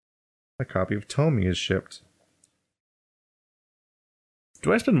A copy of Tomy is shipped.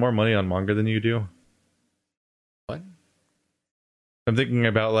 Do I spend more money on manga than you do? What? I'm thinking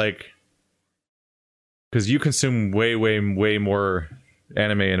about like, because you consume way more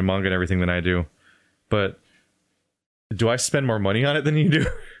anime and manga and everything than I do, but do I spend more money on it than you do?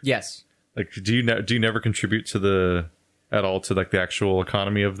 Yes. Like, do you never contribute to at all to like the actual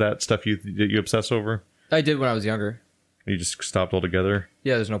economy of that stuff you obsess over? I did when I was younger. You just stopped altogether?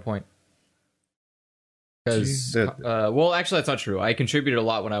 Yeah, there's no point. Because, well, actually, that's not true. I contributed a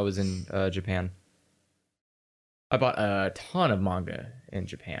lot when I was in Japan. I bought a ton of manga in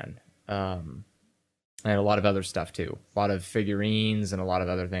Japan. And a lot of other stuff, too. A lot of figurines and a lot of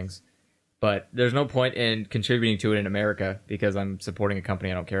other things. But there's no point in contributing to it in America because I'm supporting a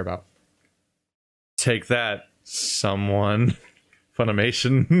company I don't care about. Take that, someone.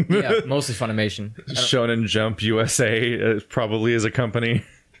 Funimation. Yeah, mostly Funimation. Shonen Jump USA probably is a company.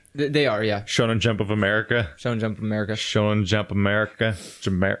 They are, yeah. Shonen Jump of America. Shonen Jump America. Shonen Jump America.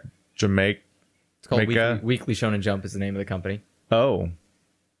 Jamaica. It's called Weekly Shonen Jump is the name of the company. Oh.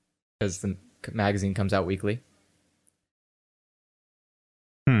 Because the magazine comes out weekly.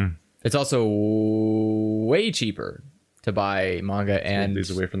 Hmm. It's also way cheaper to buy manga and...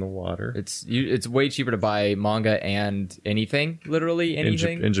 These away from the water. It's way cheaper to buy manga and anything, literally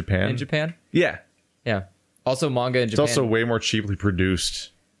anything. In Japan? In Japan. Yeah. Yeah. Also manga in Japan. It's also way more cheaply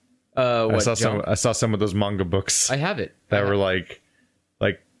produced. I saw some of those manga books. I have it. That were like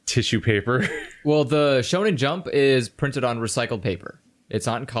tissue paper. Well, the Shonen Jump is printed on recycled paper. It's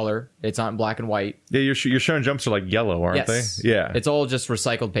not in color. It's not in black and white. Yeah, your Shonen Jumps are like yellow, aren't they? Yeah. It's all just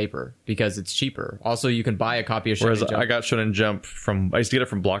recycled paper because it's cheaper. Also, you can buy a copy of Shonen Jump. I got Shonen Jump I used to get it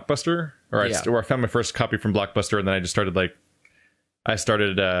from Blockbuster. Or I found my first copy from Blockbuster, and then I just started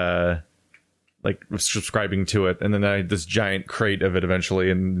subscribing to it, and then I had this giant crate of it eventually,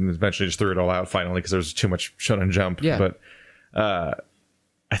 and eventually just threw it all out finally because there was too much Shonen Jump. Yeah. But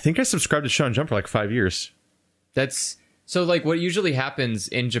I think I subscribed to Shonen Jump for like 5 years. That's so like what usually happens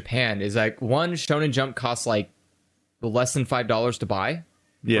in Japan is like one Shonen Jump costs like less than $5 to buy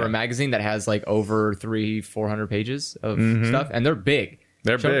for a magazine that has like over 300-400 pages of stuff, and they're big.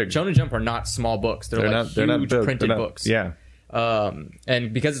 They're big. Shonen Jump are not small books. They're like huge printed books. Yeah.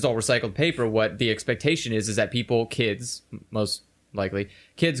 And because it's all recycled paper, what the expectation is that kids, most likely,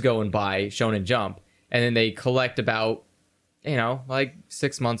 kids go and buy Shonen Jump, and then they collect about, like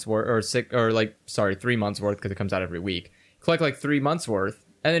 6 months worth, or 3 months worth, because it comes out every week. Collect like 3 months worth,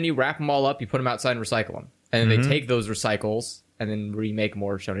 and then you wrap them all up, you put them outside and recycle them. And then they take those recycles and then remake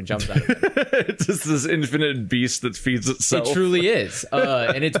more Shonen Jumps out of it. It's just this infinite beast that feeds itself. It truly is.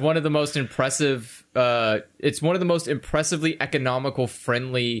 And it's one of the most impressive, it's one of the most impressively economical,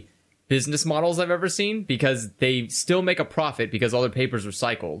 friendly business models I've ever seen, because they still make a profit because all their paper's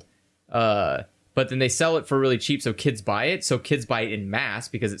recycled. But then they sell it for really cheap, so kids buy it. So kids buy it in mass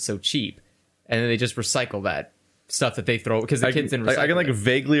because it's so cheap. And then they just recycle that stuff that they throw, because the kids didn't recycle I can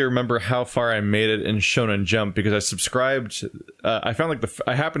vaguely remember how far I made it in Shonen Jump because I subscribed. I found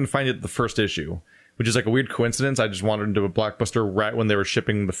I happened to find it the first issue, which is like a weird coincidence. I just wandered into a Blockbuster right when they were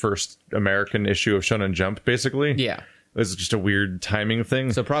shipping the first American issue of Shonen Jump, basically. Yeah. It was just a weird timing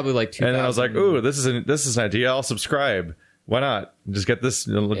thing. So probably like 2000. And then I was like, ooh, this is an idea. I'll subscribe. Why not? Just get this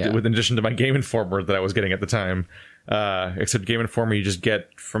with addition to my Game Informer that I was getting at the time. Except Game Informer you just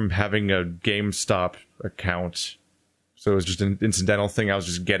get from having a GameStop account. So it was just an incidental thing I was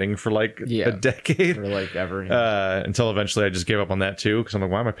just getting for a decade. For ever. Until eventually I just gave up on that too. Because I'm like,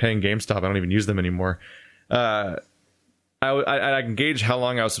 why am I paying GameStop? I don't even use them anymore. I can gauge how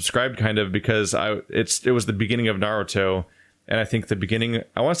long I was subscribed kind of because it was the beginning of Naruto. And I think I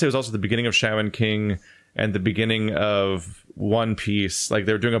want to say it was also the beginning of Shaman King and the beginning of One Piece. Like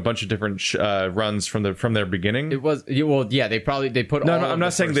they were doing a bunch of different runs from their beginning. It was they put. No, I'm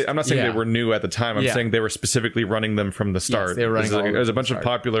not saying they were new at the time. I'm saying they were specifically running them from the start. Yes, they were running. There's a bunch of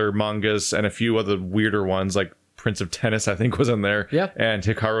popular mangas and a few other weirder ones, like Prince of Tennis, I think, was in there. Yeah, and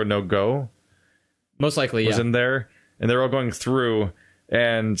Hikaru no Go, most likely, was in there, and they're all going through.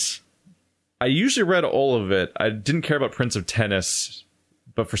 And I usually read all of it. I didn't care about Prince of Tennis,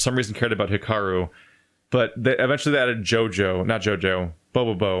 but for some reason cared about Hikaru. But eventually they added Bobobo.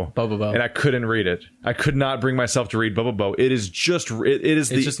 Bobobo. And I couldn't read it. I could not bring myself to read Bobobo. It is just it's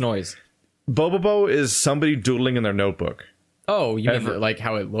just noise. Bobobo is somebody doodling in their notebook. Oh, you mean like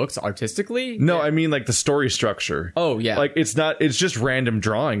how it looks artistically? No, I mean like the story structure. Oh, yeah. Like it's just random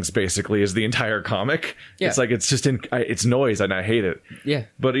drawings basically is the entire comic. Yeah. It's like it's noise and I hate it. Yeah.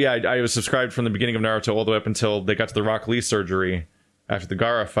 But yeah, I was subscribed from the beginning of Naruto all the way up until they got to the Rock Lee surgery after the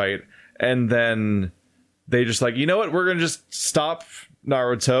Gaara fight. And then they just like, you know what? We're going to just stop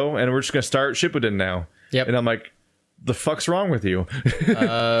Naruto, and we're just gonna start Shippuden now. Yep. And I'm like, the fuck's wrong with you?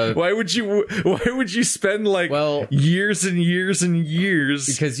 Why would you spend like years and years and years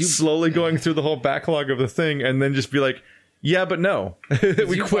because you slowly going through the whole backlog of the thing and then just be like, yeah, but no,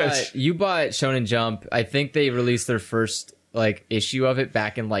 we quit. You bought Shonen Jump. I think they released their first like issue of it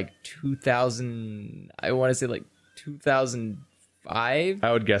back in like 2000. I want to say like 2005.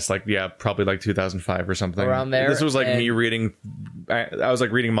 I would guess like, yeah, probably like 2005 or something around there. This was like me reading. I was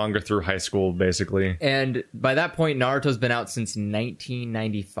like reading manga through high school, basically. And by that point, Naruto's been out since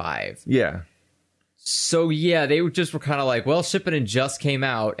 1995. Yeah. So yeah, they just were kind of like, well, Shippuden just came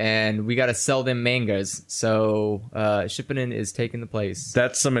out, and we got to sell them mangas. So Shippuden is taking the place.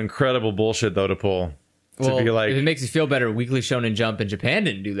 That's some incredible bullshit, though, to pull. Well, to be like, if it makes you feel better, Weekly Shonen Jump in Japan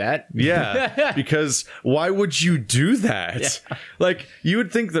didn't do that. Yeah, because why would you do that? Yeah. Like, you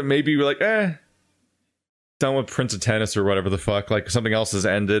would think that maybe you're like, done with Prince of Tennis or whatever the fuck. Like, something else has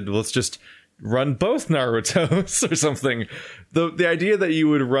ended. Let's just run both Narutos or something. The idea that you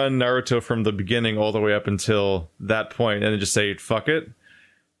would run Naruto from the beginning all the way up until that point and then just say, fuck it,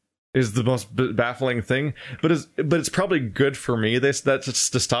 is the most baffling thing. But it's probably good for me that's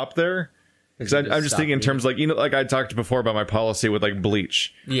just to stop there. Because I'm just thinking in terms like, like I talked before about my policy with like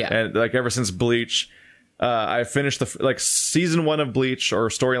Bleach. Yeah. And like ever since Bleach, I finished the season 1 of Bleach or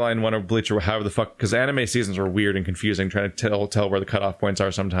storyline 1 of Bleach or however the fuck, because anime seasons are weird and confusing, trying to tell where the cutoff points are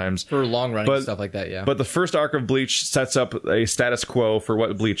sometimes. For long running stuff like that, yeah. But the first arc of Bleach sets up a status quo for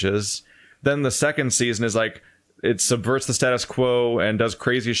what Bleach is. Then the second season is like, it subverts the status quo and does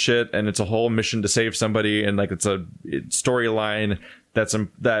crazy shit, and it's a whole mission to save somebody, and like it's a storyline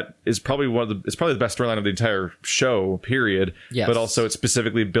that is probably it's probably the best storyline of the entire show, period. Yes. But also it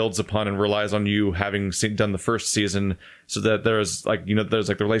specifically builds upon and relies on you having done the first season, so that there's like there's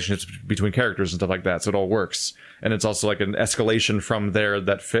like the relationships between characters and stuff like that, so it all works, and it's also like an escalation from there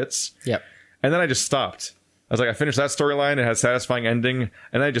that fits. Yep. And then I just stopped. I was like, I finished that storyline. It had a satisfying ending,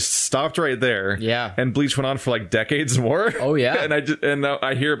 and I just stopped right there. Yeah. And Bleach went on for like decades more. Oh yeah. and now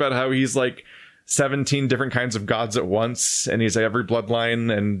I hear about how he's like 17 different kinds of gods at once, and he's every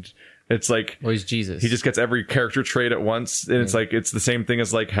bloodline, and it's like, well, he's Jesus. He just gets every character trait at once, and it's like it's the same thing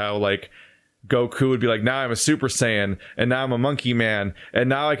as like how like Goku would be like, now I'm a Super Saiyan, and now I'm a Monkey Man, and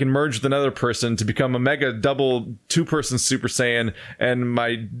now I can merge with another person to become a mega double 2-person Super Saiyan, and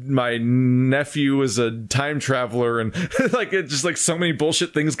my nephew is a time traveler, and like it's just like so many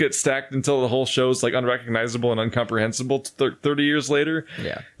bullshit things get stacked until the whole show's like unrecognizable and incomprehensible 30 years later.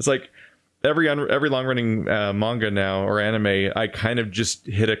 Yeah. It's like every long running manga now or anime, I kind of just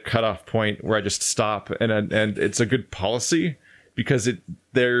hit a cutoff point where I just stop, and it's a good policy because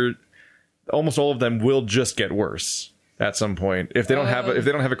they're almost all of them will just get worse at some point if they don't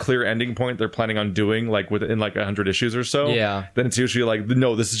have a clear ending point they're planning on doing like within like 100 issues or so. Yeah. Then it's usually like,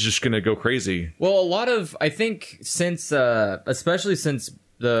 no, this is just gonna go crazy. Well, a lot of, I think since especially since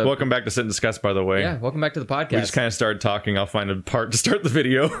the welcome back to Sit and Discuss, by the way. Yeah, welcome back to the podcast. We just kind of started talking. I'll find a part to start the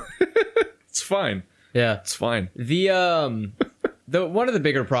video. It's fine. Yeah, it's fine. The one of the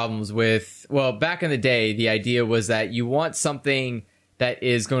bigger problems with, well, back in the day, the idea was that you want something that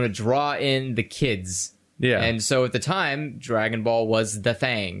is going to draw in the kids. Yeah. And so at the time, Dragon Ball was the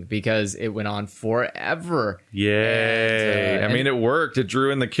thing because it went on forever. Yay. I mean, it worked. It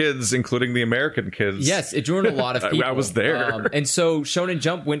drew in the kids, including the American kids. Yes, it drew in a lot of people. I was there. And so Shonen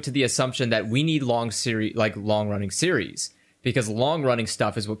Jump went to the assumption that we need long-running series because long-running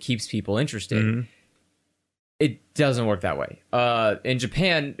stuff is what keeps people interested. Mm-hmm. It doesn't work that way. In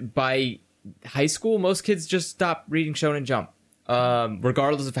Japan, by high school, most kids just stop reading Shonen Jump.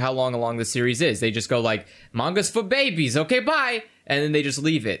 Regardless of how long along the series is, they just go like, manga's for babies, okay, bye, and then they just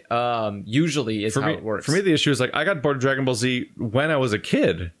leave it. Usually is how it works. For me, the issue is like, I got bored of Dragon Ball Z when I was a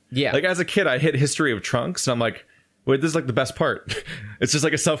kid. Yeah. Like as a kid, I hit History of Trunks, and I'm like, wait, this is like the best part. It's just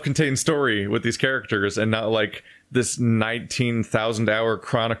like a self-contained story with these characters, and not like this 19,000 hour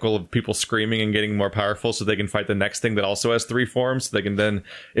chronicle of people screaming and getting more powerful so they can fight the next thing that also has 3 forms. So it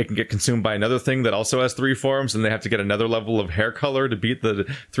can get consumed by another thing that also has 3 forms, and they have to get another level of hair color to beat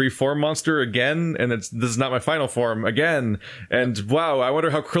the 3 form monster again. And this is not my final form again. And wow, I wonder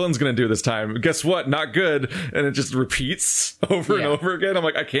how Krillin's going to do this time. Guess what? Not good. And it just repeats over and over again. I'm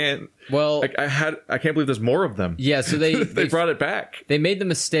like, I can't. Well, I can't believe there's more of them. Yeah, so they brought it back. They made the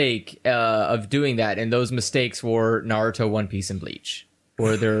mistake of doing that, and those mistakes were Naruto, One Piece, and Bleach.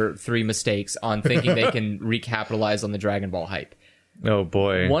 Or their 3 mistakes on thinking they can recapitalize on the Dragon Ball hype. Oh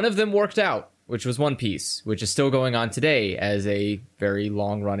boy. One of them worked out, which was One Piece, which is still going on today as a very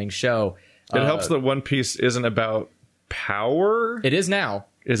long-running show. It helps that One Piece isn't about power. It is now.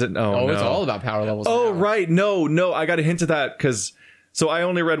 Is it? Oh, no. It's all about power levels. Oh, now. Right. No, I got a hint of that because So I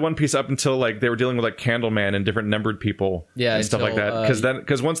only read One Piece up until like they were dealing with like Candleman and different numbered people, and stuff like that.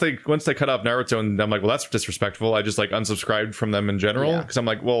 Because once they cut off Naruto, and I'm like, well, that's disrespectful. I just like unsubscribed from them in general because I'm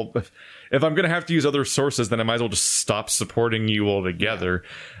like, well, if I'm gonna have to use other sources, then I might as well just stop supporting you altogether.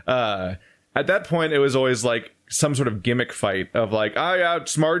 At that point, it was always like some sort of gimmick fight of like, I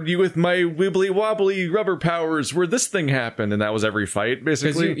outsmarted you with my wibbly wobbly rubber powers where this thing happened, and that was every fight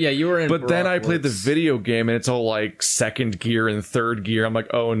basically. You were in. But then I played the video game, and it's all like second gear and third gear. I'm like,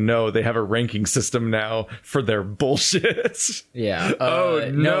 oh no, they have a ranking system now for their bullshit. Yeah.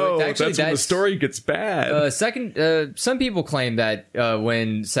 No, that's when the story gets bad. Some people claim that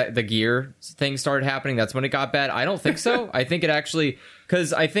when the gear thing started happening, that's when it got bad. I don't think so. I think it actually.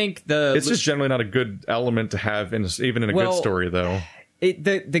 Because I think it's just generally not a good element to have even in a good story, though.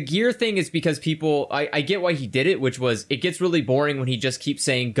 The gear thing is because people... I get why he did it, which was it gets really boring when he just keeps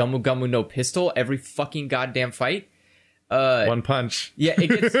saying Gumu Gumu no pistol every fucking goddamn fight. One punch. Yeah, it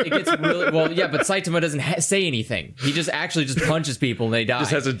gets really... Well, yeah, but Saitama doesn't say anything. He just punches people and they die.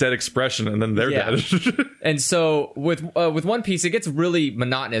 Just has a dead expression and then they're dead. And so with One Piece, it gets really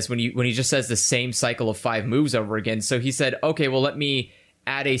monotonous when he just says the same cycle of 5 moves over again. So he said, okay, well, let me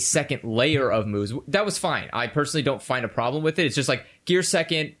add a second layer of moves. That was fine. I personally don't find a problem with it. It's just like gear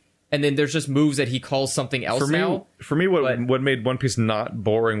second, and then there's just moves that he calls something else now. For me, what made One Piece not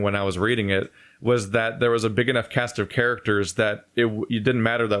boring when I was reading it was that there was a big enough cast of characters that it didn't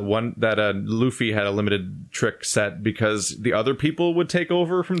matter that Luffy had a limited trick set because the other people would take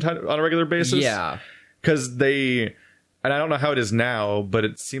over from time on a regular basis. Yeah, because and I don't know how it is now, but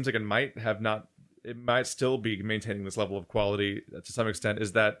it seems like it might have not. It might still be maintaining this level of quality to some extent,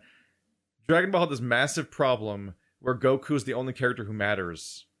 is that Dragon Ball had this massive problem where Goku's the only character who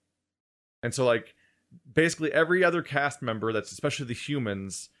matters. And so, like, basically every other cast member, that's especially the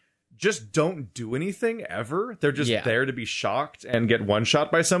humans, just don't do anything ever. They're just there to be shocked and get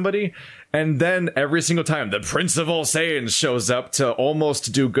one-shot by somebody. And then every single time, the Prince of All Saiyans shows up to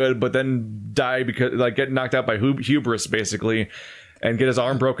almost do good, but then die because, like, get knocked out by hubris, basically. And get his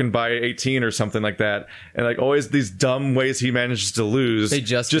arm broken by 18 or something like that. And like always these dumb ways he manages to lose. They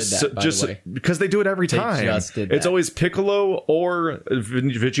just did that, by the way. Because they do it every time. It's always Piccolo or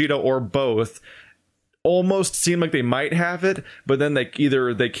Vegeta or both. Almost seem like they might have it, but then they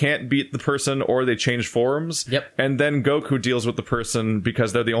can't beat the person or they change forms. Yep. And then Goku deals with the person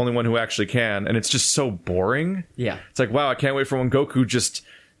because they're the only one who actually can. And it's just so boring. Yeah. It's like, wow, I can't wait for when Goku just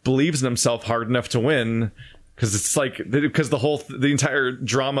believes in himself hard enough to win. Because it's like, because the entire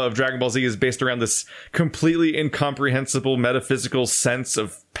drama of Dragon Ball Z is based around this completely incomprehensible metaphysical sense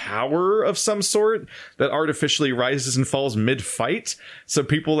of power of some sort that artificially rises and falls mid-fight. So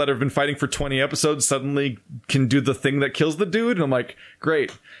people that have been fighting for 20 episodes suddenly can do the thing that kills the dude. And I'm like,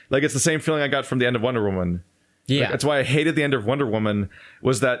 great. Like, it's the same feeling I got from the end of Wonder Woman. Yeah, like, that's why I hated the end of Wonder Woman,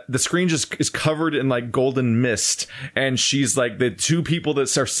 was that the screen just is covered in like golden mist, and she's like, the two people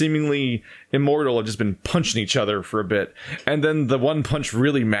that are seemingly immortal have just been punching each other for a bit, and then the one punch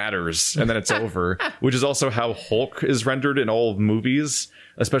really matters, and then it's over. Which is also how Hulk is rendered in all movies,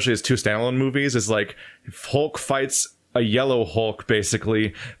 especially as 2 standalone movies. Is like Hulk fights a yellow Hulk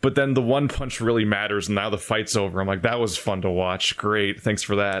basically, but then the one punch really matters, and now the fight's over. I'm like, that was fun to watch. Great, thanks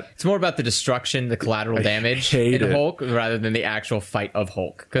for that. It's more about the destruction, the collateral damage in Hulk rather than the actual fight of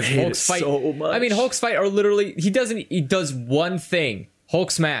Hulk. Because Hulk's fight, so much. I mean, Hulk's fight are literally he does one thing,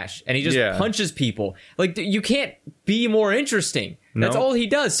 Hulk smash, and he just punches people. Like, you can't be more interesting. That's all he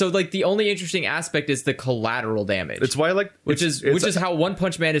does. So like the only interesting aspect is the collateral damage. It's why I like which is how One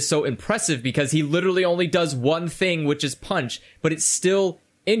Punch Man is so impressive, because he literally only does one thing, which is punch, but it's still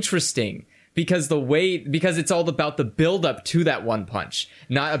interesting because it's all about the build up to that one punch,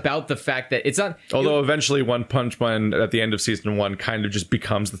 not about the fact that it's not. Although eventually One Punch Man at the end of season 1 kind of just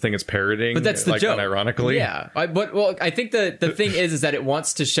becomes the thing it's parodying. But that's the joke. Unironically. Yeah. I think the thing is that it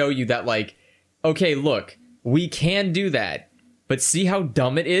wants to show you that, like, okay, look, we can do that. But see how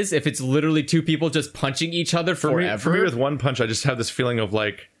dumb it is if it's literally 2 people just punching each other forever? For me, with One Punch, I just have this feeling of,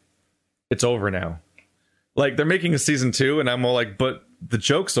 like, it's over now. Like, they're making a season 2, and I'm all like, but the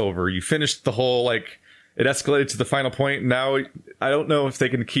joke's over. You finished the whole, like, it escalated to the final point. Now, I don't know if they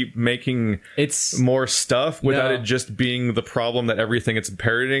can keep making more stuff without it just being the problem that everything it's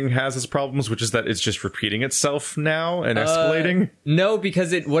parodying has as problems, which is that it's just repeating itself now and escalating. No,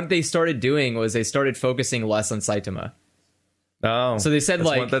 because what they started doing was they started focusing less on Saitama. Oh, so they said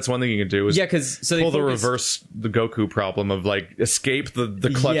that's one thing you can do is pull the Goku problem of like escape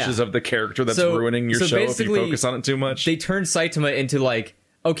the clutches of the character that's ruining your show if you focus on it too much. They turned Saitama into like,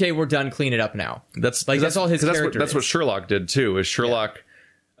 okay, we're done, clean it up now. That's all his character. That's what Sherlock did too. Is Sherlock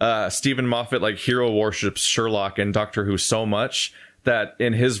Stephen Moffat like hero worships Sherlock and Doctor Who so much that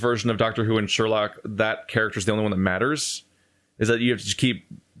in his version of Doctor Who and Sherlock, that character's the only one that matters. Is that you have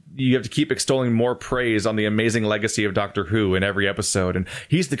to keep extolling more praise on the amazing legacy of Doctor Who in every episode. And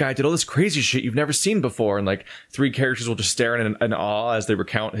he's the guy who did all this crazy shit you've never seen before. And like 3 characters will just stare in awe as they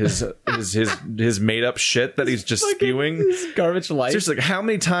recount his made up shit that he's just spewing. Garbage life. Seriously, like how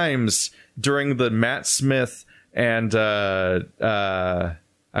many times during the Matt Smith and I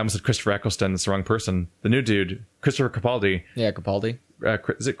almost said Christopher Eccleston, that's the wrong person. The new dude, Christopher Capaldi. Yeah, Capaldi.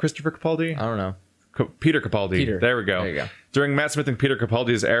 Is it Christopher Capaldi? I don't know. Peter Capaldi. Peter. There we go. There you go. During Matt Smith and Peter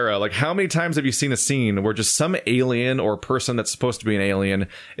Capaldi's era, like how many times have you seen a scene where just some alien or person that's supposed to be an alien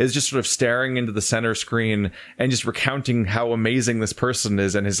is just sort of staring into the center screen and just recounting how amazing this person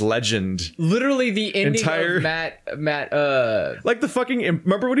is and his legend? Literally the ending of Matt like the fucking,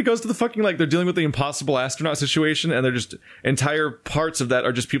 remember when he goes to the fucking, like they're dealing with the impossible astronaut situation and they're just entire parts of that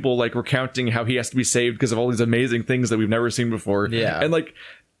are just people like recounting how he has to be saved because of all these amazing things that we've never seen before. Yeah. And like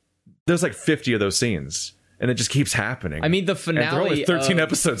there's like 50 of those scenes. And it just keeps happening. I mean, the finale. And they're only 13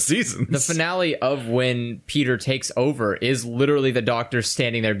 episode seasons. The finale of when Peter takes over is literally the Doctor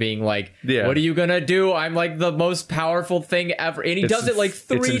standing there being like, "What are you gonna do? I'm like the most powerful thing ever." And he does it like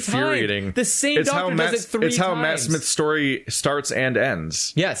 3 times. The same Doctor does it 3 times. It's how Matt Smith's story starts and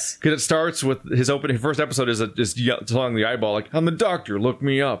ends. Yes, because it starts with his first episode is telling the eyeball like, "I'm the Doctor, look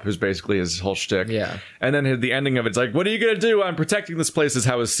me up," is basically his whole shtick. Yeah, and then the ending of it's like, "What are you gonna do? I'm protecting this place," is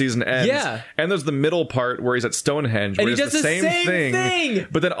how his season ends. Yeah, and there's the middle part where he's at Stonehenge, where and he does the same thing.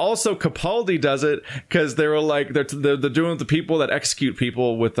 But then also Capaldi does it because they were like they're doing it with the people that execute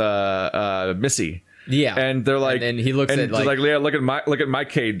people with Missy. Yeah, and they're like, and he looks at like, yeah, look at my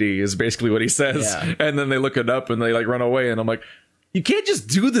KD is basically what he says. Yeah. And then they look it up and they like run away, and I'm like, you can't just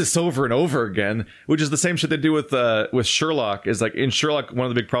do this over and over again, which is the same shit they do with Sherlock. Is like in Sherlock, one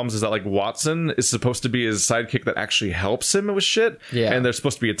of the big problems is that like Watson is supposed to be his sidekick that actually helps him with shit. Yeah, and they're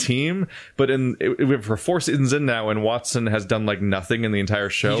supposed to be a team. But for 4 seasons in now, and Watson has done like nothing in the entire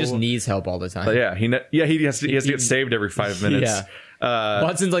show. He just needs help all the time. But yeah, he has to get saved every 5 minutes. Yeah.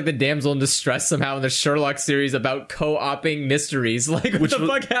 Watson's like the damsel in distress somehow in the Sherlock series about co-oping mysteries. Like, what the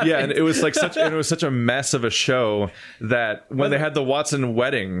fuck happened? Yeah, and it was like such a mess of a show that when they had the Watson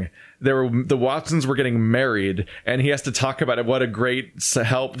wedding, the Watsons were getting married, and he has to talk about it, what a great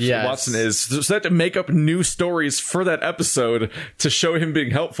help Watson is. So they have to make up new stories for that episode to show him being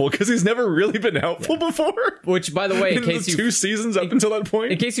helpful because he's never really been helpful before. Which, by the way, in case 2 seasons up until that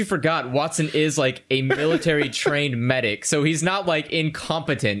point, in case you forgot, Watson is like a military trained medic, so he's not like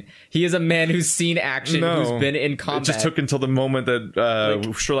incompetent. He is a man who's seen action, who's been in combat. It just took until the moment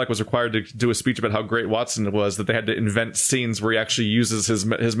that Sherlock was required to do a speech about how great Watson was that they had to invent scenes where he actually uses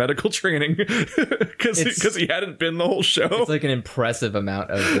his medical training because he hadn't been the whole show. It's like an impressive amount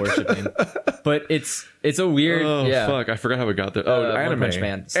of worshiping, but it's a weird. Fuck! I forgot how we got there. Anime. One Punch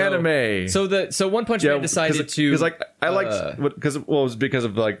Man. Anime. So One Punch Man decided to because like I liked it was because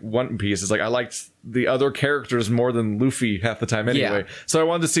of like One Piece. It's like I liked the other characters more than Luffy half the time anyway. Yeah. So I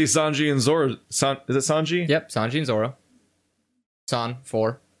wanted to see Sanji and Zoro. Is it Sanji? Yep, Sanji and Zoro. San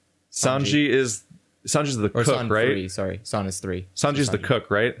 4. Sanji's the cook, San right? 3, sorry. San is 3. Sanji's the cook,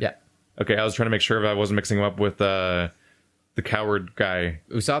 right? Yeah. Okay, I was trying to make sure if I wasn't mixing him up with the coward guy.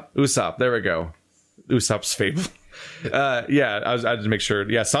 Usopp, there we go. Usopp's fable. I had to make sure.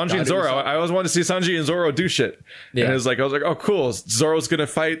 Yeah, Sanji and Zoro. I always wanted to see Sanji and Zoro do shit. Yeah. And I was like, oh, cool. Zoro's gonna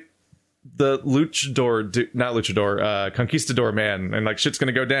fight the Conquistador man, and like shit's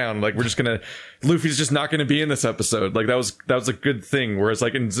gonna go down. Like Luffy's just not gonna be in this episode. Like that was a good thing. Whereas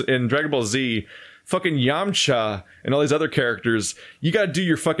like in Dragon Ball Z, fucking Yamcha and all these other characters, you gotta do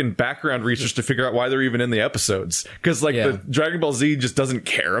your fucking background research to figure out why they're even in the episodes. Because like the Dragon Ball Z just doesn't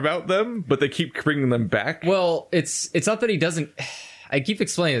care about them, but they keep bringing them back. Well, it's not that he doesn't. I keep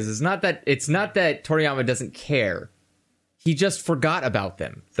explaining this. It's not that Toriyama doesn't care. He just forgot about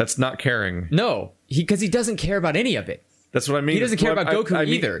them. That's not caring. No, because he doesn't care about any of it. That's what I mean. He doesn't care about Goku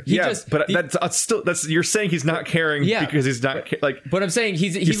either. That's you're saying he's not caring because he's not like. But I'm saying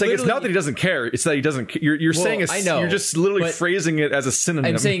you're saying it's not that he doesn't care. It's that he doesn't. You're saying I know, you're just literally phrasing it as a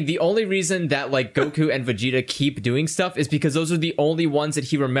synonym. I'm saying the only reason that like Goku and Vegeta keep doing stuff is because those are the only ones that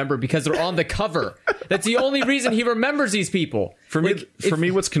he remember because they're on the cover. That's the only reason he remembers these people. For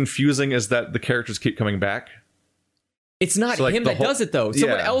me, what's confusing is that the characters keep coming back. It's not him that does it, though.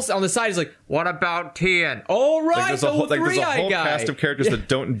 Someone else on the side is like, what about Tien? All right, there's a whole cast of characters that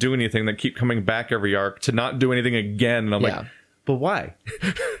don't do anything, that keep coming back every arc to not do anything again. And I'm like, But why?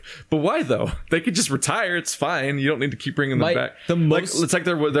 But why though? They could just retire. It's fine. You don't need to keep bringing them back. It's like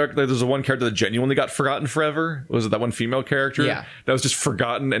there's a one character that genuinely got forgotten forever. Was it that one female character? Yeah. That was just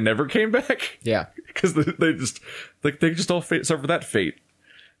forgotten and never came back. Yeah. Because they just all suffer that fate.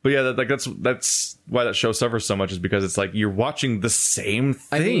 But yeah, that's why that show suffers so much, is because it's like you're watching the same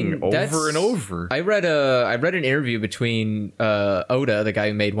thing over and over. I read an interview between Oda, the guy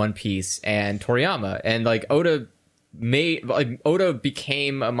who made One Piece, and Toriyama, and like Oda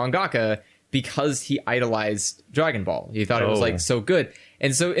became a mangaka because he idolized Dragon Ball. He thought it was like so good,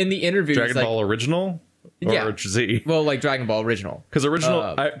 and so in the interview, Dragon Ball original. Or Z? Well, like Dragon Ball original. Because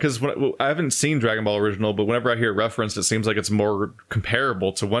I haven't seen Dragon Ball original, but whenever I hear it referenced, it seems like it's more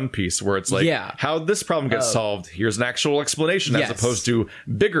comparable to One Piece, where it's like, how this problem gets solved, here's an actual explanation, as opposed to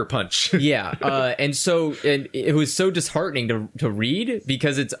bigger punch. And it was so disheartening to read,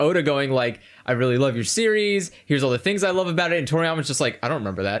 because it's Oda going like, I really love your series, here's all the things I love about it, and Toriyama's just like, I don't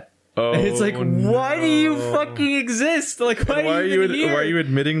remember that. Oh, and it's like, why do you fucking exist? Like, why are you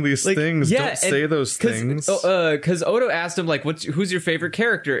admitting these things? Don't say those things. Because Oda asked him like, who's your favorite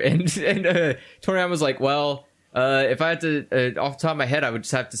character? And Toriyama was like, well, if I had to, off the top of my head, I would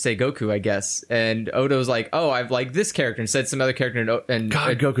just have to say Goku, I guess. And Oda was like, oh, I've liked this character, and said some other character. And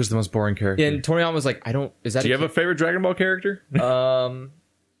God, Goku's the most boring character. And Toriyama was like, do you have a favorite Dragon Ball character?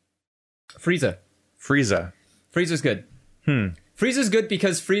 Frieza. Frieza's good. Frieza's good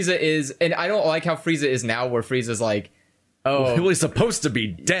because Frieza is, and I don't like how Frieza is now, where Frieza's like, well, he's supposed to be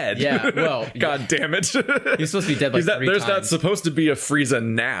dead. Yeah, well, God damn it. He's supposed to be dead like 3 times. There's not supposed to be a Frieza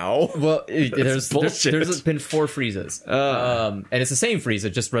now. Well, there's been 4 Friezas. And it's the same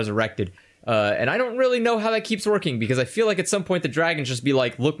Frieza, just resurrected. And I don't really know how that keeps working, because I feel like at some point the dragons just be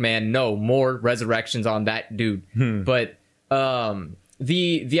like, look, man, no more resurrections on that dude. But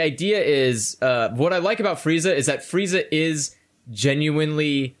the idea is, what I like about Frieza is that Frieza is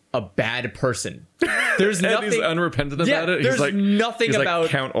genuinely a bad person. There's nothing. He's unrepentant about it. There's nothing about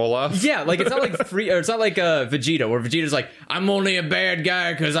Count Olaf. Yeah, like it's not like it's not like Vegeta, where Vegeta's like, I'm only a bad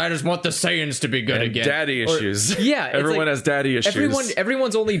guy because I just want the Saiyans to be good again. Daddy issues. Yeah, everyone has daddy issues.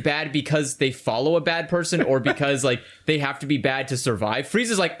 Everyone's only bad because they follow a bad person, or because like they have to be bad to survive.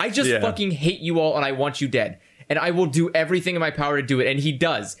 Frieza's like, I just fucking hate you all and I want you dead. And I will do everything in my power to do it. And he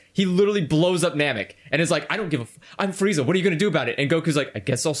does. He literally blows up Namek and is like, I don't give a I'm Frieza. What are you going to do about it? And Goku's like, I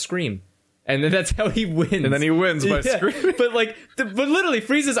guess I'll scream. And then that's how he wins. And then he wins by screaming. But literally,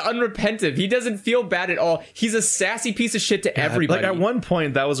 Frieza's unrepentant. He doesn't feel bad at all. He's a sassy piece of shit to everybody. Like at one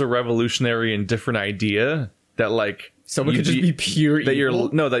point, that was a revolutionary and different idea, that like someone could just be pure evil.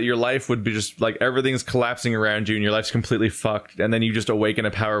 That your life would be just like everything's collapsing around you and your life's completely fucked, and then you just awaken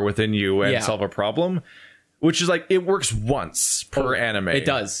a power within you and solve a problem. Which is like, it works once per anime. It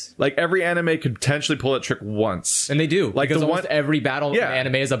does. Like every anime could potentially pull that trick once. And they do. Like because almost every battle in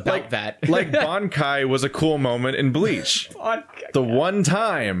anime is about that. Like Bankai was a cool moment in Bleach. The one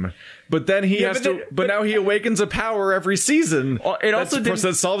time. But then he has to. But now he awakens a power every season.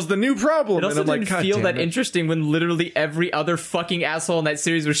 That solves the new problem. It also didn't feel that interesting when literally every other fucking asshole in that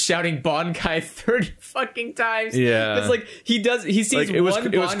series was shouting Bankai 30 fucking times. Yeah, it's like he sees one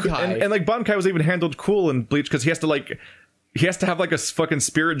Bankai, and like Bankai was even handled cool in Bleach, because he has to have like a fucking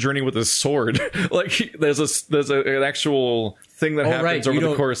spirit journey with his sword. Like there's an actual thing that happens over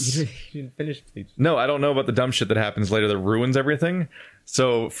the course. You didn't finish Bleach. No, I don't know about the dumb shit that happens later that ruins everything.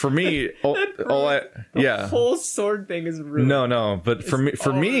 So for me, the whole sword thing is ruined. No, but from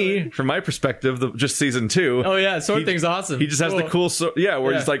my perspective, just season 2. Oh yeah, sword thing's awesome. He just has the cool sword. Yeah,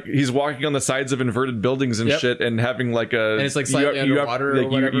 where he's walking on the sides of inverted buildings and shit, and having like and it's like slightly underwater or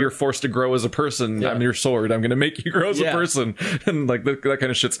whatever. You're forced to grow as a person. I'm your sword. I'm gonna make you grow as a person, and like that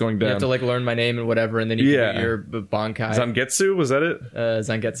kind of shit's going down. You have to like learn my name and whatever, and then you can do your Bankai. Zangetsu, was that it?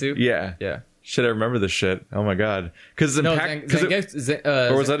 Zangetsu. Yeah. Shit, I remember this shit. Oh my god! Because or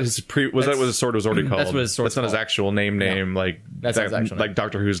was that his was that what his sword was already called? That's what his sword. That's not his actual name. No. That's his actual name. Like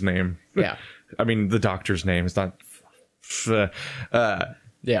Doctor Who's name. Yeah, I mean the Doctor's name. It's not.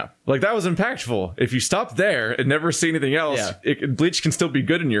 Yeah, like that was impactful. If you stop there and never see anything else, Bleach can still be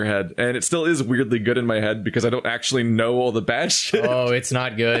good in your head, and it still is weirdly good in my head because I don't actually know all the bad shit. Oh, it's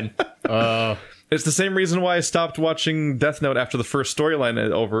not good. Oh. It's the same reason why I stopped watching Death Note after the first storyline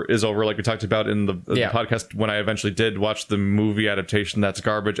is over, like we talked about in the podcast, when I eventually did watch the movie adaptation that's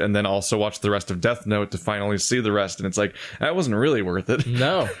garbage, and then also watch the rest of Death Note to finally see the rest, and it's like, that wasn't really worth it.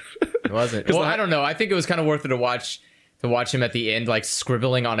 No, it wasn't. Well, I don't know. I think it was kind of worth it to watch him at the end, like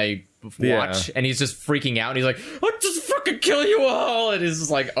scribbling on a watch, and he's just freaking out, and he's like, I'll just fucking kill you all, and he's just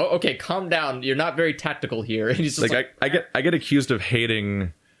like, oh, okay, calm down. You're not very tactical here. And he's just like I get accused of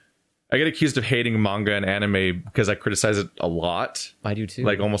hating I get accused of hating manga and anime because I criticize it a lot. I do too.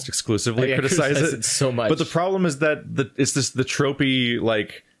 Like almost exclusively I criticize it so much. But the problem is that it's this the tropey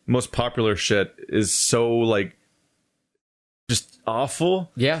like most popular shit is so like just awful.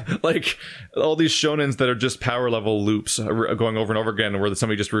 Yeah. Like all these shonens that are just power level loops going over and over again, where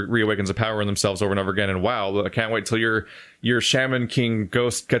somebody just reawakens a power in themselves over and over again. And wow, I can't wait till your Shaman King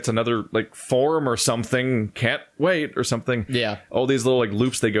ghost gets another like form or something. Can't wait or something. Yeah. All these little like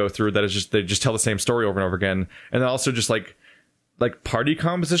loops they go through that is just they just tell the same story over and over again. And then also just like party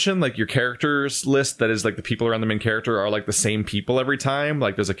composition, like your characters list that is like the people around the main character are like the same people every time.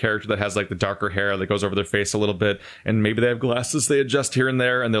 Like there's a character that has like the darker hair that goes over their face a little bit, and maybe they have glasses they adjust here and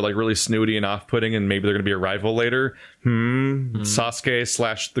there, and they're like really snooty and off-putting, and maybe they're gonna be a rival later.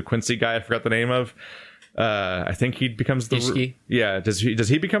 Sasuke / the Quincy guy I forgot the name of. I think he becomes the Ishiki? Yeah. Does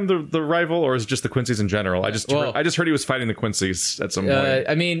he become the rival, or is it just the Quincy's in general? I just heard he was fighting the Quincy's at some point.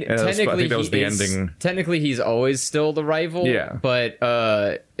 I mean, And I technically, think that was the ending. Technically, he's always still the rival. Yeah. But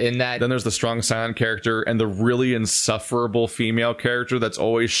in that, Then there's the strong silent character and the really insufferable female character that's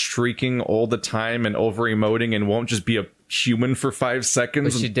always shrieking all the time and over emoting and won't just be a human for 5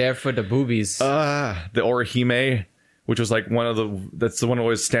 seconds. she there for the boobies. The Orihime, which was like that's the one that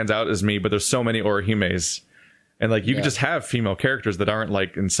always stands out as me, but there's so many Orihimes. And like you can just have female characters that aren't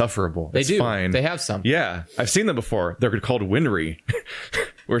like insufferable. They do. Fine. They have some. Yeah, I've seen them before. They're called Winry,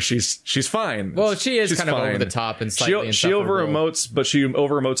 where she's fine. Well, she is She's kind of fine. over the top and slightly she insufferable. over emotes, but she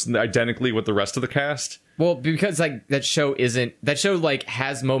over emotes identically with the rest of the cast. Well, because like that show like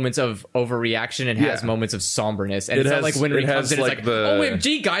has moments of overreaction and has Yeah. moments of somberness, and It it's has- not like when it he comes has, in, it's like, like, the-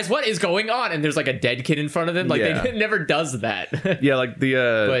 OMG, guys, what is going on? And there's like a dead kid in front of them. Like Yeah. it never does that. Yeah, like the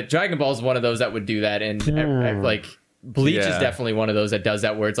But Dragon Ball is one of those that would do that, and like Bleach is Yeah. definitely one of those that does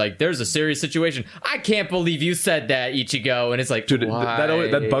that, where it's like, there's a serious situation. I can't believe you said that, Ichigo, and it's like, dude, why?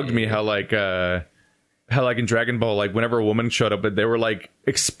 that bugged me how like in Dragon Ball, like whenever a woman showed up, but they were like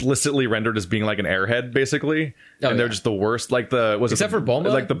explicitly rendered as being like an airhead, basically, and they're just the worst. Like Except for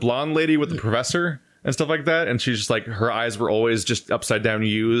Bulma? like the blonde lady with the professor and stuff like that, and she's just like her eyes were always just upside down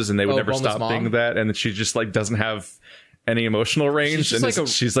U's, and they would never Bulma's stop mom? being that, and she just like doesn't have any emotional range, just and like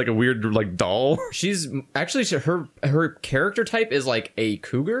she's like a weird like doll. She's actually her character type is like a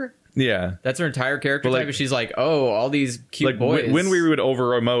cougar. Yeah. That's her entire character But, like- type. And she's like, oh, all these cute Like boys. when we would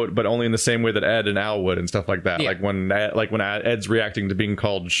over emote, but only in the same way that Ed and Al would and stuff like that. Yeah. Like when Ed's reacting to being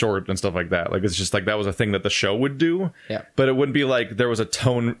called short and stuff like that. Like it's just like that was a thing that the show would do. Yeah. But it wouldn't be like there was a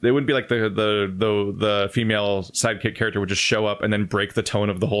tone. It wouldn't be like the female sidekick character would just show up and then break the tone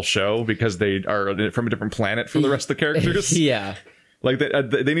of the whole show because they are from a different planet from the rest of the characters. yeah. Like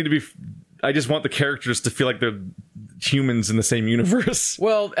they need to be. I just want the characters to feel like they're humans in the same universe.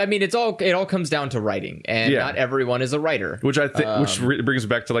 Well, I mean, it all comes down to writing, and Yeah. not everyone is a writer. Which I think, brings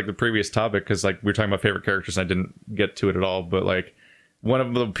back to like the previous topic, because like we were talking about favorite characters, and I didn't get to it at all. But like one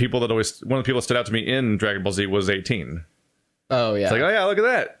of the people that stood out to me in Dragon Ball Z was 18. Oh yeah. It's like, oh yeah, look at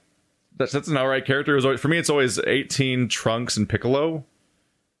that. That's an alright character. It was always, for me, it's always 18, Trunks, and Piccolo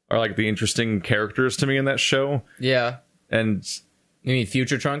are like the interesting characters to me in that show, yeah. and You mean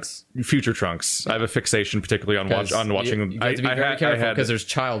Future Trunks? Future Trunks. I have a fixation particularly on watching. You have to be very careful because there's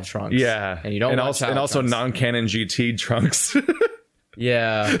child Trunks. yeah, and you don't want also child and also Trunks. non-canon GT Trunks.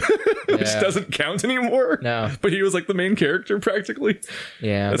 Yeah. Which Yeah. doesn't count anymore. No. But he was like the main character practically.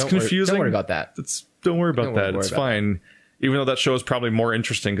 Yeah. That's don't worry- confusing. Don't worry about that. Don't worry about Don't that. worry It's about fine. Even though that show is probably more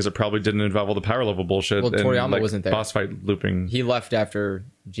interesting because it probably didn't involve all the power level bullshit. Well, and, Toriyama like, wasn't there. boss fight looping. He left after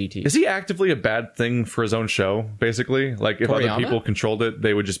GT. Is he actively a bad thing for his own show, basically? Like, if other Toriyama? people controlled it,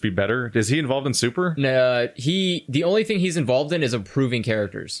 they would just be better? Is he involved in Super? The only thing he's involved in is improving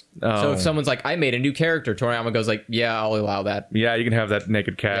characters. Oh. So if someone's like, I made a new character, Toriyama goes like, yeah, I'll allow that. Yeah, you can have that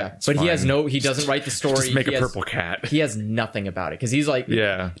naked cat. Yeah. It's But he fine. he doesn't write the story. Just make He a has- purple cat. He has nothing about it because he's like,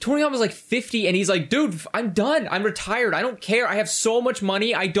 Yeah. Toriyama's like 50 and he's like, dude, I'm done. I'm retired. I don't care. I have so much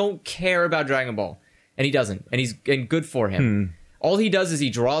money. I don't care about Dragon Ball. And he doesn't. And good for him. All he does is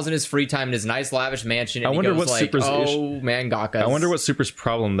he draws in his free time in his nice lavish mansion. And I wonder he goes what like, Super's mangaka. I wonder what Super's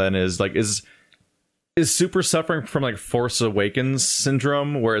problem then is. Like, is Super suffering from like Force Awakens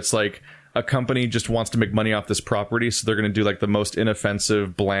syndrome, where it's like a company just wants to make money off this property, so they're going to do like the most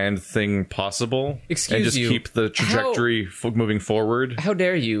inoffensive, bland thing possible, Excuse and just you. keep the trajectory moving forward. How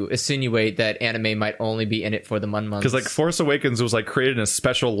dare you insinuate that anime might only be in it for the Mun-Muns? Because like Force Awakens was like created in a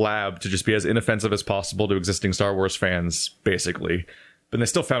special lab to just be as inoffensive as possible to existing Star Wars fans, basically. but they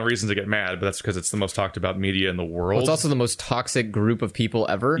still found reasons to get mad. But that's because it's the most talked about media in the world. Well, it's also the most toxic group of people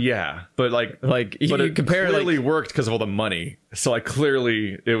ever. Yeah, but like but it compare clearly worked because of all the money. So like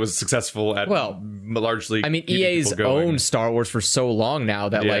clearly it was successful at largely. I mean, keeping EA's people going. owned Star Wars for so long now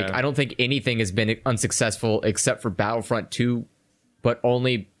that like Yeah. I don't think anything has been unsuccessful except for Battlefront 2, but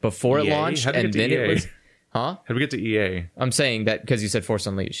only before it EA? launched, How'd we and get to then EA? it was. Huh? How do we get to EA? I'm saying that because you said Force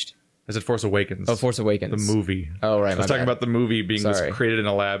Unleashed. I said Force Awakens. Oh, Force Awakens. The movie. Oh, right. I was talking about the movie being this Sorry. created in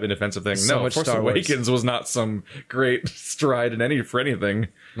a lab, inoffensive thing. So No, much Force Star Wars. Awakens was not some great stride in for anything.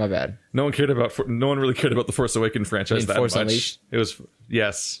 My bad. No one really cared about the Force Awakens franchise that Force much. Unleashed? It was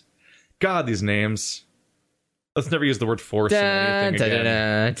God, these names. Let's never use the word Force in anything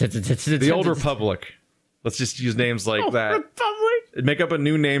again. The Old Republic. Let's just use names like that. Republic. Make up a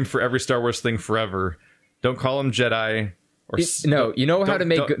new name for every Star Wars thing forever. Don't call them Jedi. No, you know how to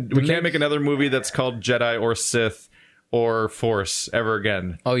make. We can't make another movie that's called Jedi or Sith or Force ever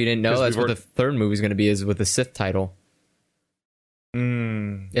again. Oh, you didn't know? 'Cause That's we've what the third movie is going to be, is with the Sith title.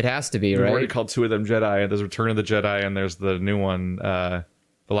 It has to be, We've already right? called two of them Jedi. There's Return of the Jedi, and there's the new one, The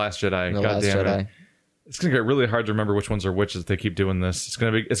Last Jedi. The God Last damn Jedi. it! It's gonna get really hard to remember which ones are which as they keep doing this. It's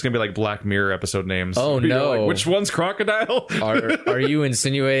gonna be like Black Mirror episode names. Oh, Where you're no. like, which one's Crocodile? Are you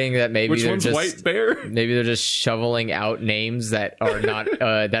insinuating that maybe Which they're one's just White Bear? maybe they're just shoveling out names that are not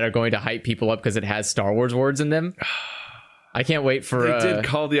that are going to hype people up because it has Star Wars words in them? I can't wait for. They did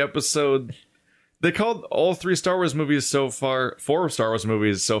call the episode. They called all three Star Wars movies so far. 4 Star Wars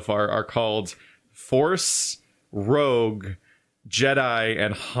movies so far are called Force, Rogue,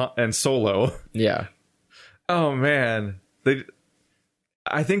 Jedi, and Solo. Yeah, Oh man,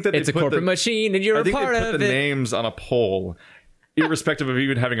 I think that it's a they put corporate machine, and you're I a think part they put of the it. names on a poll, irrespective of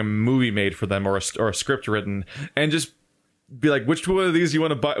even having a movie made for them or a script written, and just be like, which one of these you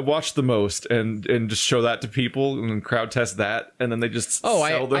want to watch the most, and just show that to people and crowd test that, and then they just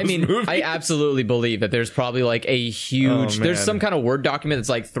sell those I mean, movies. I absolutely believe that there's probably like a huge. Oh, there's man. some kind of Word document that's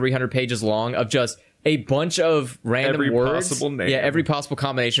like 300 pages long of just a bunch of random Every words. possible name. Yeah, every possible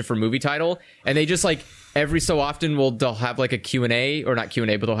combination for movie title, and they just like every so often they'll have like a Q&A, or not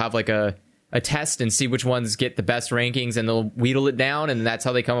Q&A, but they'll have like a test and see which ones get the best rankings, and they'll wheedle it down, and that's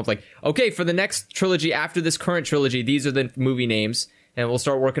how they come up like, okay, for the next trilogy after this current trilogy, these are the movie names, and we'll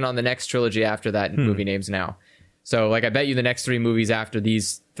start working on the next trilogy after that movie names now. So like I bet you the next 3 movies after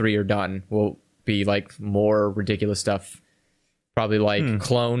these 3 are done will be like more ridiculous stuff. Probably like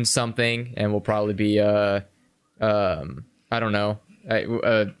clone something, and will probably be I don't know,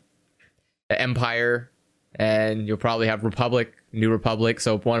 Empire, and you'll probably have Republic, New Republic.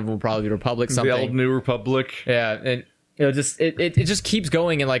 So one of them will probably be Republic something. The old New Republic. Yeah, and it'll just it just keeps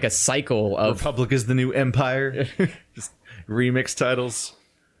going in like a cycle of Republic is the new Empire. Just remix titles.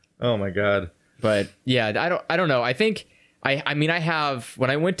 Oh my god. But yeah, I don't know. I think I mean I have when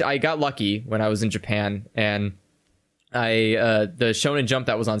I got lucky when I was in Japan, and the Shonen Jump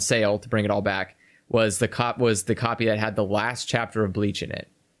that was on sale, to bring it all back, was the copy that had the last chapter of Bleach in it.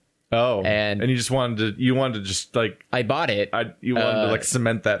 Oh, And you wanted to just like I bought it. you wanted to like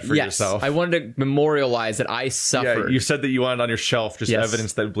cement that for Yes, yourself. I wanted to memorialize that I Yeah, suffered. you said that you wanted on your shelf just Yes.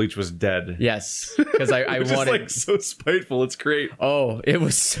 evidence that Bleach was dead. Yes, because I Which is wanted. like so spiteful. It's great. Oh, it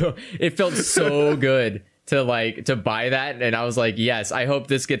felt so good to buy that, and I was like, yes, I hope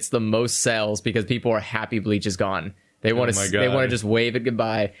this gets the most sales because people are happy Bleach is gone. They want my to God. they want to just wave it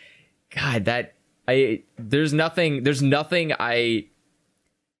goodbye. God, there's nothing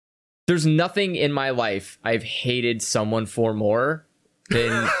in my life I've hated someone for more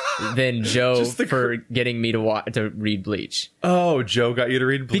than Joe Just the for getting me to read Bleach. Oh, Joe got you to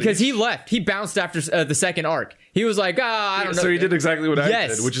read Bleach? Because he left. He bounced after the second arc. He was like, I don't know. So he did exactly what I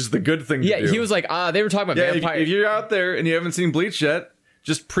Yes. did, which is the good thing to Yeah, do. he was like, they were talking about Yeah, vampire. if you're out there and you haven't seen Bleach yet,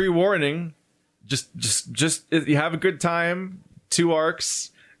 just pre-warning, just you have a good time, 2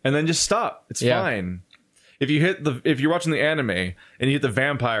 arcs, and then just stop. It's Yeah. fine. If you're watching the anime and you hit the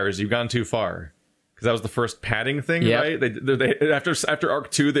vampires, you've gone too far. Because that was the first padding thing, Yep. right? They after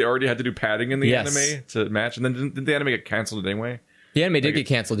arc 2, they already had to do padding in the Yes. anime to match, and then didn't the anime get canceled anyway? the anime did get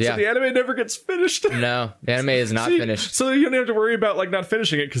canceled, yeah. So the anime never gets finished. No, the anime is not See, finished. So you don't have to worry about like not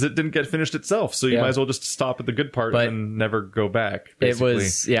finishing it because it didn't get finished itself. So you Yeah. might as well just stop at the good part But and never go back. It Basically.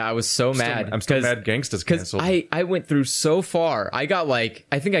 was, I was so mad. I'm still mad Gangsta's Because canceled. I went through so far. I got like,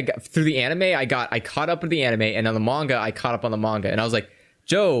 I think I got through the anime. I caught up with the anime, and on the manga, I caught up on the manga. And I was like,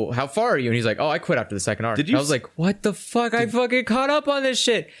 Joe, how far are you? And he's like, oh, I quit after the second arc. Did you And I was like, what the fuck? I fucking caught up on this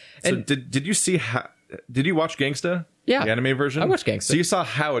shit. So And did you see? Did you watch Gangsta? Yeah. The anime version? I watched Gangsta. So you saw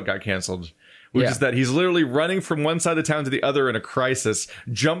how it got canceled. Which Yeah. is that he's literally running from one side of town to the other in a crisis,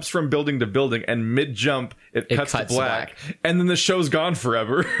 jumps from building to building, and mid-jump, it cuts to black. And then the show's gone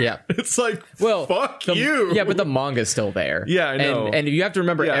forever. Yeah. It's like, Well, fuck the- you. Yeah, but the manga's still there. Yeah, I know. And you have to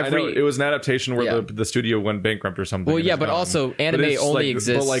remember Yeah, I know. every. It was an adaptation where Yeah. the studio went bankrupt or something. Well, and yeah, it's but gone. also anime it's only like,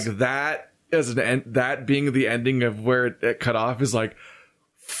 exists- But like that as an end, that being the ending of where it cut off is like,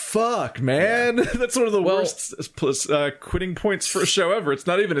 fuck, man. That's one of the worst quitting points for a show ever. It's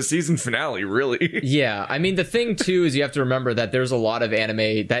not even a season finale, really. Yeah, I mean the thing too is you have to remember that there's a lot of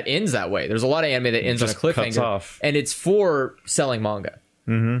anime that ends that way. There's a lot of anime that ends Just on a cuts cliffhanger, off. and it's for selling manga.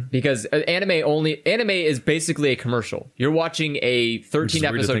 Mm-hmm. Because anime is basically a commercial. You're watching a 13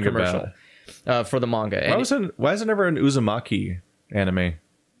 weird to episode think commercial for the manga. And Why is it never an Uzumaki anime?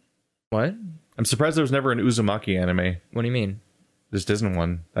 what? I'm surprised there was never an Uzumaki anime. What do you mean? Just isn't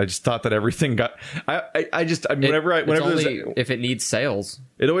one. I just thought that everything got. Whenever It's only if it needs sales.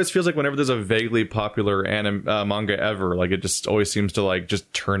 it always feels like whenever there's a vaguely popular manga ever, like it just always seems to like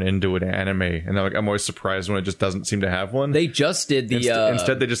just turn into an anime, and I'm always surprised when it just doesn't seem to have one. They just did the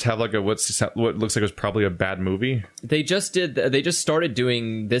Instead, they just have like what looks like it was probably a bad movie. They just started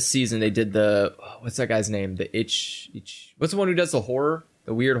doing this season. They did what's that guy's name? The what's the one who does the horror,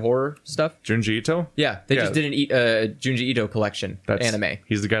 the weird horror stuff? Junji Ito. Yeah, they just did an Junji Ito collection anime.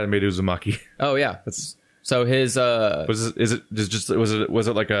 He's the guy that made Uzumaki. Oh yeah, so his Was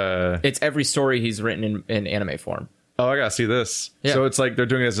it like a? it's every story he's written in anime form. Oh, I gotta see this. Yeah. So it's like they're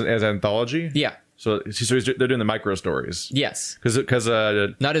doing it as an anthology. Yeah. So they're doing the micro stories. Yes. Because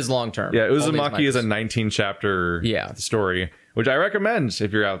Not as long term. yeah, Only as Uzumaki is a micros. 19 chapter Yeah. story, which I recommend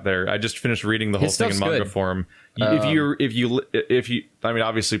if you're out there. I just finished reading the whole His thing in stuff's manga good. form. If you, I mean,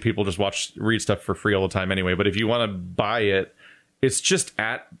 obviously people just read stuff for free all the time anyway. But if you want to buy it, it's just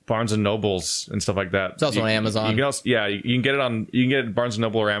at Barnes and Nobles and stuff like that. It's also on Amazon. You can also, yeah, you can get it at Barnes and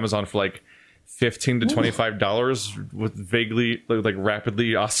Noble or Amazon for like $15 to $25 with vaguely like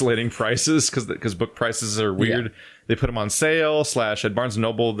rapidly oscillating prices because book prices are weird. Yeah. They put them on sale / at Barnes and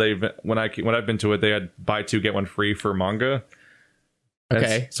Noble. When I've been to it, they had buy two get one free for manga.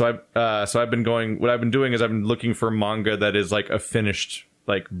 Okay. So I've been going. What I've been doing is I've been looking for manga that is like a finished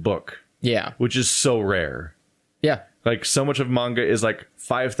like book, Yeah. which is so rare. Yeah. Like so much of manga is like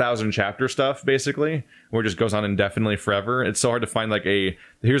 5,000 chapter stuff basically, where it just goes on indefinitely forever. It's so hard to find like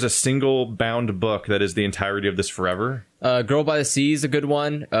here's a single bound book that is the entirety of this forever. Girl by the Sea is a good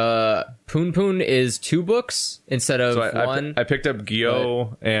one. Poon Poon is 2 books instead of So one. I picked up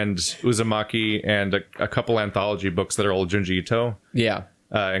Gyo and Uzumaki and a couple anthology books that are all Junji Ito. Yeah.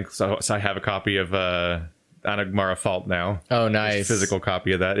 And so I have a copy of Anagmara Fault now. Oh, nice. Physical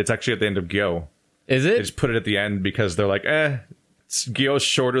copy of that. It's actually at the end of Gyo. Is They it? just put it at the end because they're like, Gyo's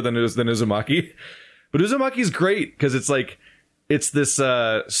shorter than Uzumaki. But Uzumaki's great because it's this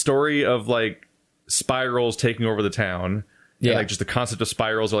story of like spirals taking over the town. Yeah. And, like just the concept of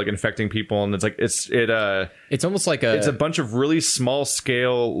spirals are like infecting people, and it's like It's almost like it's a bunch of really small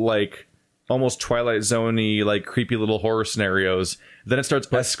scale, like almost Twilight Zone-y, like creepy little horror scenarios. Then it starts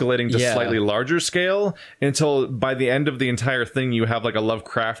escalating to Yeah. slightly larger scale until by the end of the entire thing, you have like a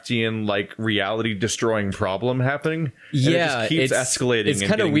Lovecraftian, like reality destroying problem happening. And it just keeps escalating. It's and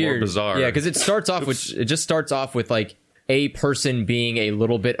kind of getting weird. more bizarre. Yeah, because it just starts off with like a person being a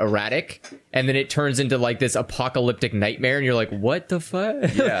little bit erratic, and then it turns into like this apocalyptic nightmare, and you're like, what the fuck?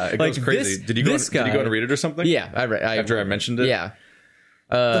 Yeah, it Like, goes crazy. this- Did you go this and guy- read it or something? Yeah, I read. After I mentioned it? Yeah.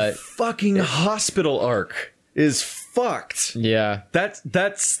 The fucking hospital arc is fucked. Yeah.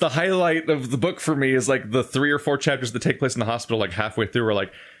 That's the highlight of the book for me, is like the 3 or 4 chapters that take place in the hospital, like halfway through are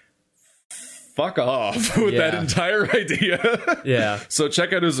like, fuck off with that Yeah. entire idea. Yeah. So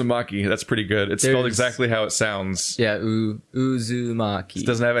check out Uzumaki. That's pretty good. It's spelled There's- exactly how it sounds. Yeah. Uzumaki. It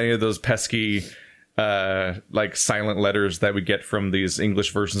doesn't have any of those pesky like silent letters that we get from these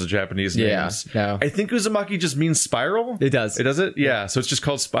English versions of Japanese Yeah, names. no. I think Uzumaki just means spiral. It does. It does it? Yeah. So it's just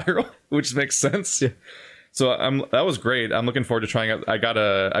called Spiral, which makes sense. So that was great. I'm looking forward to trying out. I've got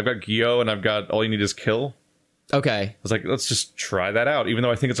Gyo and I've got All You Need Is Kill. Okay. I was like, let's just try that out. Even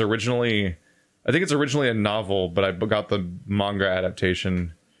though I think it's originally a novel, but I got the manga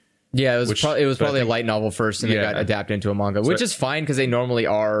adaptation. Yeah, it was Which- probably but I a think- light novel first, and Yeah. then got adapted into a manga, which is fine because they normally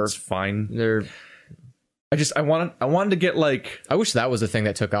are. It's fine. They're I wanted to get like I wish that was a thing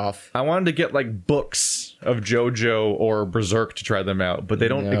that took off. I wanted to get like books of JoJo or Berserk to try them out, but they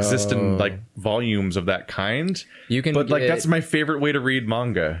don't exist in like volumes of that kind. You can, but like that's my favorite way to read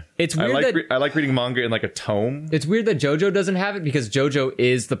manga. It's weird I like reading manga in like a tome. It's weird that JoJo doesn't have it because JoJo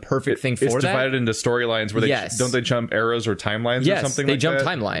is the perfect thing for that. It's divided into storylines where don't they jump eras or timelines or something like that? They jump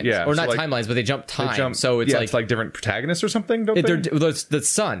timelines. Yeah, or so not like, timelines, but they jump time. So it's like different protagonists or something, don't they? The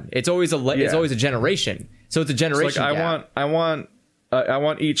sun. It's always it's always a generation. So it's a generation. So like I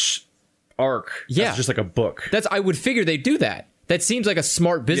want each arc. As just like a book. I would figure they'd do that. That seems like a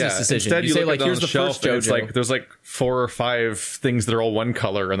smart business decision. Instead, you say like, here's the first JoJo. It's like there's like 4 or 5 things that are all one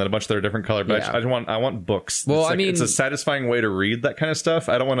color, and then a bunch that are different color. But I want books. Well, it's a satisfying way to read that kind of stuff.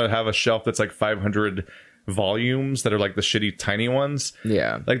 I don't want to have a shelf that's like 500 volumes that are like the shitty tiny ones.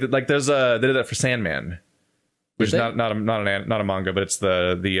 Yeah, like there's they did that for Sandman. Which is not a manga, but it's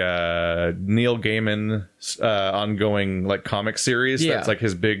the Neil Gaiman ongoing like comic series. That's like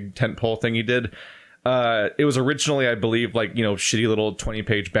his big tentpole thing he did. It was originally, I believe, like shitty little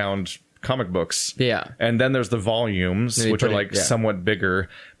 20-page bound comic books. Yeah, and then there's the volumes, which are like somewhat bigger,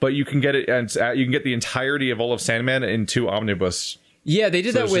 but you can get it, and you can get the entirety of all of Sandman in 2 omnibus. Yeah, they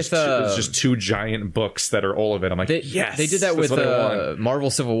did that with. It's just 2 giant books that are all of it. I'm like, yes, they did that with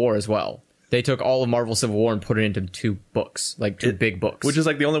Marvel Civil War as well. They took all of Marvel Civil War and put it into 2 books, like 2 big books. Which is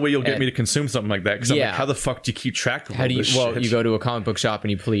like the only way you'll get me to consume something like that. Because I'm like, how the fuck do you keep track of all this shit? Well, you go to a comic book shop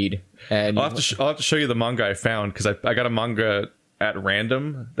and you plead. And I'll have to show you the manga I found, because I got a manga at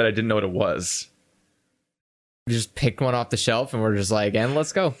random that I didn't know what it was. You just picked one off the shelf and we're just like, and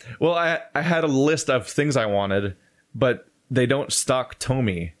let's go. Well, I had a list of things I wanted, but they don't stock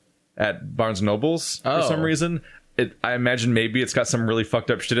Tomy at Barnes & Nobles for some reason. I imagine maybe it's got some really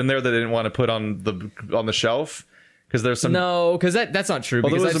fucked up shit in there that they didn't want to put on the shelf, because there's some. No, because that's not true.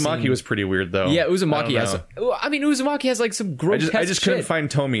 Although Uzumaki was pretty weird though. Yeah, Uzumaki has. Uzumaki has like some grotesque. I just couldn't find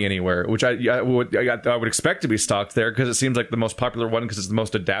Tomy anywhere, which I would expect to be stocked there, because it seems like the most popular one, because it's the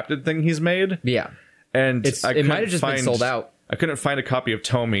most adapted thing he's made. Yeah, and it might have just been sold out. I couldn't find a copy of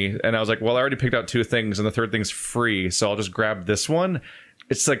Tomy, and I was like, well, I already picked out 2 things, and the third thing's free, so I'll just grab this one.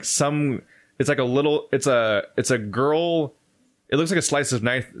 It's like it's like a little. It's a girl. It looks like a slice of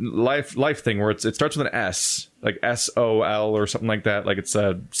life thing where it starts with an S, like SOL or something like that. Like it's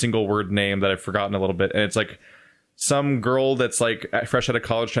a single word name that I've forgotten a little bit, and it's like some girl that's like fresh out of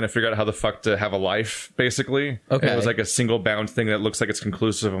college trying to figure out how the fuck to have a life, basically. Okay. And it was like a single bound thing that looks like it's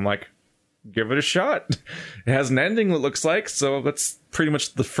conclusive. I'm like, give it a shot. It has an ending, it looks like, so that's pretty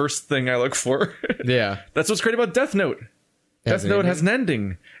much the first thing I look for. Yeah, that's what's great about Death Note. Death Note has an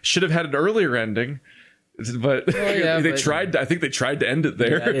ending. Should have had an earlier ending, but they tried. I think they tried to end it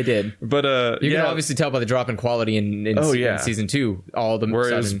there. Yeah, they did. But you can obviously tell by the drop in quality in season 2. All the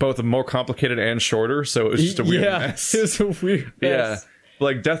where it was both more complicated and shorter, so it was just a weird mess. It was a weird mess. Yeah,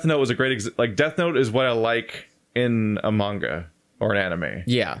 like Death Note was a great. Like Death Note is what I like in a manga or an anime.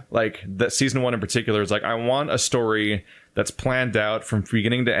 Yeah, like that season 1 in particular is like, I want a story that's planned out from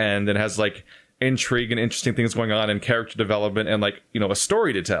beginning to end and has like intrigue and interesting things going on and character development and like a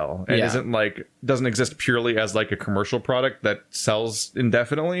story to tell, and doesn't exist purely as like a commercial product that sells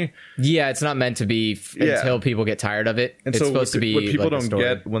indefinitely. It's not meant to be until people get tired of it. And it's supposed to be what people like don't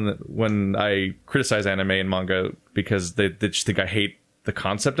get when I criticize anime and manga, because they just think I hate the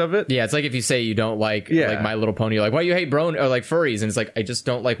concept of it. It's like if you say you don't like My Little Pony, you're like, why you hate or like furries, and it's like, I just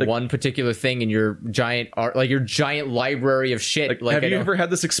don't like one particular thing in your giant art, like your giant library of shit. Like have you ever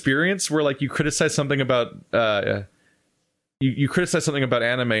had this experience where like you criticize something about you criticize something about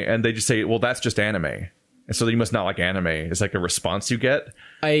anime and they just say, well, that's just anime, and so you must not like anime? It's like a response you get.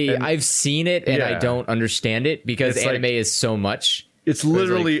 I've seen it and I don't understand it, because anime is so much. It's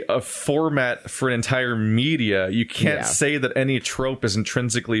literally a format for an entire media. You can't say that any trope is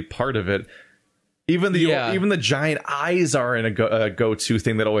intrinsically part of it. Even the giant eyes are in a go-to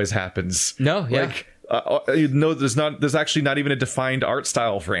thing that always happens. No, there's actually not even a defined art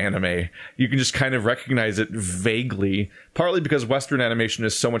style for anime. You can just kind of recognize it vaguely, partly because Western animation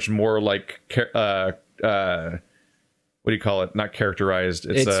is so much more like what do you call it? Not characterized.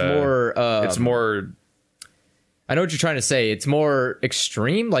 It's more. I know what you're trying to say. It's more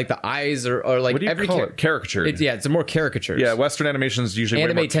extreme, like the eyes are like, what do you call it? Caricatured. It's more caricatures. Yeah, Western animation is usually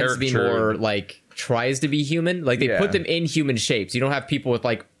anime way more tends to be more like tries to be human. Like they put them in human shapes. You don't have people with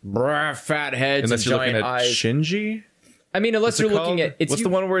like fat heads unless and giant you're looking at eyes. Shinji. I mean, unless you're looking at what's the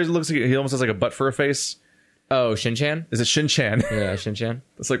one where he looks like he almost has like a butt for a face? Oh, Shin-chan? Is it Shin-chan? Yeah, Shin-chan.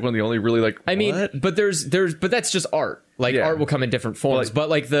 That's like one of the only really like. I mean, but but that's just art. Like art will come in different forms. But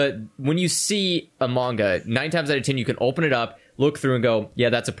like when you see a manga, 9 times out of 10 you can open it up, look through and go, yeah,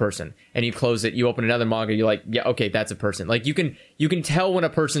 that's a person. And you close it, you open another manga, you're like, yeah, okay, that's a person. Like you can tell when a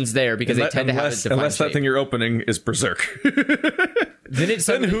person's there because they tend to have a defined unless that shape. thing you're opening is Berserk.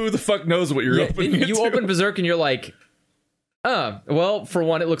 Then who the fuck knows what you're opening? You open Berserk and you're like, well, for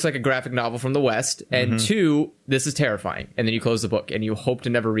one, it looks like a graphic novel from the West, and two, this is terrifying. And then you close the book and you hope to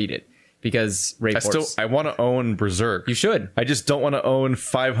never read it because I want to own Berserk. You should. I just don't want to own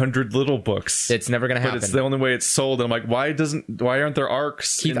 500 little books. It's never going to happen. But it's the only way it's sold. And I'm like, why aren't there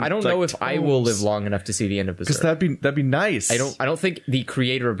arcs? Keith, I don't know if I will live long enough to see the end of Berserk. Because that'd be nice. I don't think the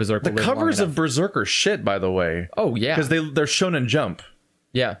creator of Berserk will the live long covers enough. of Berserk are shit, by the way. Oh yeah, because they're Shonen Jump.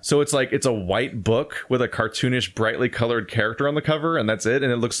 Yeah. So it's like it's a white book with a cartoonish, brightly colored character on the cover, and that's it.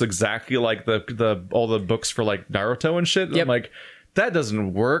 And it looks exactly like the all the books for like Naruto and shit. Yep. I'm like, that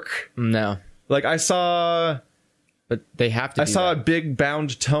doesn't work. No. Like I saw they have to. I saw a big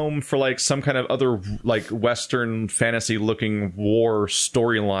bound tome for like some kind of other like Western fantasy looking war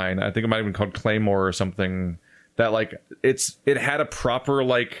storyline. I think it might have been called Claymore or something. That like it had a proper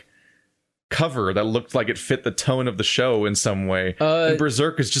like cover that looked like it fit the tone of the show in some way. And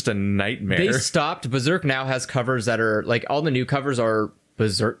Berserk is just a nightmare. They stopped. Berserk now has covers that are like all the new covers are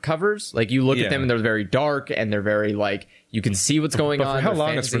Berserk covers. Like you look at them and they're very dark and they're very like you can see what's going on. For how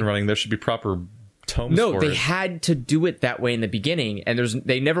long it's been running, there should be proper tomes. No, they had to do it that way in the beginning, and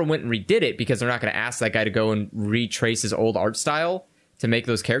they never went and redid it because they're not going to ask that guy to go and retrace his old art style to make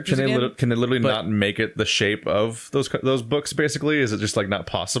those characters again. Can they literally not make it the shape of those books? Basically, is it just like not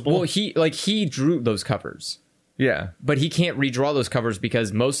possible? Well, he drew those covers. Yeah, but he can't redraw those covers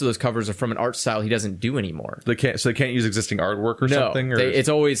because most of those covers are from an art style he doesn't do anymore. They can't use existing artwork or something. Or it's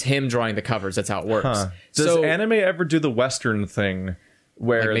always him drawing the covers. That's how it works. Huh. Does anime ever do the Western thing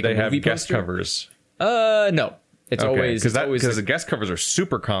where like they have guest covers? No. It's always because the guest covers are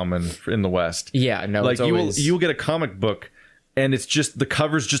super common in the West. Yeah, no. Like you'll get a comic book, and it's just the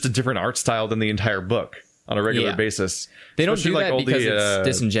cover's just a different art style than the entire book on a regular basis. They don't do that because it's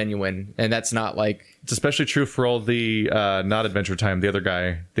disingenuine, and that's not like. It's especially true for all the not Adventure Time. The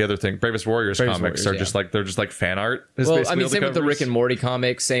other thing, Bravest Warriors comics are just like they're just like fan art. Well, I mean, same with the Rick and Morty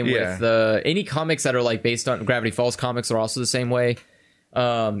comics. Same with any comics that are like based on Gravity Falls comics are also the same way.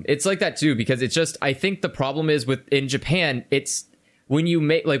 It's like that too because it's just I think the problem is in Japan it's when you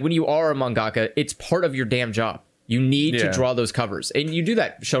are a mangaka it's part of your damn job. You need to draw those covers, and you do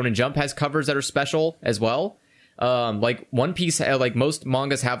that. Shonen Jump has covers that are special as well. Like One Piece, like most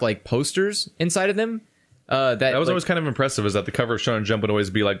mangas have like posters inside of them. That was always kind of impressive. Is that the cover of Shonen Jump would always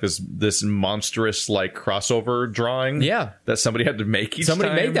be like this monstrous like crossover drawing? Yeah, that somebody had to make each time.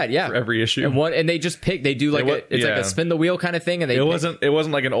 Somebody made that, for every issue. And they just they do like like a spin the wheel kind of thing. And it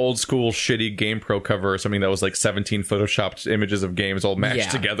wasn't like an old school shitty GamePro cover or something that was like 17 photoshopped images of games all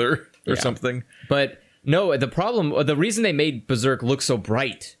mashed together or something. But no, the reason they made Berserk look so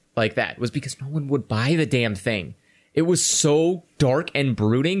bright like that was because no one would buy the damn thing. It was so dark and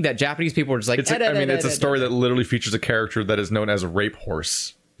brooding that Japanese people were just like... It's a story that literally features a character that is known as a rape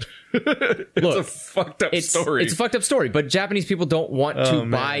horse. It's a fucked up story. It's a fucked up story, but Japanese people don't want to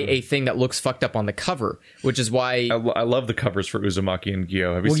buy a thing that looks fucked up on the cover, which is why... I love the covers for Uzumaki and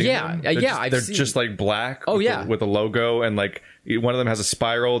Gyo. Have you seen them? They're just like black with a logo, and like one of them has a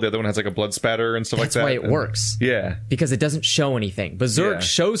spiral, the other one has like a blood spatter and stuff like that. That's why it works. Yeah. Because it doesn't show anything. Berserk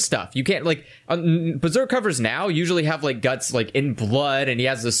shows stuff. You can't like... Berserk covers now usually have like guts like in blood, and he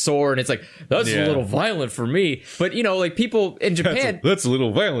has a sword, and it's like, that's a little violent for me. But you know, like people in Japan... That's a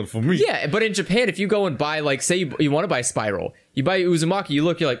little violent for me. Yeah, but in Japan, if you go and buy, like, say you want to buy Spiral, you buy Uzumaki, you're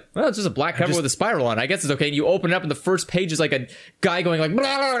like, well, it's just a black cover with a spiral on it. I guess it's okay. And you open it up, and the first page is like a guy going like, blah,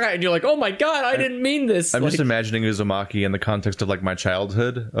 blah, blah, and you're like, oh my god, I didn't mean this. I'm just imagining Uzumaki in the context of like my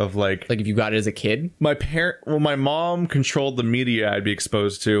childhood of like if you got it as a kid. My mom controlled the media I'd be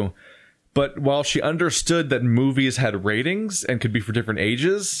exposed to, but while she understood that movies had ratings and could be for different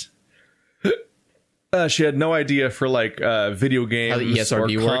ages. She had no idea for like video games or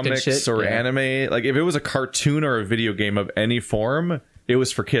comics or anime. Like if it was a cartoon or a video game of any form, it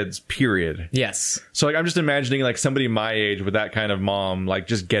was for kids, period. Yes. So like I'm just imagining like somebody my age with that kind of mom, like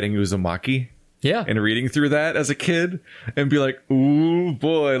just getting Uzumaki. Yeah. And reading through that as a kid and be like, ooh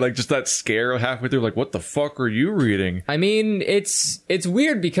boy, like just that scare halfway through, like what the fuck are you reading? I mean, it's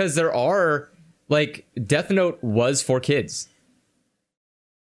weird because there are like Death Note was for kids.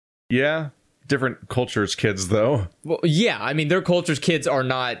 Yeah. Different cultures kids though. Well, yeah, I mean their cultures kids are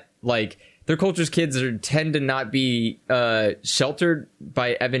not like their culture's kids tend to not be sheltered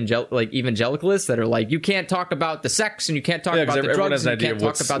by evangelicalists that are like, you can't talk about the sex and you can't talk about the drugs and you can't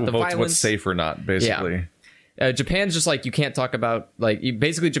talk about the violence. What's safe or not, basically. Yeah. Japan's just like, you can't talk about, like,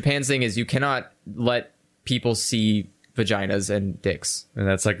 basically Japan's thing is you cannot let people see vaginas and dicks. And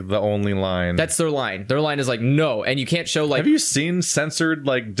that's like the only line. That's their line. Their line is like, no. And you can't show like... Have you seen censored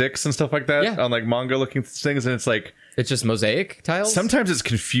like dicks and stuff like that on like manga looking things? And it's like... It's just mosaic tiles? Sometimes it's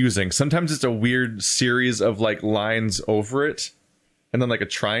confusing. Sometimes it's a weird series of like lines over it. And then like a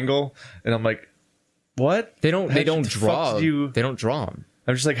triangle. And I'm like, what? They don't draw. They don't draw them.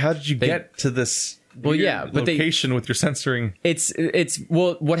 I'm just like, how did you get to this but location with your censoring? It's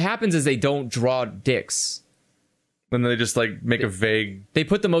well, what happens is they don't draw dicks. And they just like make a vague... They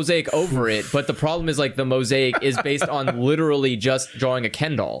put the mosaic over it, but the problem is like the mosaic is based on literally just drawing a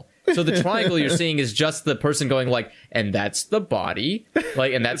Ken doll. So the triangle you're seeing is just the person going like, and that's the body,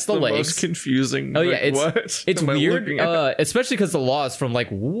 like, and that's the legs. Most confusing. Oh yeah, it's weird, especially because the law is from like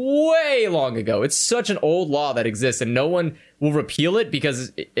way long ago. It's such an old law that exists, and no one will repeal it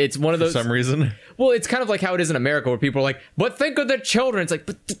because it's one of those. For some reason. Well, it's kind of like how it is in America, where people are like, "But think of the children." It's like,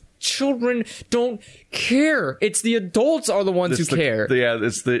 but the children don't care. It's the adults are the ones who care.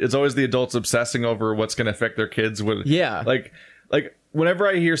 It's always the adults obsessing over what's going to affect their kids. Like whenever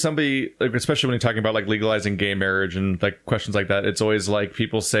I hear somebody, like, especially when you're talking about like legalizing gay marriage and like questions like that, it's always like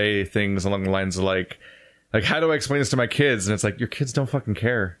people say things along the lines of like how do I explain this to my kids? And it's like, your kids don't fucking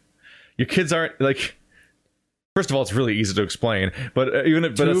care. Your kids aren't like. First of all, it's really easy to explain, but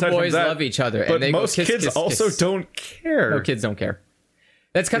two boys love each other, but and they most kids also don't care. No, kids don't care.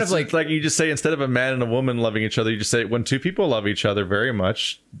 That's kind of like you just say, instead of a man and a woman loving each other, you just say when two people love each other very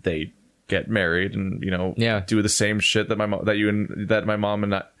much, they get married and do the same shit that my mom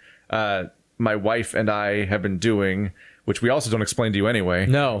and my wife and I have been doing, which we also don't explain to you anyway.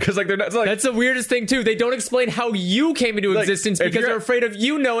 No, because like they're not. Like, that's the weirdest thing too. They don't explain how you came into existence because they're afraid of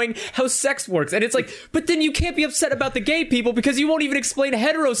you knowing how sex works. And it's like, but then you can't be upset about the gay people because you won't even explain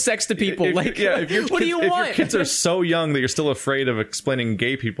heterosex to people. What do you want? If your kids are so young that you're still afraid of explaining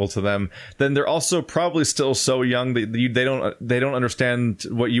gay people to them, then they're also probably still so young that they don't understand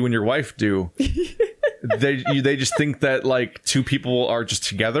what you and your wife do. They just think that like two people are just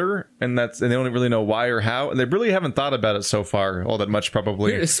together and they don't really know why or how, and they really haven't thought about it so far all that much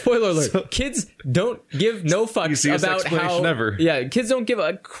probably. Spoiler alert: kids don't give no fucks about how. Ever. Yeah, kids don't give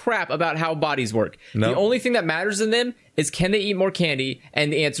a crap about how bodies work. No. The only thing that matters in them is can they eat more candy,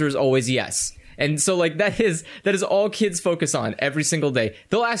 and the answer is always yes. And so like that is all kids focus on every single day.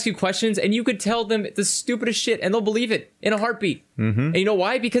 They'll ask you questions and you could tell them the stupidest shit and they'll believe it in a heartbeat. Mm-hmm. And you know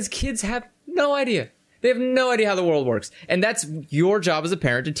why? Because kids have no idea. They have no idea how the world works. And that's your job as a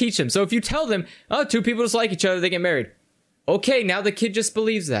parent to teach them. So if you tell them, oh, two people just like each other, they get married. Okay, now the kid just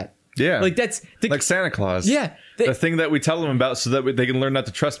believes that. Yeah. Like that's... like Santa Claus. Yeah. The thing that we tell them about so that they can learn not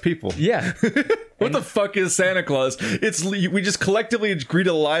to trust people. Yeah. What the fuck is Santa Claus? We just collectively agree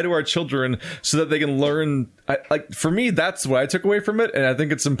to lie to our children so that they can learn. For me, that's what I took away from it, and I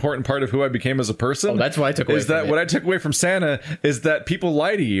think it's an important part of who I became as a person. Oh, that's what I took away from it. What I took away from Santa is that people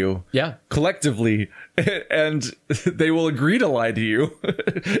lie to you. Yeah. Collectively, and they will agree to lie to you,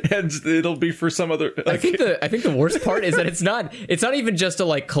 and it'll be for some other. I think the worst part is that it's not even just to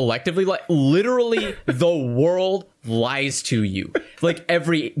like collectively lie. Literally, the world lies to you. Like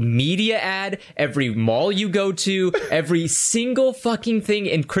every media ad, every mall you go to, every single fucking thing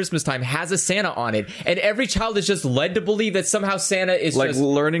in Christmas time has a Santa on it, and every child is just led to believe that somehow Santa is like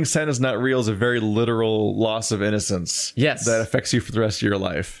learning Santa's not real is a very literal loss of innocence. Yes, that affects you for the rest of your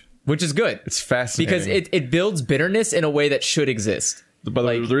life, which is good. It's fascinating because it builds bitterness in a way that should exist. But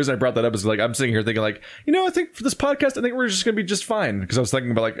the reason I brought that up is like I'm sitting here thinking like, I think for this podcast I think we're just gonna be just fine, because I was thinking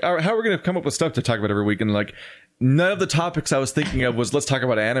about like how we're gonna come up with stuff to talk about every week, and like none of the topics I was thinking of was let's talk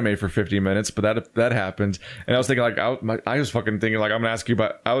about anime for 50 minutes, but that happened, and I was thinking like I was fucking thinking like I'm gonna ask you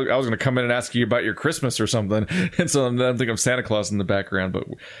about I was gonna come in and ask you about your Christmas or something, and so I'm thinking of Santa Claus in the background, but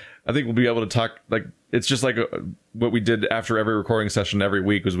I think we'll be able to talk like it's just like what we did after every recording session every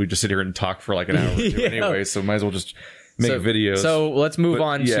week was we just sit here and talk for like an hour or two anyway, so might as well just make videos. So let's move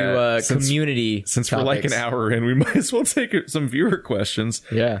on to community. Since topics. We're like an hour in, we might as well take some viewer questions.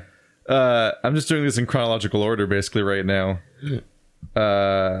 Yeah. I'm just doing this in chronological order basically right now.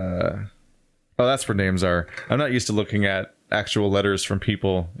 That's where names are. I'm not used to looking at actual letters from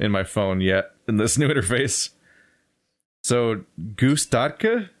people in my phone yet in this new interface. So Goose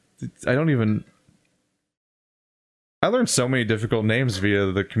Dotka? I learned so many difficult names via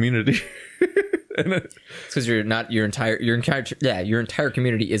the community. It's because your entire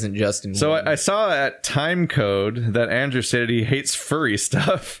community isn't just in. So I saw at Timecode that Andrew stated he hates furry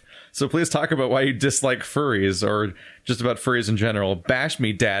stuff. So please talk about why you dislike furries, or just about furries in general. Bash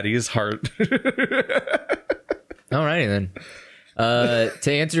me, daddy's heart. Alrighty then.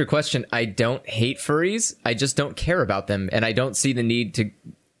 To answer your question, I don't hate furries. I just don't care about them, and I don't see the need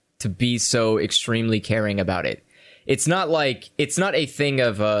to be so extremely caring about it. it's not a thing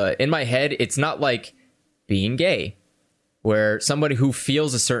of in my head, it's not like being gay, where somebody who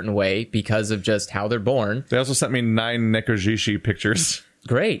feels a certain way because of just how they're born. They also sent me 9 Nekojishi pictures.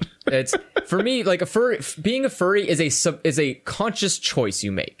 Great. It's for me, like being a furry is a conscious choice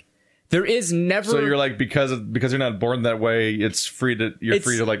you make. There is never. So you're like, because you're not born that way, you're free to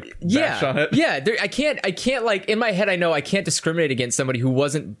like bash on it. Yeah. I can't like in my head. I know I can't discriminate against somebody who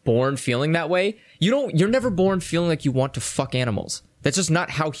wasn't born feeling that way. You're never born feeling like you want to fuck animals. That's just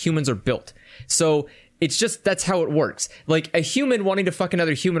not how humans are built. So it's just, that's how it works. Like a human wanting to fuck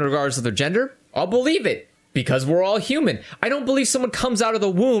another human regardless of their gender, I'll believe it because we're all human. I don't believe someone comes out of the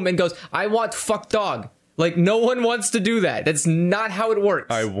womb and goes, I want to fuck dog. Like, no one wants to do that. That's not how it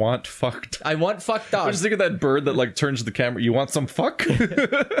works. I want fucked. I want fuck dog. I just think of that bird that like turns to the camera. You want some fuck?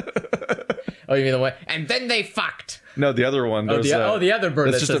 Oh, you mean the one? And then they fucked. No, the other one. The other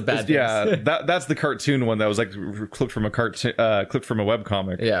bird that says bad things. Yeah, that's the cartoon one that was like clipped from a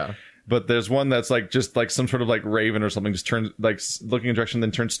webcomic. Yeah. But there's one that's like just like some sort of like raven or something, just turns like looking in a direction,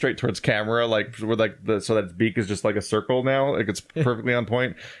 then turns straight towards camera, like with like so that its beak is just like a circle now, like it's perfectly on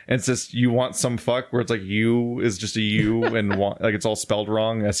point. And it's just you want some fuck, where it's like you is just a U and want, like it's all spelled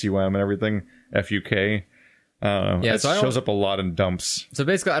wrong, SUM and everything, FUK. Yeah, it shows up a lot in dumps. So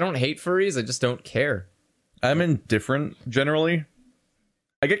basically, I don't hate furries, I just don't care. I'm indifferent generally.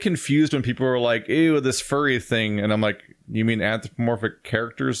 I get confused when people are like, ew, this furry thing. And I'm like, you mean anthropomorphic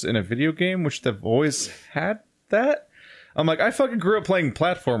characters in a video game, which they've always had that? I'm like, I fucking grew up playing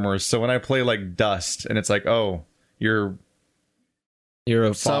platformers. So when I play like Dust and it's like, oh, you're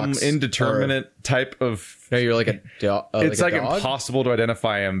a some fox indeterminate type of... No, you're like a it's like impossible to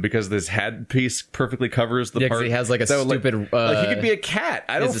identify him because this head piece perfectly covers the part. He has like a stupid... like he could be a cat.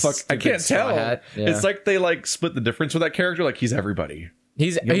 I can't tell. Yeah. It's like they like split the difference with that character. Like he's everybody.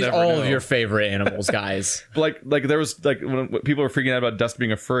 He's all of your favorite animals, guys. like there was like when people were freaking out about Dust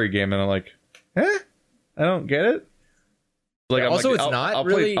being a furry game, and I'm like, I don't get it. Like, also, like, it's not I'll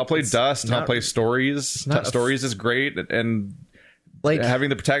really. I'll play Dust. And I'll play Stories. Stories is great, and like having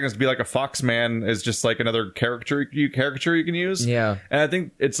the protagonist be like a fox man is just like another caricature you can use. Yeah, and I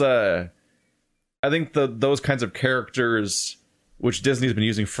think it's I think those kinds of characters, which Disney's been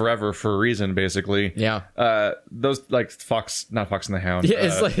using forever for a reason, basically. Yeah. Those like not Fox and the Hound. Yeah,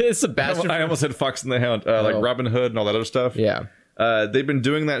 it's Sebastian. I almost said Fox and the Hound. Like Robin Hood and all that other stuff. Yeah. They've been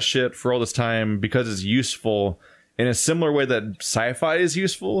doing that shit for all this time because it's useful in a similar way that sci-fi is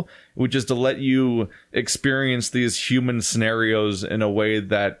useful, which is to let you experience these human scenarios in a way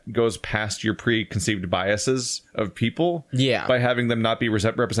that goes past your preconceived biases of people. Yeah. By having them not be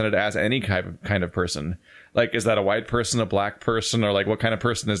represented as any kind of person. Like, is that a white person, a black person, or like what kind of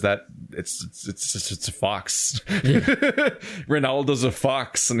person is that? It's a fox. Yeah. Ronaldo's a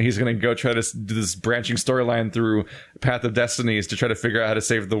fox, and he's gonna go try to do this branching storyline through Path of Destinies to try to figure out how to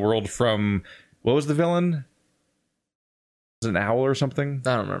save the world from, what was the villain? Was it an owl or something?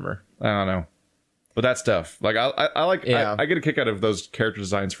 I don't remember. I don't know. But that stuff, like I like, yeah. I get a kick out of those character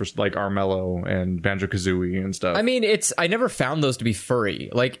designs for like Armello and Banjo-Kazooie and stuff. I mean, I never found those to be furry.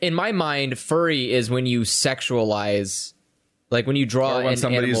 Like in my mind, furry is when you sexualize, like when you draw or when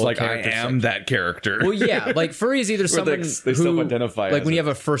somebody's like, I am that character. Well, yeah, like furry is either someone they who self-identify, like when you have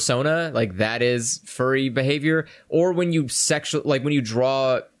a fursona, like that is furry behavior, or when you like when you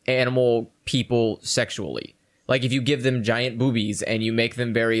draw animal people sexually, like if you give them giant boobies and you make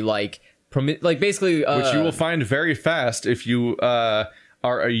them very like basically which you will find very fast if you are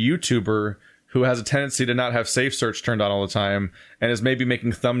a YouTuber who has a tendency to not have safe search turned on all the time and is maybe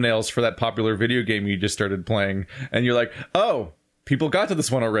making thumbnails for that popular video game you just started playing, and you're like, oh, people got to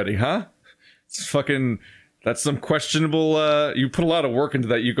this one already, huh? It's fucking, that's some questionable you put a lot of work into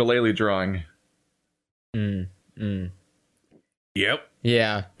that ukulele drawing. Yep.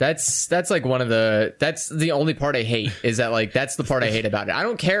 Yeah, that's like one of that's the only part I hate, is that like that's the part I hate about it. I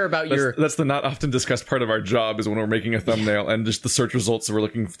don't care about that's the not often discussed part of our job, is when we're making a thumbnail and just the search results that we're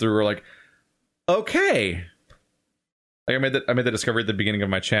looking through are like, okay. Like I made the discovery at the beginning of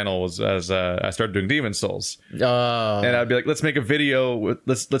my channel was as I started doing Demon Souls. And I'd be like, let's make a video,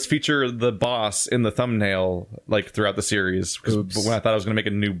 let's feature the boss in the thumbnail like throughout the series, because when I thought I was going to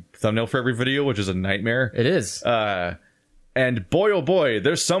make a new thumbnail for every video, which is a nightmare. It is. And boy, oh boy,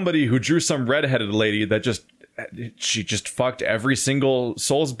 there's somebody who drew some redheaded lady that she just fucked every single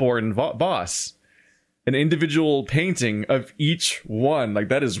Soulsborne boss. An individual painting of each one. Like,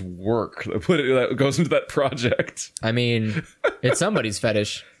 that is work that goes into that project. I mean, it's somebody's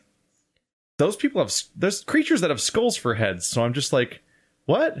fetish. Those people there's creatures that have skulls for heads. So I'm just like,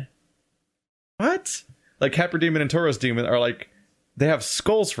 what? Like Capra Demon and Tauros Demon are like they have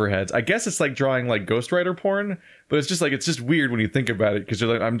skulls for heads. I guess it's like drawing like Ghost Rider porn, but it's just weird when you think about it, because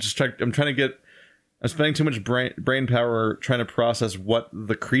you're like, I'm spending too much brain power trying to process what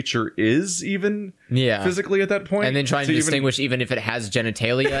the creature is, even physically at that point, and then trying to distinguish even if it has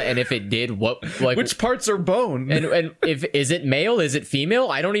genitalia, and if it did, what, like, which parts are bone, and if is it male, is it female?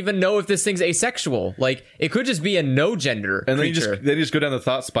 I don't even know if this thing's asexual. Like, it could just be a no gender and creature. Then you just go down the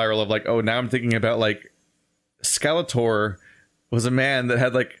thought spiral of like, oh, now I'm thinking about like Skeletor was a man that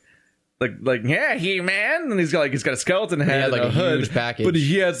had like yeah, He-Man, and he's got a skeleton head and like a hood, huge package, but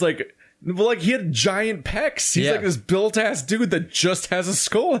he has like. Well, like, he had giant pecs. He's like this built-ass dude that just has a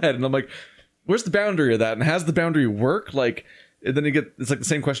skull head. And I'm like, where's the boundary of that? And has the boundary work? Like, and then it's like the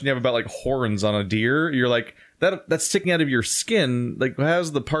same question you have about, like, horns on a deer. You're like, that's sticking out of your skin. Like,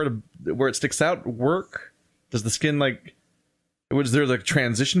 how's the part of where it sticks out work? Does the skin, like... Was there, like,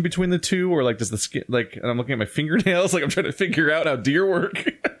 transition between the two? Or, like, does the skin... Like, and I'm looking at my fingernails. Like, I'm trying to figure out how deer work.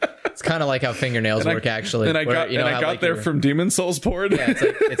 It's kind of like how fingernails work, actually. And I got there from Demon Souls porn. Yeah,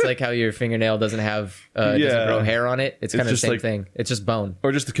 it's like how your fingernail doesn't have doesn't grow hair on it. It's kind of the same thing. It's just bone.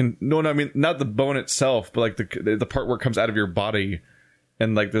 Or just I mean, not the bone itself, but like the part where it comes out of your body,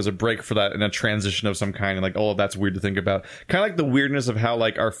 and like there's a break for that and a transition of some kind, and like all of that's weird to think about. Kind of like the weirdness of how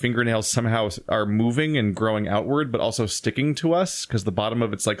like our fingernails somehow are moving and growing outward, but also sticking to us because the bottom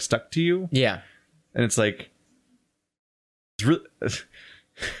of it's like stuck to you. Yeah, and it's like it's really.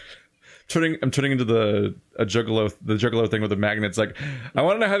 I'm turning into the juggalo thing with the magnets. Like, I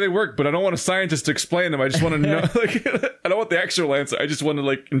want to know how they work, but I don't want a scientist to explain them. I just want to know. Like, I don't want the actual answer. I just want to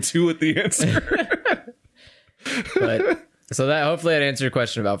like intuit the answer. But so that hopefully that answered your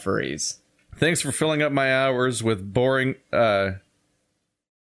question about furries. Thanks for filling up my hours with boring.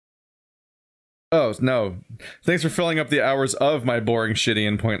 Oh, no. Thanks for filling up the hours of my boring, shitty,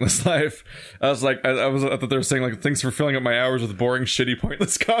 and pointless life. I was like, I thought they were saying, like, thanks for filling up my hours with boring, shitty,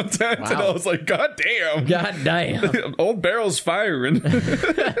 pointless content. Wow. And I was like, God damn. God damn. Old barrel's firing.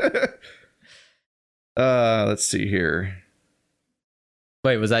 Let's see here.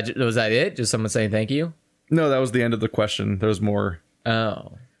 Wait, was that it? Just someone saying thank you? No, that was the end of the question. There was more.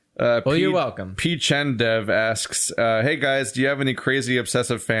 Oh. Well, you're welcome. P. Chen Dev asks, hey guys, do you have any crazy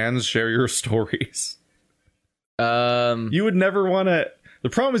obsessive fans? Share your stories. You would never want to...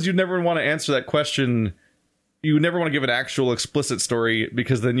 The problem is you'd never want to answer that question. You would never want to give an actual explicit story,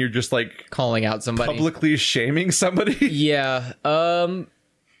 because then you're just like... calling out somebody. Publicly shaming somebody. Yeah. I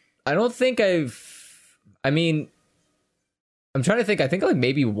don't think I mean... I'm trying to think. I think like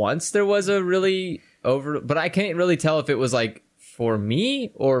maybe once there was a really but I can't really tell if it was like for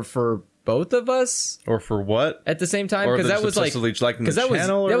me or for both of us, or for what at the same time, because that was like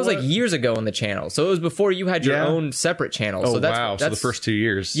that was like years ago on the channel, so it was before you had your own separate channel. Oh, so that's, wow! So the first 2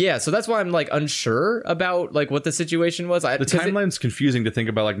 years, so that's why I'm like unsure about like what the situation was. The timeline's confusing to think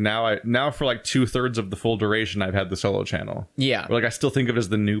about. Like now for like 2/3 of the full duration, I've had the solo channel. Yeah, or like I still think of it as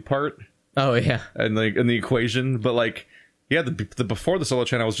the new part. Oh yeah, and like in the equation, but like. Yeah, the before the solo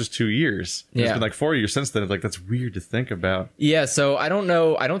channel was just 2 years. It's been like 4 years since then. Like, that's weird to think about. Yeah, so I don't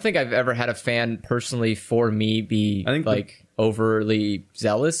know. I don't think I've ever had a fan personally for me be like overly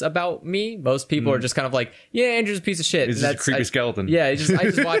zealous about me. Most people are just kind of like, yeah, Andrew's a piece of shit. He's just a creepy skeleton. Yeah, I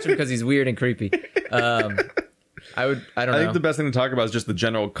just watch him because he's weird and creepy. I don't know. I think the best thing to talk about is just the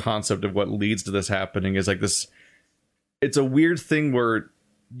general concept of what leads to this happening is like this. It's a weird thing where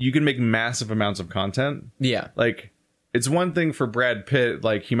you can make massive amounts of content. Yeah. Like, it's one thing for Brad Pitt,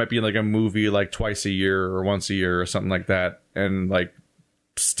 like he might be in like a movie like twice a year or once a year or something like that, and like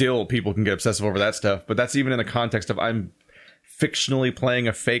still people can get obsessive over that stuff. But that's even in the context of I'm fictionally playing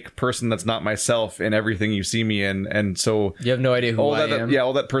a fake person that's not myself in everything you see me in, and so you have no idea who I am. Yeah,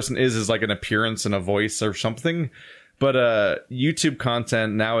 all that person is like an appearance and a voice or something. But YouTube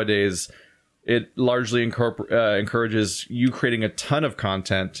content nowadays, it largely encourages you creating a ton of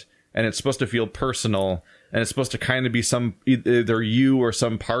content, and it's supposed to feel personal. And it's supposed to kind of be either you or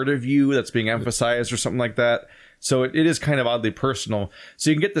some part of you that's being emphasized or something like that. So it is kind of oddly personal. So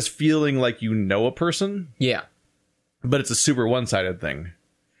you can get this feeling like you know a person. Yeah. But it's a super one-sided thing.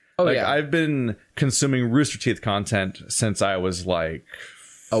 Oh, like, yeah. I've been consuming Rooster Teeth content since I was like...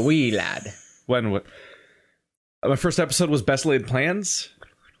 a wee lad. My first episode was Best Laid Plans,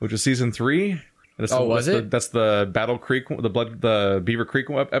 which was season 3. Was it? That's the Battle Creek, the Beaver Creek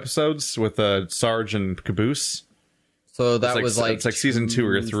episodes with Sarge and Caboose. So that was like it's like season 2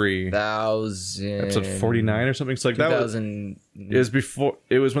 or 3. Episode 49 or something. So like that was it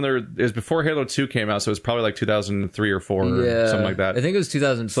was before Halo 2 came out, so it was probably like 2003 or 4 or something like that. I think it was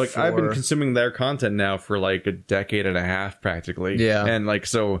 2004. So like I've been consuming their content now for like a decade and a half practically. Yeah. And like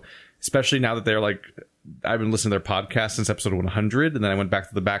so especially now that they're like I've been listening to their podcast since episode 100, and then I went back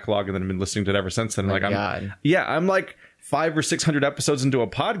to the backlog, and then I've been listening to it ever since then. I'm like 500 or 600 episodes into a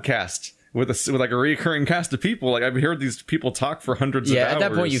podcast with like a recurring cast of people. Like I've heard these people talk for hundreds of hours. Yeah, at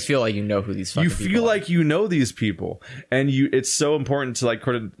that point you feel like you know who these fucking people are. You feel like you know these people, and it's so important to like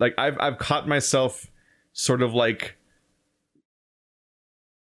I've caught myself sort of like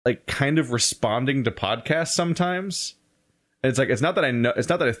kind of responding to podcasts sometimes. And it's like, it's not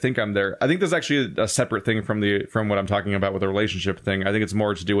that I think I'm there. I think there's actually a separate thing from what I'm talking about with the relationship thing. I think it's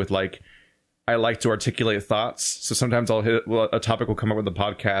more to do with like, I like to articulate thoughts. So sometimes a topic will come up with the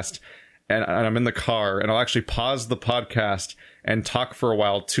podcast, and I'm in the car, and I'll actually pause the podcast and talk for a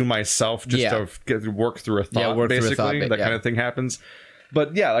while to myself just to work through a thought. That kind of thing happens.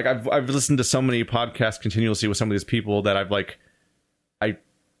 But yeah, like I've listened to so many podcasts continuously with some of these people that I've like,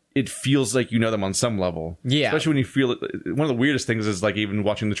 it feels like you know them on some level. Yeah. Especially when you feel it. One of the weirdest things is like even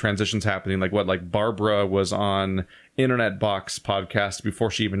watching the transitions happening. Like Barbara was on Internet Box podcast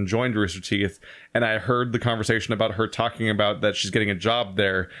before she even joined Rooster Teeth. And I heard the conversation about her talking about that she's getting a job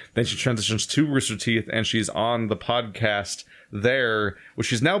there. Then she transitions to Rooster Teeth and she's on the podcast there, which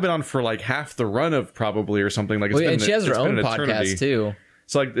she's now been on for like half the run of probably or something. Like and she has her own podcast too.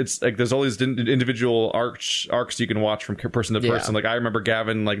 So like it's like there's all these individual arcs you can watch from person to person. Like I remember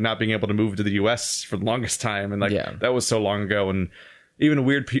Gavin like not being able to move to the US for the longest time, and like that was so long ago. And even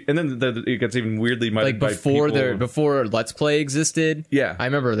weird and then it gets even weirdly like before Let's Play existed. Yeah, I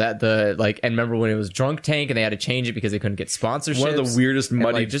remember that and remember when it was Drunk Tank and they had to change it because they couldn't get sponsorships. One of the weirdest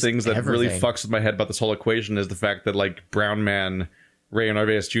muddy things that really fucks with my head about this whole equation is the fact that like Brown Man Ray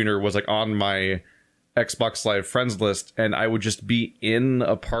Narvaez Jr. was like on my Xbox Live friends list, and I would just be in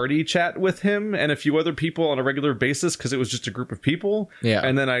a party chat with him and a few other people on a regular basis because it was just a group of people. Yeah,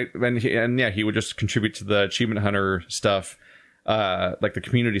 and then he would just contribute to the Achievement Hunter stuff, like the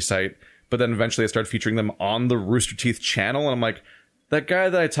community site. But then eventually I started featuring them on the Rooster Teeth channel, and I'm like, that guy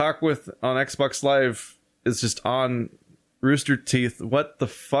that I talk with on Xbox Live is just on Rooster Teeth. What the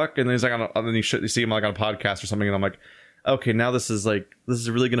fuck? And then he's like, and then you see him like on a podcast or something, and I'm like, okay, now this is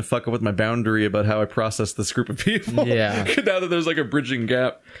really gonna fuck up with my boundary about how I process this group of people. Yeah. Now that there's like a bridging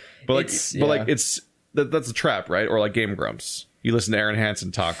gap, that's a trap, right? Or like Game Grumps. You listen to Aaron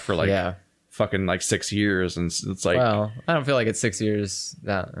Hansen talk for like fucking like 6 years, and it's like, well, I don't feel like it's 6 years.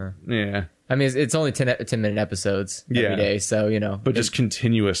 Yeah. I mean, it's only 10-minute episodes every day, so you know. But just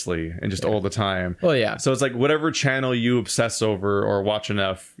continuously and just all the time. Well, yeah. So it's like whatever channel you obsess over or watch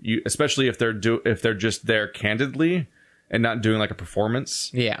enough, especially if they're just there candidly and not doing like a performance.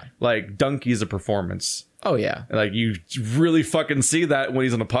 Yeah. Like Donkey's a performance. Oh yeah. Like you really fucking see that when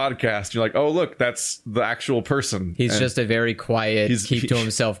he's on a podcast. You're like, oh look, that's the actual person. He's just a very quiet, keep to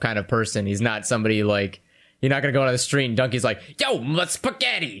himself kind of person. He's not somebody like, you're not gonna go on the street and Donkey's like, yo, let's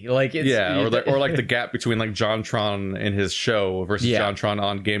spaghetti. Like it's, or like the gap between like JonTron in his show versus JonTron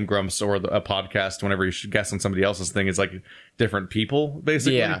on Game Grumps or a podcast. Whenever you should guess on somebody else's thing, it's like different people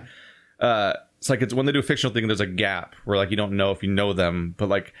basically. Yeah. It's like it's when they do a fictional thing, there's a gap where like you don't know if you know them, but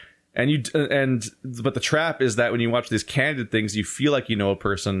like but the trap is that when you watch these candid things, you feel like you know a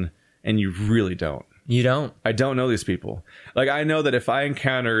person and you really don't. You don't. I don't know these people. Like I know that if I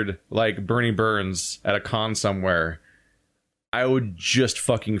encountered like Bernie Burns at a con somewhere, I would just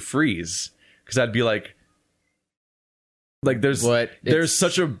fucking freeze because I'd be like there's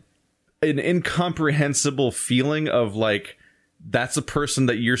such an incomprehensible feeling of like, that's a person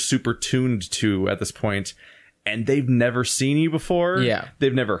that you're super tuned to at this point, and they've never seen you before. Yeah.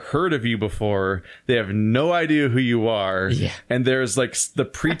 They've never heard of you before. They have no idea who you are. Yeah. And there's like the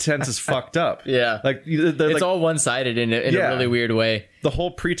pretense is fucked up. Yeah. Like it's like, all one-sided in a really weird way. The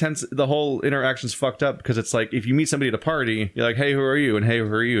whole pretense, the whole interaction's fucked up because it's like if you meet somebody at a party, you're like, hey, who are you? And hey, who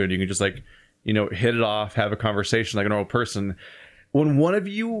are you? And you can just like, you know, hit it off, have a conversation like a normal person. When one of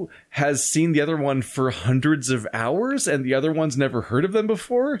you has seen the other one for hundreds of hours and the other one's never heard of them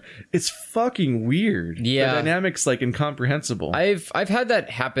before, it's fucking weird. Yeah. The dynamic's like incomprehensible. I've had that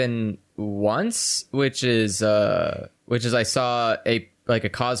happen once, which is I saw a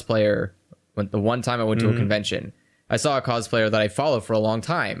cosplayer when the one time I went to a convention. I saw a cosplayer that I follow for a long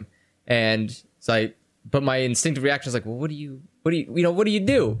time, and it's like, but my instinctive reaction is like, well, what do you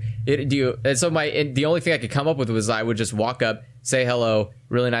do? And so the only thing I could come up with was I would just walk up, say hello,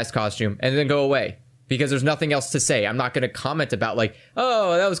 really nice costume, and then go away because there's nothing else to say. I'm not going to comment about like,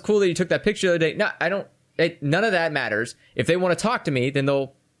 oh, that was cool that you took that picture the other day. No, I don't. None of that matters. If they want to talk to me, then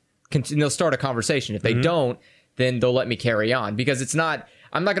they'll start a conversation. If they don't, then they'll let me carry on because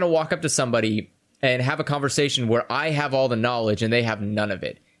I'm not going to walk up to somebody and have a conversation where I have all the knowledge and they have none of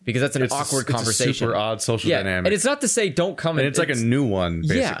it. because that's an awkward conversation. It's a super odd social dynamic. And it's not to say don't come and it's like a new one,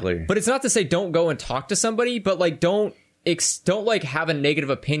 basically. Yeah, but it's not to say don't go and talk to somebody, but like don't like have a negative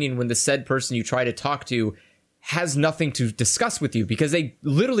opinion when the said person you try to talk to has nothing to discuss with you, because they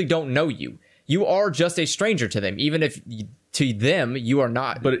literally don't know you. You are just a stranger to them, even if to them you are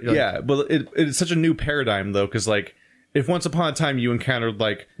not. But it's such a new paradigm though, because like if once upon a time you encountered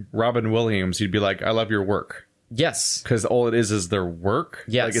like Robin Williams, you'd be like, I love your work. Yes, because all it is their work.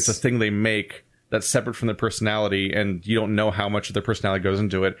 Yes, like it's a thing they make that's separate from their personality, and you don't know how much of their personality goes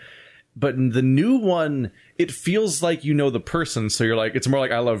into it. But in the new one, it feels like you know the person, so you're like, it's more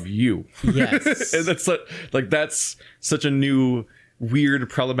like I love you. Yes, and that's such a new, weird,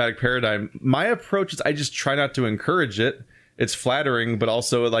 problematic paradigm. My approach is I just try not to encourage it. It's flattering, but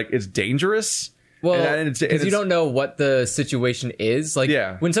also like it's dangerous. Well, because you don't know what the situation is. Like,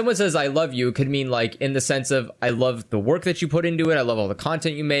 when someone says "I love you," it could mean like in the sense of I love the work that you put into it. I love all the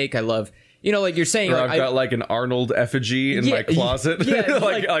content you make. I love, like you're saying. Or like, I've got like an Arnold effigy in my closet,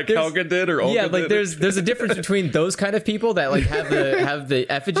 like Helga did, or Olga like did. there's a difference between those kind of people that like have the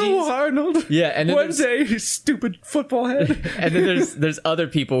effigies. Oh, Arnold. Yeah, and then one day, stupid football head. And then there's other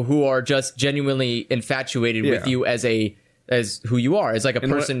people who are just genuinely infatuated with you as who you are, as like a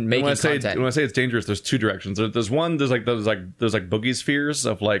person making content. When I say it's dangerous, there's two directions. There's like Boogie spheres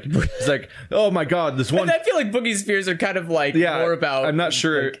of like, it's like, oh my god, this one. And I feel like Boogie spheres are kind of like more about. I'm not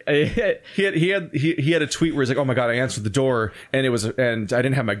sure. Like, he had a tweet where he's like, oh my god, I answered the door and I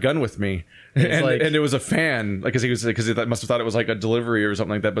didn't have my gun with me. And it was a fan, like, because he must have thought it was like a delivery or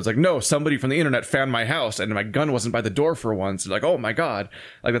something like that. But it's like, no, somebody from the internet found my house and my gun wasn't by the door for once. Like, oh my god,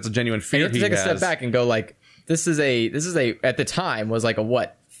 like that's a genuine fear. And you have to take a step back and go like, this is a at the time was like a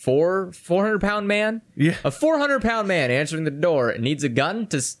what 400-pound man? Yeah, a 400-pound man answering the door needs a gun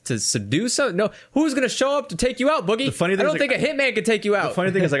to seduce. No, who's gonna show up to take you out, Boogie? The funny thing I don't think a hitman could take you out. The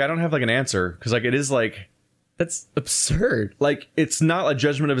funny thing is like I don't have like an answer, because like it is like. That's absurd. Like, it's not a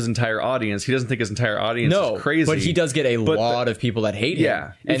judgment of his entire audience. He doesn't think his entire audience is crazy. But he does get a lot of people that hate him.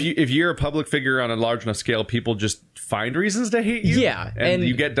 Yeah. If you're a public figure on a large enough scale, people just find reasons to hate you. Yeah. And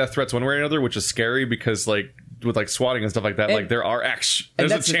you get death threats one way or another, which is scary because, like, with like swatting and stuff like that, like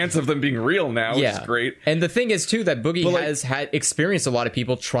there's a chance of them being real now, which is great. And the thing is too that Boogie has had experienced a lot of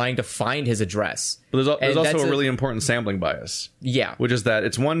people trying to find his address. But there's also a really important sampling bias. Yeah. Which is that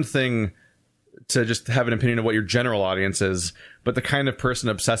it's one thing to just have an opinion of what your general audience is, but the kind of person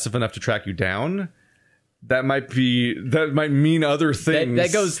obsessive enough to track you down, that might mean other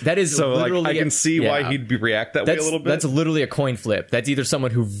things. That is so literally like I can see why he'd react that way a little bit. That's literally a coin flip. That's either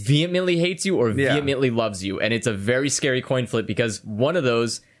someone who vehemently hates you or vehemently loves you, and it's a very scary coin flip because one of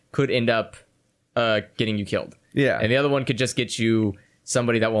those could end up getting you killed. Yeah, and the other one could just get you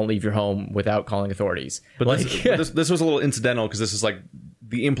somebody that won't leave your home without calling authorities. But this was a little incidental because this is like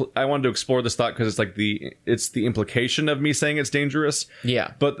I wanted to explore this thought because it's like it's the implication of me saying it's dangerous.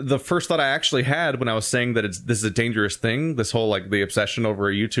 Yeah. But the first thought I actually had when I was saying that this is a dangerous thing, this whole like the obsession over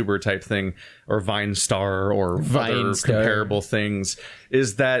a YouTuber type thing or Vine star or other comparable things,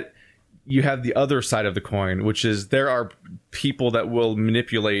 is that you have the other side of the coin, which is there are people that will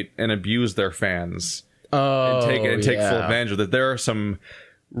manipulate and abuse their fans and take full advantage of it. There are some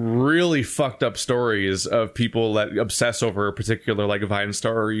really fucked up stories of people that obsess over a particular like Vine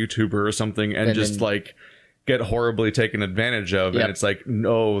star or YouTuber or something and just like get horribly taken advantage of. And it's like,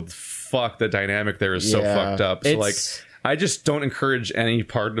 no, fuck, the dynamic there is so fucked up. So like I just don't encourage any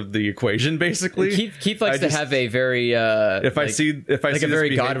part of the equation. Basically, Keith likes to have a very if I see a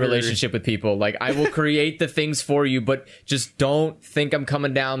very God relationship with people. Like I will create the things for you, but just don't think I'm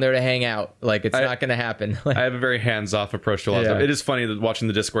coming down there to hang out. Like it's not going to happen. I have a very hands-off approach to a lot of stuff. It is funny that watching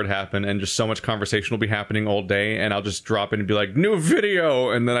the Discord happen and just so much conversation will be happening all day, and I'll just drop in and be like, "New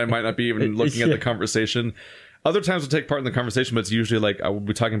video," and then I might not be even looking at the conversation. Other times we'll take part in the conversation, but it's usually like I will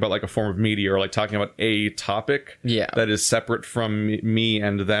be talking about like a form of media or like talking about a topic that is separate from me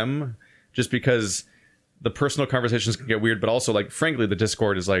and them, just because the personal conversations can get weird. But also, like, frankly, the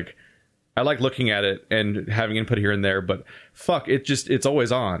Discord is like, I like looking at it and having input here and there, but fuck, it's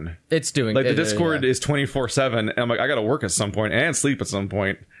always on. It's doing like the Discord is 24/7, and I'm like, I gotta work at some point and sleep at some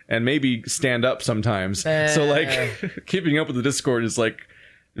point and maybe stand up sometimes. So like keeping up with the Discord is like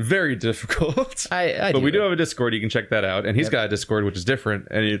very difficult. But we do have a Discord. You can check that out, and he's got a Discord which is different,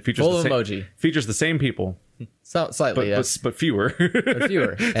 and it features features the same people. Slightly, yeah. but fewer. But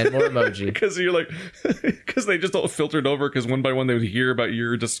fewer and more emoji. Because you're like, because they just all filtered over. Because one by one they would hear about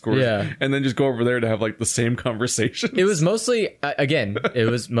your Discord, and then just go over there to have like the same conversation. It was mostly it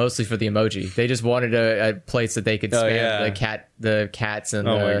was mostly for the emoji. They just wanted a place that they could spam the cats and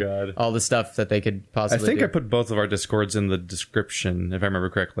all the stuff that they could possibly. I think do. I put both of our Discords in the description if I remember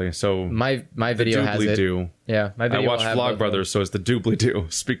correctly. So my video has it. Yeah, my video. I watch Vlogbrothers, so it's the doobly doo.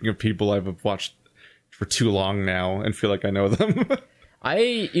 Speaking of people I've watched for too long now and feel like I know them.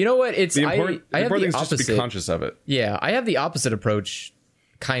 You know what? It's the important I have thing the is opposite. just to be conscious of it. Yeah, I have the opposite approach,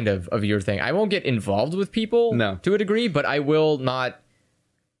 kind of your thing. I won't get involved with people to a degree, but I will not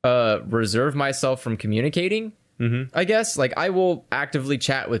reserve myself from communicating. Mm-hmm. I guess like I will actively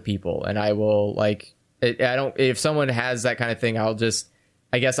chat with people, and I will like I don't if someone has that kind of thing,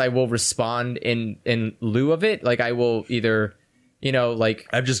 I guess I will respond in lieu of it. Like I will either. Like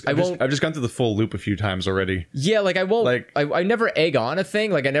I've just gone through the full loop a few times already. Yeah, like I won't. Like I never egg on a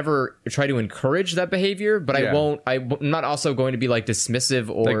thing. Like I never try to encourage that behavior. But I won't. I'm not also going to be like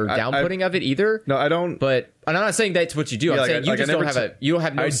dismissive or downputting of it either. No, I don't. But I'm not saying that's what you do. I'm saying you just don't have you don't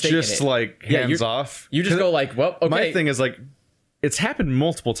have no stake in it. I just like hands off. You just go like, well, okay. My thing is like, it's happened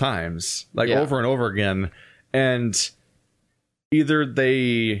multiple times, like over and over again, and either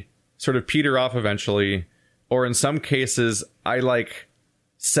they sort of peter off eventually. Or in some cases, I like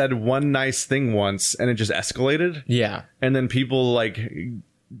said one nice thing once and it just escalated. Yeah. And then people like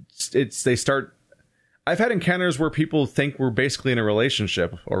they start. I've had encounters where people think we're basically in a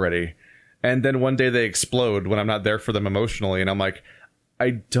relationship already. And then one day they explode when I'm not there for them emotionally. And I'm like,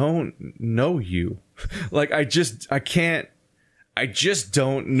 I don't know you. Like, I just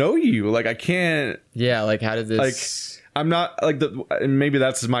don't know you. Like, I can't. Yeah. Like, how did this. Like, I'm not like maybe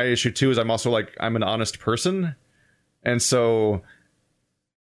that's my issue too, is I'm also like, I'm an honest person. And so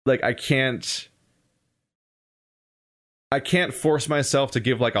like, I can't force myself to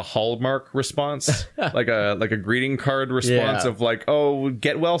give like a Hallmark response, like a greeting card response of like, oh,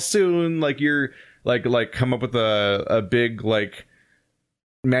 get well soon. Like you're like come up with a big, like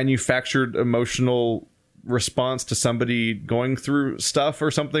manufactured emotional response to somebody going through stuff or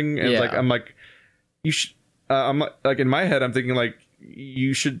something. And like, I'm like, you should, I'm like in my head, I'm thinking like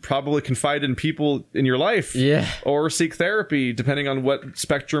you should probably confide in people in your life, or seek therapy depending on what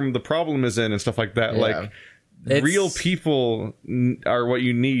spectrum the problem is in and stuff like that. Like real people are what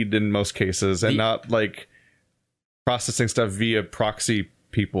you need in most cases, and not like processing stuff via proxy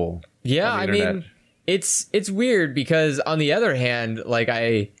people. Yeah, I mean, it's weird because on the other hand, like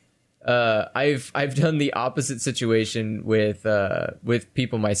I've done the opposite situation with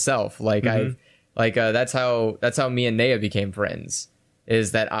people myself. Like that's how me and Naya became friends,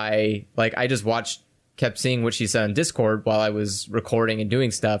 is that I just kept seeing what she said on Discord while I was recording and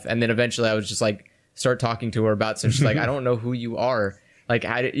doing stuff. And then eventually I was just like, start talking to her about, so she's like, I don't know who you are. Like,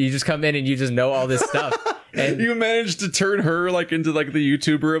 you just come in and you just know all this stuff. And you managed to turn her like into like the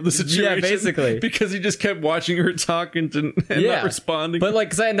YouTuber of the situation. Yeah, basically, because you just kept watching her talk and not responding. But like,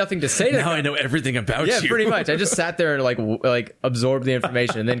 because I had nothing to say to her. Now I know everything about you. Yeah, pretty much. I just sat there and like absorbed the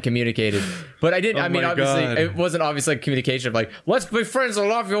information and then communicated. But I didn't. I mean, obviously, it wasn't obviously like communication of like, let's be friends. I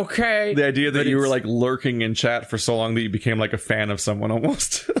love you. Okay. The idea that you were like lurking in chat for so long that you became like a fan of someone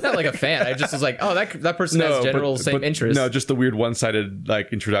almost. Not like a fan. I just was like, oh, that person has general same interest. No, just the weird one-sided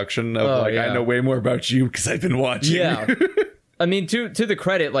like introduction of I know way more about you because I've been watching. Yeah. I mean, to the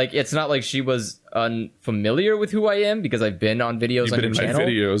credit, like, it's not like she was unfamiliar with who I am because I've been on videos on your channel. My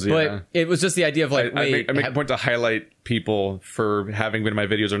videos, but it was just the idea of like, I make a point to highlight people for having been in my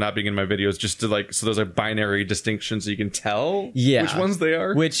videos or not being in my videos, just to like, so those are binary distinctions so you can tell which ones they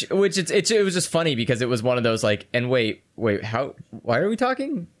are. Which it was just funny because it was one of those like, and wait, why are we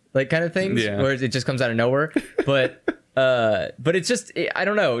talking? Like kind of things where it just comes out of nowhere. But it's just, I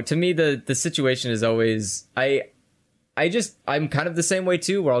don't know. To me, the situation is always, I'm kind of the same way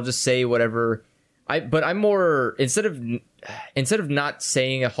too, where I'll just say whatever but I'm more, instead of not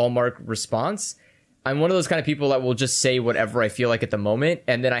saying a Hallmark response, I'm one of those kind of people that will just say whatever I feel like at the moment,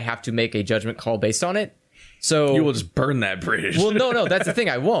 and then I have to make a judgment call based on it. So you will just burn that bridge. Well, no, that's the thing.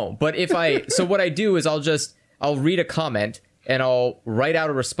 I won't. But so what I do is I'll read a comment and I'll write out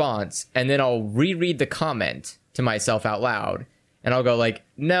a response, and then I'll reread the comment to myself out loud. And I'll go like,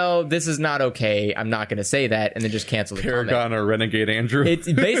 no, this is not okay. I'm not going to say that, and then just cancel the comment. Paragon or Renegade Andrew.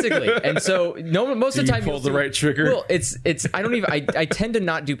 It's basically, and so most of the time you pull the right trigger. Well, it's I tend to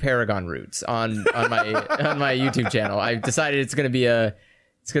not do Paragon routes on my YouTube channel. I've decided it's going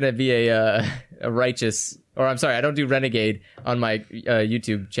to be a righteous, or I'm sorry, I don't do Renegade on my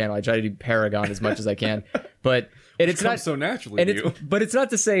YouTube channel. I try to do Paragon as much as I can, but it's not so naturally. But it's not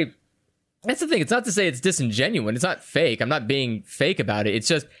to say That's the thing. It's not to say it's disingenuous. It's not fake. I'm not being fake about it. It's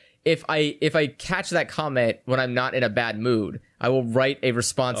just if I catch that comment when I'm not in a bad mood, I will write a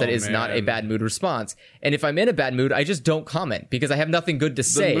response that is not a bad mood response. And if I'm in a bad mood, I just don't comment because I have nothing good to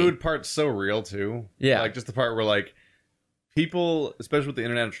say. The mood part's so real too. Yeah. Like just the part where like people, especially with the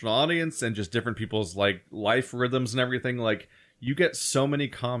international audience and just different people's like life rhythms and everything, like you get so many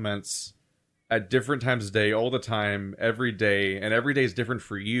comments at different times of day, all the time, every day, and every day is different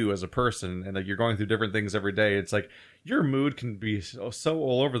for you as a person, and like you're going through different things every day. It's like your mood can be so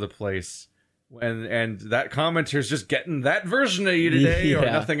all over the place, and that commenter is just getting that version of you today, or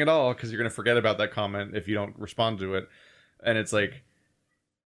nothing at all, because you're gonna forget about that comment if you don't respond to it. And it's like,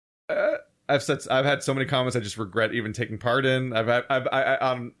 I've had so many comments I just regret even taking part in.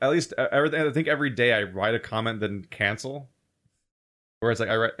 At least everything. I think every day I write a comment then cancel. Where it's like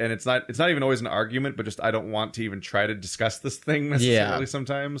I write, and it's not even always an argument, but just I don't want to even try to discuss this thing necessarily.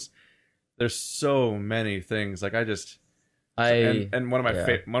 Sometimes there's so many things like and one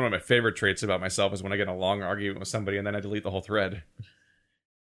of my favorite traits about myself is when I get in a long argument with somebody and then I delete the whole thread,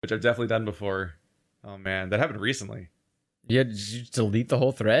 which I've definitely done before. Oh man, that happened recently. Yeah, did you delete the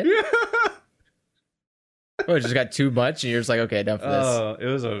whole thread? Yeah. Oh, it just got too much, and you're just like, okay, enough of this. Oh,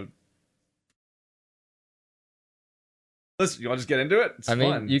 it was a. Listen, you want to just get into it? It's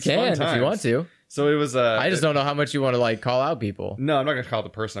fun. You can if you want to. So it was. I just don't know how much you want to like call out people. No, I'm not going to call out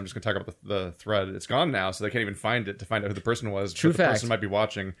the person. I'm just going to talk about the thread. It's gone now, so they can't even find it to find out who the person was. True fact. The person might be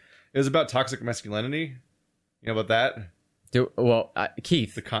watching. It was about toxic masculinity. You know about that?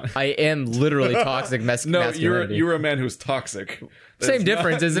 Keith, I am literally toxic masculinity. No, you're a man who's toxic. Same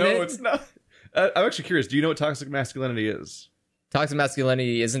difference, isn't it? No, it's not. I'm actually curious. Do you know what toxic masculinity is? Toxic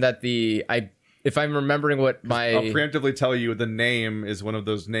masculinity, isn't that if I'm remembering what I'll preemptively tell you, the name is one of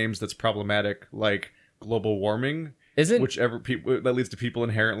those names that's problematic, like global warming. That leads to people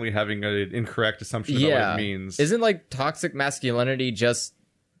inherently having an incorrect assumption about what it means. Isn't like toxic masculinity just?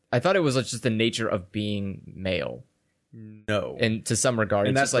 I thought it was just the nature of being male. No, and to some regard,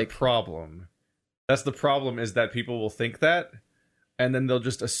 and it's that's just like the problem. That's the problem, is that people will think that, and then they'll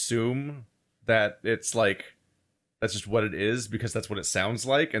just assume that it's like. That's just what it is because that's what it sounds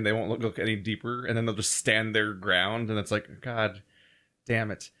like, and they won't look any deeper, and then they'll just stand their ground, and it's like, God damn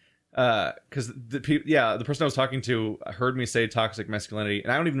it. Because the person I was talking to heard me say toxic masculinity,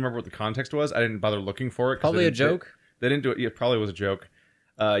 and I don't even remember what the context was. I didn't bother looking for it. Probably a joke. They didn't do it. Yeah, it probably was a joke.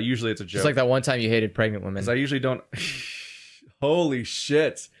 Usually it's a joke. Just like that one time you hated pregnant women. Because I usually don't. Holy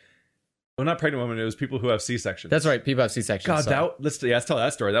shit. Well, not pregnant women. It was people who have C-sections. That's right. People have C-sections. God, let's tell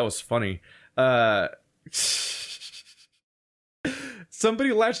that story. That was funny.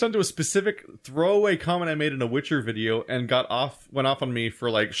 Somebody latched onto a specific throwaway comment I made in a Witcher video and went off on me for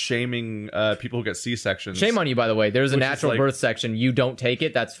like shaming people who get C-sections. Shame on you, by the way. There's a natural birth section. You don't take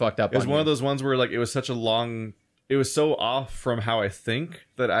it. That's fucked up. It was one of those ones where like it was so off from how I think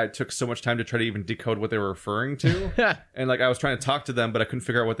that I took so much time to try to even decode what they were referring to. And like I was trying to talk to them, but I couldn't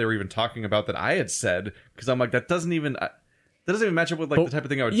figure out what they were even talking about that I had said, because I'm like, that doesn't even match up with like the type of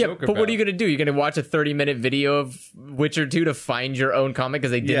thing I would joke about. But what are you going to do? You're going to watch a 30-minute video of Witcher 2 to find your own comment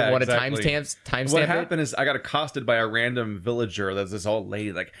because they didn't want to timestamp What happened is I got accosted by a random villager that's this old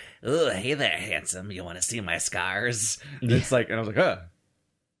lady like, "Oh, hey there, handsome. You want to see my scars?" And it's like, and I was like,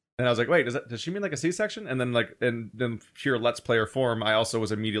 And I was like, wait, does she mean like a C-section? And then like in pure Let's Player form, I also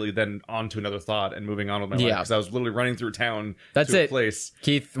was immediately then on to another thought and moving on with my life, because I was literally running through town to a place.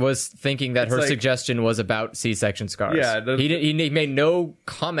 Keith was thinking that her suggestion was about C-section scars. Yeah, he made no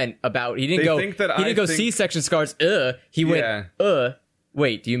comment about. He didn't go C-section scars. He went.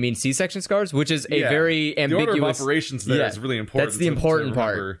 Wait, do you mean C-section scars? Which is a very ambiguous. The order of operations there is really important. That's the important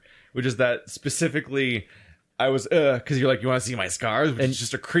part. Which is that specifically. I was because you're like, you want to see my scars, which is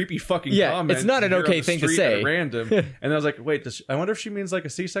just a creepy fucking comment. It's not an okay thing to say at random. And I was like, wait, I wonder if she means like a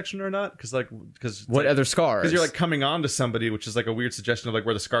C-section or not? Because what other scars? Because you're like coming on to somebody, which is like a weird suggestion of like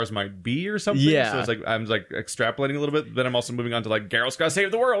where the scars might be or something. So it's like I'm like extrapolating a little bit. Then I'm also moving on to like Geralt's gotta save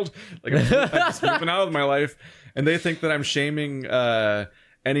the world. Like I'm just moving out of my life, and they think that I'm shaming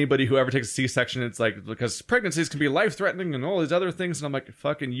anybody who ever takes a C-section. It's like, because pregnancies can be life-threatening and all these other things, and I'm like,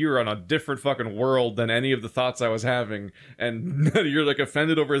 fucking, you're on a different fucking world than any of the thoughts I was having, and you're like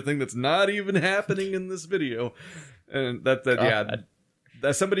offended over a thing that's not even happening in this video. And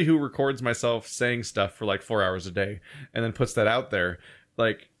that's somebody who records myself saying stuff for like 4 hours a day and then puts that out there.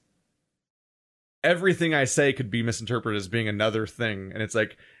 Like, everything I say could be misinterpreted as being another thing, and it's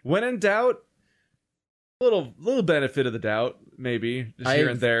like, when in doubt, little benefit of the doubt, maybe just here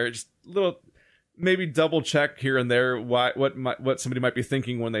and there, just little, maybe double check here and there what somebody might be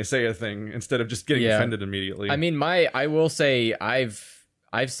thinking when they say a thing instead of just getting offended immediately. I mean, I will say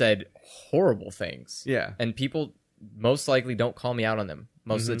I've said horrible things. Yeah. And people most likely don't call me out on them.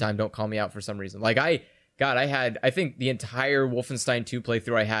 Most of the time don't call me out for some reason. Like I think the entire Wolfenstein 2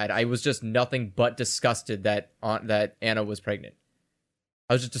 playthrough I was just nothing but disgusted that Anna was pregnant.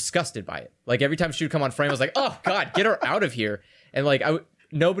 I was just disgusted by it. Like every time she would come on frame, I was like, oh God, get her out of here. And like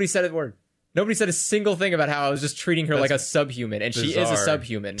nobody said a word. Nobody said a single thing about how I was just treating her like a subhuman, and she is a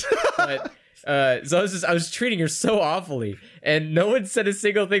subhuman. But so I was treating her so awfully, and no one said a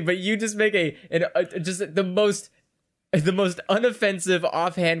single thing. But you just make just the most unoffensive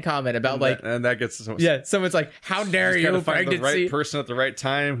offhand comment about and that gets so someone's like, how dare you find the right person at the right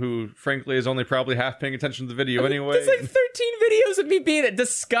time who frankly is only probably half paying attention to the video anyway. There's like 13 videos of me being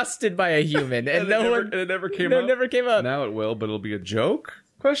disgusted by a human, and it never came up. Now it will, but it'll be a joke.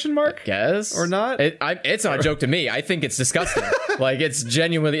 Question mark? I guess. Or not? It's not a joke to me. I think it's disgusting. Like it just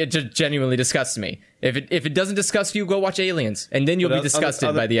genuinely disgusts me. If it doesn't disgust you, go watch Aliens, and then you'll be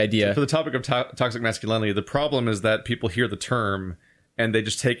disgusted by the idea. For the topic of toxic masculinity, the problem is that people hear the term and they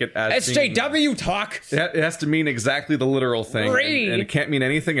just take it as SJW talk. It has to mean exactly the literal thing, and it can't mean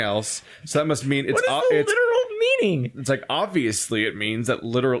anything else. So that must mean it's what is the literal meaning? It's like obviously it means that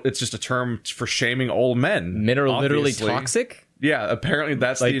literal. It's just a term for shaming old men. Literally toxic. Yeah, apparently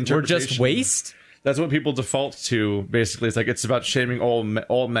that's like the interpretation. We're just waste? That's what people default to, basically. It's like, it's about shaming all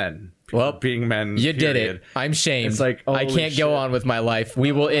men. Well, being men. You did it. I'm shamed. It's like, I can't go on with my life.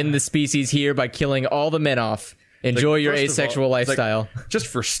 We will end the species here by killing all the men off. Enjoy your asexual lifestyle. Like, just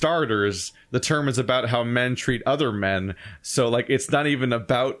for starters, the term is about how men treat other men. So, like, it's not even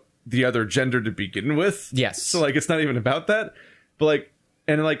about the other gender to begin with. Yes. So, like, it's not even about that. But, like,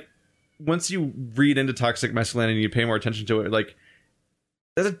 and, like, once you read into toxic masculinity and you pay more attention to it, like,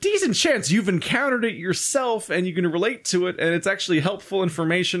 there's a decent chance you've encountered it yourself and you can relate to it, and it's actually helpful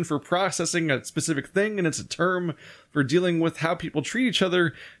information for processing a specific thing, and it's a term for dealing with how people treat each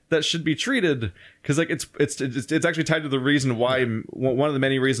other that should be treated, because like it's actually tied to the reason why one of the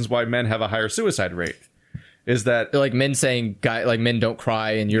many reasons why men have a higher suicide rate. Is that like men saying men don't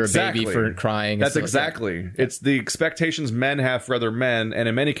cry and you're a baby for crying? That's exactly. Like that. It's the expectations men have for other men, and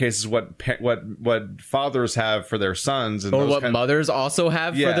in many cases, what fathers have for their sons, and or what mothers also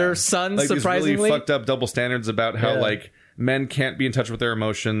have for their sons. Like surprisingly, these really fucked up double standards about how like men can't be in touch with their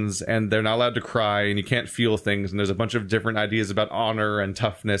emotions, and they're not allowed to cry, and you can't feel things. And there's a bunch of different ideas about honor and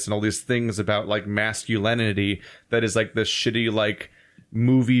toughness, and all these things about like masculinity that is like this shitty like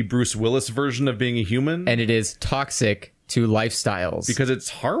movie Bruce Willis version of being a human, and it is toxic to lifestyles because it's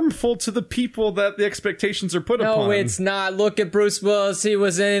harmful to the people that the expectations are put upon. No, it's not. Look at Bruce Willis. He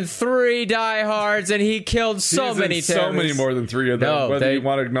was in 3 Die Hards and he killed so many terrorists. So many more than 3 of them, whether you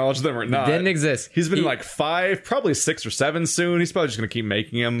want to acknowledge them or not. Didn't exist. He's been in like 5, probably 6 or 7 soon. He's probably just going to keep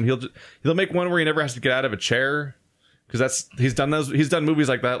making them. He'll make one where he never has to get out of a chair. Because he's done movies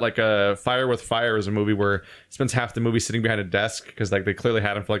like that, like Fire with Fire is a movie where he spends half the movie sitting behind a desk because like they clearly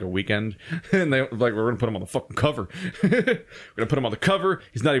had him for like a weekend, and they like we're gonna put him on the fucking cover. We're gonna put him on the cover.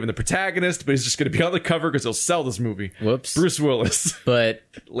 He's not even the protagonist, but he's just gonna be on the cover because he'll sell this movie. Whoops, Bruce Willis. But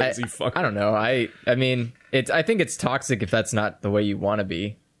lazy fuck. I don't know. I mean, I think it's toxic if that's not the way you want to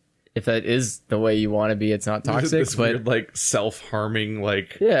be. If that is the way you want to be, it's not toxic. This but weird, like self-harming,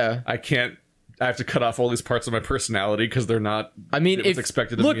 like I have to cut off all these parts of my personality because they're not. I mean, if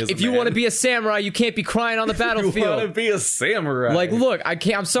expected of me as if you want to be a samurai, you can't be crying on the battlefield. You want to be a samurai? Like, look, I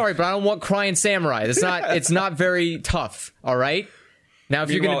can't. I'm sorry, but I don't want crying samurai. It's not. It's not very tough. All right. Now,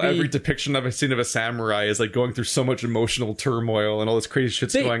 if you're gonna every depiction I've seen of a samurai is like going through so much emotional turmoil and all this crazy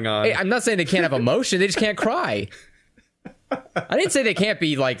shit's going on. I'm not saying they can't have emotion. They just can't cry. I didn't say they can't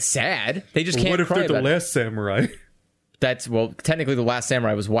be like sad. They just can't cry. What if they're the last samurai? Technically the last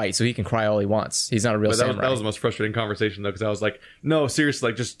samurai was white, so he can cry all he wants. He's not a real samurai. That was the most frustrating conversation, though, because I was like, no, seriously,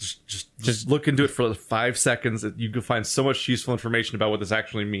 like, just look into it for 5 seconds. You can find so much useful information about what this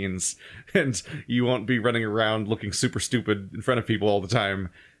actually means, and you won't be running around looking super stupid in front of people all the time,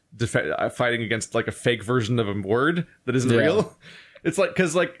 fighting against, like, a fake version of a word that isn't real. It's like,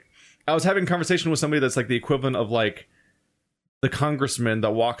 because, like, I was having a conversation with somebody that's, like, the equivalent of, like, the congressman that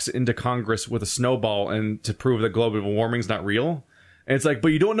walks into Congress with a snowball and to prove that global warming's not real. And it's like, but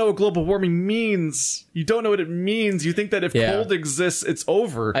you don't know what global warming means. You don't know what it means. You think that if cold exists, it's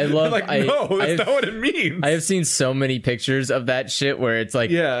over. No, that's not what it means. I have seen so many pictures of that shit where it's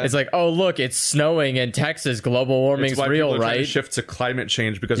like, it's like, oh, look, it's snowing in Texas. Global warming's real, right? To shift to climate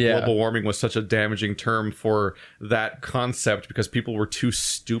change because global warming was such a damaging term for that concept because people were too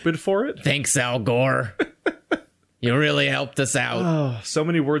stupid for it. Thanks, Al Gore. You really helped us out. Oh, so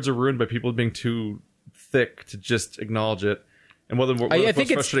many words are ruined by people being too thick to just acknowledge it. And one of the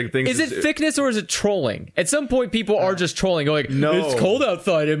most frustrating things is it thickness or is it trolling? At some point, people are just trolling, going, No. it's cold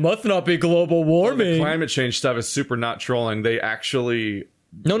outside. It must not be global warming. The climate change stuff is super not trolling. They actually...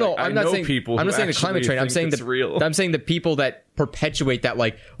 No, I'm not saying people. I'm not saying the climate change. I'm saying real. I'm saying the people that perpetuate that,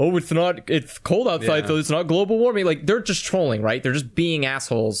 like, oh, it's cold outside, so it's not global warming. Like, they're just trolling, right? They're just being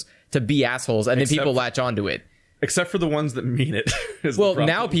assholes to be assholes, and then people latch onto it. Except for the ones that mean it. Well,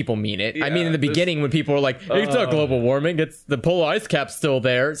 now people mean it. Yeah, I mean, in the beginning, when people were like, it's not global warming, it's the polar ice cap's still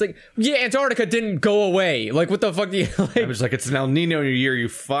there. It's like, yeah, Antarctica didn't go away. Like, what the fuck do you like? I'm just like, it's an El Nino year, you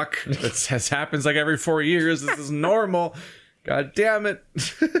fuck. This happens like every 4 years. This is normal. God damn it.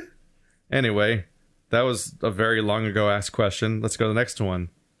 Anyway, that was a very long ago asked question. Let's go to the next one.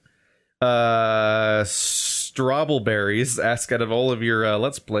 Strawbleberries ask, out of all of your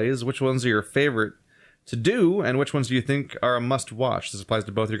Let's Plays, which ones are your favorite to do, and which ones do you think are a must-watch? This applies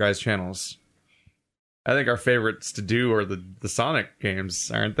to both your guys' channels. I think our favorites to do are the Sonic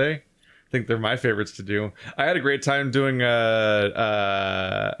games, aren't they? I think they're my favorites to do. I had a great time doing Alone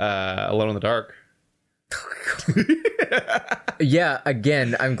in the Dark. Yeah,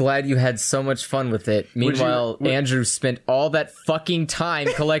 again, I'm glad you had so much fun with it. Meanwhile, Andrew spent all that fucking time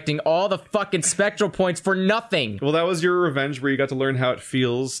collecting all the fucking spectral points for nothing. Well, that was your revenge where you got to learn how it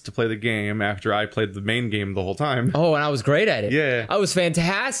feels to play the game after I played the main game the whole time. Oh, and I was great at it. Yeah. I was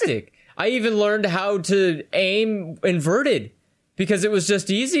fantastic. I even learned how to aim inverted because it was just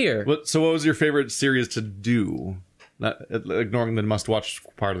easier. So what was your favorite series to do? Not ignoring the must-watch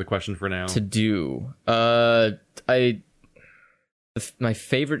part of the question for now. To do. My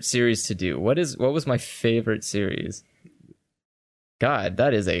favorite series to do. What was my favorite series? God,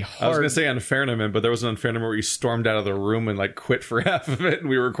 that is a hard... I was going to say Unfairnament, but there was an Unfairnament where you stormed out of the room and like quit for half of it, and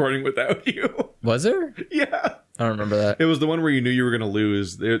we were recording without you. Was there? Yeah. I don't remember that. It was the one where you knew you were going to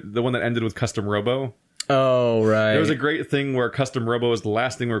lose. The one that ended with Custom Robo. Oh, right. There was a great thing where Custom Robo was the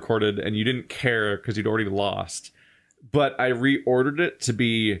last thing recorded, and you didn't care because you'd already lost. But I reordered it to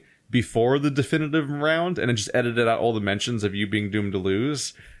be before the definitive round, and then just edited out all the mentions of you being doomed to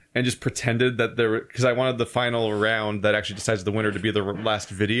lose, and just pretended that because I wanted the final round that actually decides the winner to be the last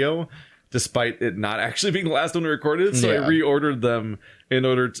video, despite it not actually being the last one recorded. So yeah. I reordered them in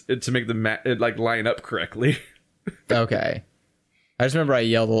order to make it like line up correctly. Okay. I just remember I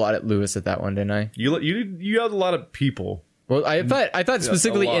yelled a lot at Lewis at that one, didn't I? You yelled a lot at people. Well, I thought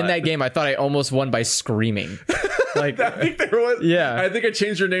specifically in that game, I thought I almost won by screaming. Like, I think there was. Yeah. I think I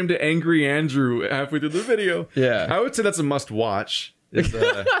changed your name to Angry Andrew halfway through the video. Yeah. I would say that's a must-watch.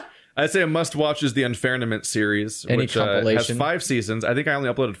 I'd say a must-watch is the Unfairnament series, which has 5 seasons. I think I only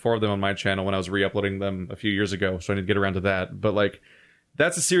uploaded 4 of them on my channel when I was re-uploading them a few years ago, so I need to get around to that. But, like,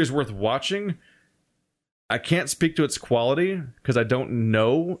 that's a series worth watching. I can't speak to its quality, because I don't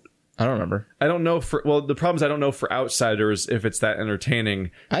know. I don't remember. I don't know the problem is I don't know for outsiders if it's that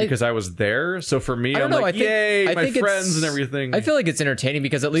entertaining because I was there. So for me, I'm like, yay, my friends and everything. I feel like it's entertaining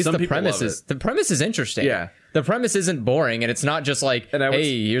because at least the premise is interesting. Yeah. The premise isn't boring, and it's not just like,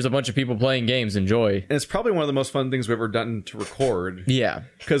 hey, here's a bunch of people playing games, enjoy. And it's probably one of the most fun things we've ever done to record. Yeah.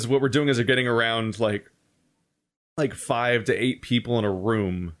 Because what we're doing is we're getting around like 5 to 8 people in a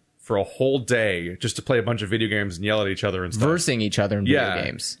room for a whole day just to play a bunch of video games and yell at each other and stuff. Versing each other in video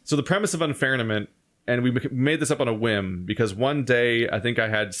games. So the premise of Unfairnament, and we made this up on a whim, because one day I think I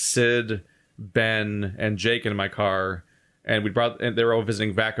had Sid, Ben, and Jake in my car, and they were all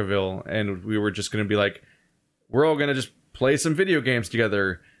visiting Vacaville, and we were just going to be like, we're all going to just play some video games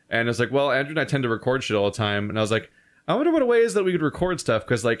together. And it's like, well, Andrew and I tend to record shit all the time. And I was like, I wonder what ways that we could record stuff,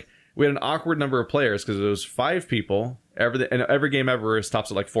 because like we had an awkward number of players because it was 5 people. And every game ever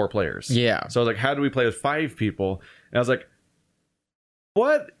stops at like 4 players. Yeah. So I was like, how do we play with 5 people? And I was like,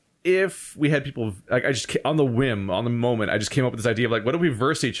 what if we had people like I just on the moment, I just came up with this idea of like, what if we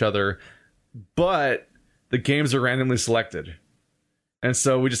verse each other, but the games are randomly selected? And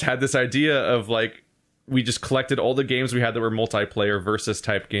so we just had this idea of like, we just collected all the games we had that were multiplayer versus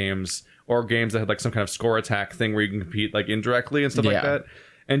type games, or games that had like some kind of score attack thing where you can compete like indirectly and stuff like that.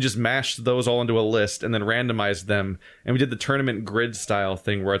 And just mashed those all into a list and then randomized them. And we did the tournament grid style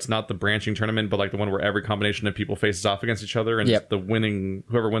thing where it's not the branching tournament, but like the one where every combination of people faces off against each other, and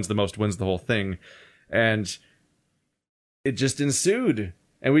whoever wins the most wins the whole thing. And it just ensued.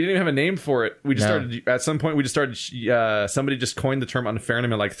 And we didn't even have a name for it. We just started, at some point, somebody just coined the term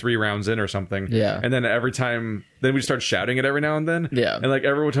Unfairnament like 3 rounds in or something. Yeah. And then then we just started shouting it every now and then. Yeah. And like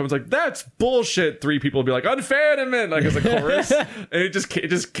every time was like, that's bullshit. 3 people would be like, Unfairnement, like as a chorus. And it just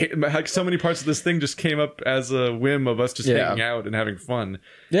came, like so many parts of this thing just came up as a whim of us just hanging out and having fun.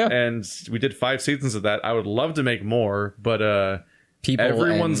 Yeah. And we did 5 seasons of that. I would love to make more, but people.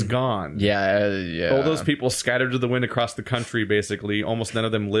 Everyone's gone. Yeah. All those people scattered to the wind across the country, basically. Almost none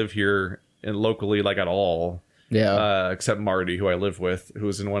of them live here locally, like, at all. Yeah. Except Marty, who I live with, who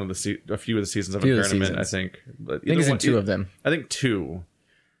was in one of a few of the seasons of Tournament, I think. But I think he's in 2 of them. I think 2.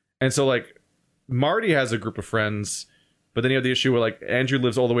 And so, like, Marty has a group of friends, but then you have the issue where, like, Andrew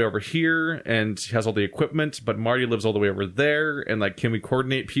lives all the way over here and has all the equipment, but Marty lives all the way over there. And, like, can we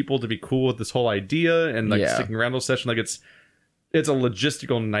coordinate people to be cool with this whole idea and, like, sticking around those sessions? Like, it's a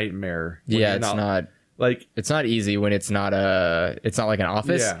logistical nightmare. Yeah, it's not like, it's not easy when it's not like an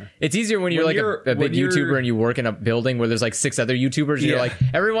office. Yeah. It's easier when you're a big YouTuber and you work in a building where there's like 6 other YouTubers and you're like,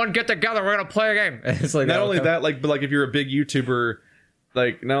 everyone get together, we're gonna play a game. It's like not only that, like, but like if you're a big YouTuber,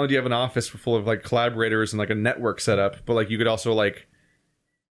 like, not only do you have an office full of like collaborators and like a network set up, but like you could also like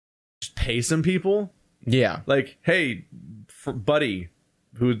just pay some people. Yeah. Like, hey, buddy,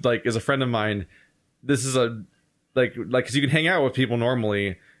 who like is a friend of mine, this is a like because you can hang out with people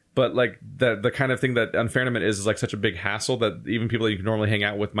normally, but like the kind of thing that Unfairnament is like such a big hassle that even people that you can normally hang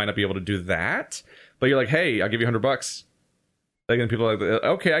out with might not be able to do that. But you're like, hey, I'll give you $100. Like, and people are like,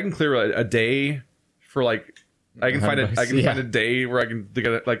 okay, I can clear a day for like. I can find a day where I can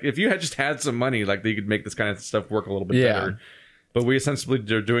like if you had just had some money, like you could make this kind of stuff work a little bit better. But we essentially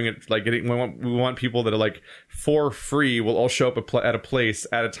are doing it like we want people that are like for free. We'll all show up at a place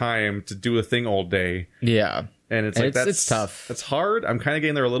at a time to do a thing all day. Yeah, and it's tough. It's hard. I'm kind of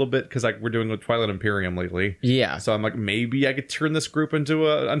getting there a little bit because like we're doing with Twilight Imperium lately. Yeah, so I'm like maybe I could turn this group into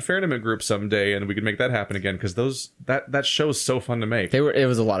a Unfairnament group someday, and we could make that happen again because that show's so fun to make. It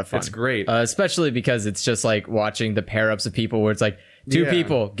was a lot of fun. It's great, especially because it's just like watching the pair ups of people where it's like 2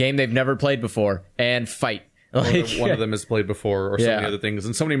 people, game they've never played before, and fight. Like, one of them has played before, or so many other things,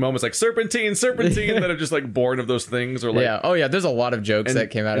 and so many moments like serpentine that are just like born of those things, or like there's a lot of jokes that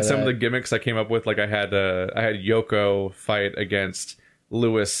came out of that. And some of the gimmicks I came up with, like I had Yoko fight against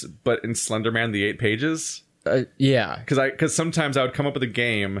Lewis, but in Slenderman the 8 pages. Because sometimes I would come up with a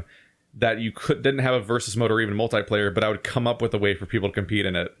game that you didn't have a versus mode or even multiplayer, but I would come up with a way for people to compete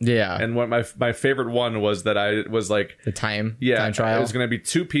in it. Yeah. And what my favorite one was that I was like the time It trial. was going to be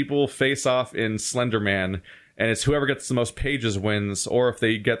 2 people face off in Slenderman. And it's whoever gets the most pages wins, or if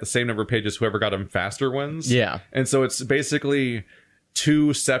they get the same number of pages, whoever got them faster wins. Yeah. And so it's basically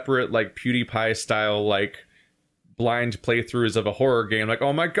 2 separate, like, PewDiePie style, like, blind playthroughs of a horror game. Like,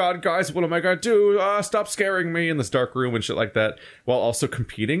 oh my god, guys, what am I gonna do? Stop scaring me in this dark room and shit like that, while also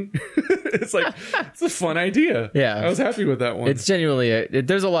competing. It's like, it's a fun idea. Yeah. I was happy with that one. It's genuinely,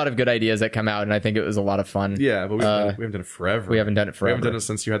 there's a lot of good ideas that come out, and I think it was a lot of fun. Yeah, but we haven't done it forever. We haven't done it forever. We haven't done it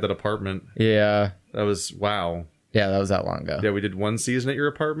since you had that apartment. Yeah. That was, wow. Yeah, that was that long ago. Yeah, we did 1 season at your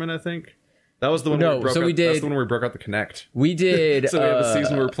apartment, I think. That was the one that's the one where we broke out the Kinect. We did... So we had the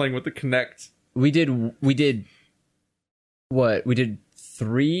season where we were playing with the Kinect. We did what? We did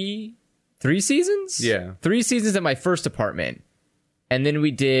 3 seasons? Yeah. 3 seasons at my first apartment. And then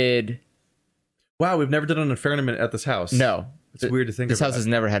we did... Wow, we've never done an Unfairnament at this house. No. It's weird to think this house has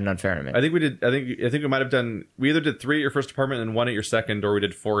never had an Unfairnament. I think we did. I think we might have done. We either did 3 at your first apartment and 1 at your second, or we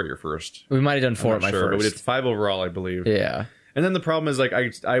did 4 at your first. We might have done 4 at my first. But we did 5 overall, I believe. Yeah. And then the problem is, like,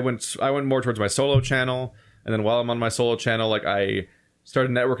 I went more towards my solo channel, and then while I'm on my solo channel, like, I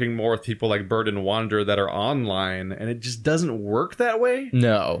started networking more with people like Bird and Wander that are online, and it just doesn't work that way.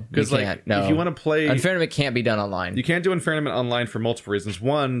 No, because like if you want to play Unfairnament can't be done online. You can't do Unfairnement online for multiple reasons.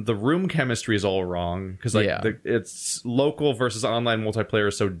 One, the room chemistry is all wrong because like it's local versus online multiplayer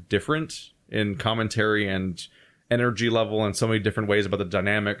is so different in commentary and energy level and so many different ways about the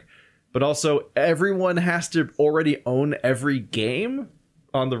dynamic. But also, everyone has to already own every game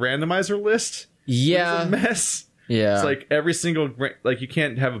on the randomizer list. Yeah, it's a mess. Yeah, it's like every single, like, you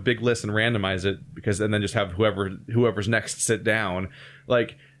can't have a big list and randomize it and then just have whoever's next sit down.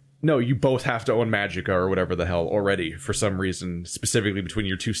 Like, no, you both have to own Magicka or whatever the hell already for some reason, specifically between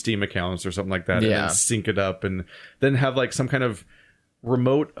your 2 Steam accounts or something like that, and then sync it up and then have like some kind of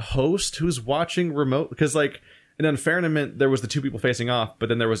remote host who's watching remote, because like in Unfairnament there was the 2 people facing off, but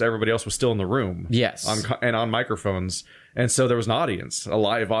then there was everybody else was still in the room. Yes, on microphones, and so there was an audience, a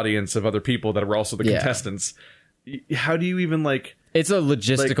live audience of other people that were also the contestants. How do you even like? It's a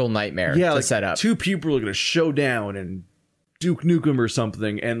logistical nightmare to set up. 2 people are going to show down and Duke Nukem or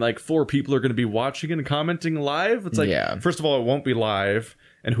something, and like 4 people are going to be watching and commenting live. It's like, first of all, it won't be live.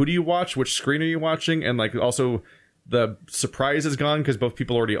 And who do you watch? Which screen are you watching? And like also, the surprise is gone because both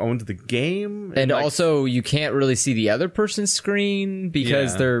people already owned the game. And like, also, you can't really see the other person's screen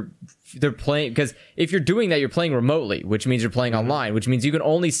because they're playing. Because if you're doing that, you're playing remotely, which means you're playing online, which means you can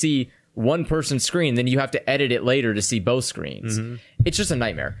only see one person's screen, then you have to edit it later to see both screens. It's just a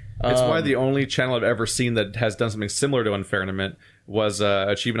nightmare. It's why the only channel I've ever seen that has done something similar to Unfairnament was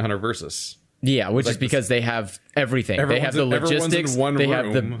Achievement Hunter Versus. Yeah, which is because they have everything. They have the logistics. They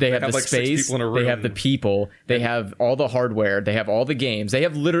have the like space. They have the people. They have all the hardware. They have all the games. They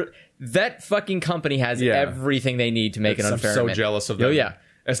have literally that fucking company has everything they need to make an Unfairment. I'm so jealous of them. Oh yeah.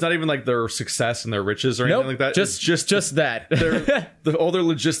 It's not even like their success and their riches or anything like that. Just that. All their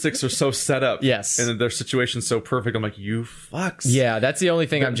logistics are so set up. Yes. And their situation's so perfect. I'm like, you fucks. Yeah, that's the only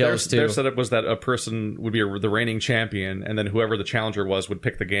thing I'm jealous too. Their setup was that a person would be the reigning champion, and then whoever the challenger was would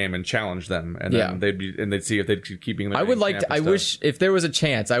pick the game and challenge them, and then they'd see if they'd keep being the I would like to, I wish if there was a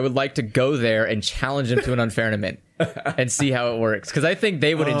chance, I would like to go there and challenge them to an Unfairment. And see how it works, because I think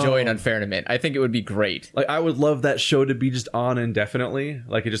they would enjoy an Unfairment. I think it would be great. Like, I would love that show to be just on indefinitely.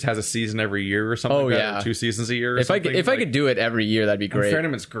 Like, it just has a season every year or something. Like that, or 2 seasons a year. Or if I could do it every year, that'd be great.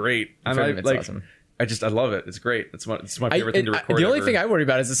 Unfairment's great. Unfairment's awesome. I love it. It's great. It's my favorite thing to record. The only thing I worry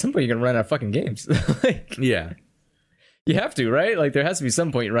about is at some point you're gonna run out of fucking games. Yeah, you have to, right? Like, there has to be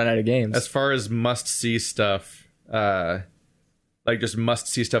some point you run out of games. As far as must see stuff, like just must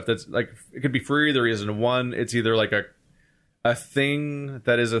see stuff that's like, it could be for either reason. One, it's either like a thing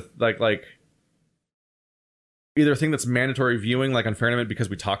that is like either a thing that's mandatory viewing, like Unfairment,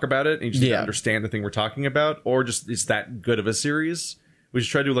 because we talk about it and you just need to understand the thing we're talking about, or just it's that good of a series. We should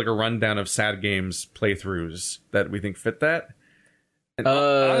try to do like a rundown of sad games playthroughs that we think fit that. And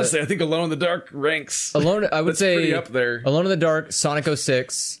honestly, I think Alone in the Dark ranks. Alone, I would say pretty up there. Alone in the Dark, Sonic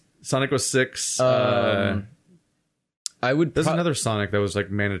 06. Sonic 06. I would. There's another Sonic that was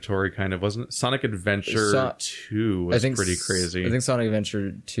like mandatory, kind of, wasn't it? Sonic Adventure 2 was pretty crazy. I think Sonic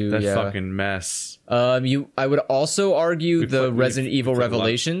Adventure 2. That fucking mess. I would also argue the Resident Evil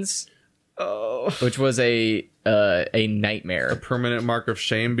Revelations, which was a nightmare, a permanent mark of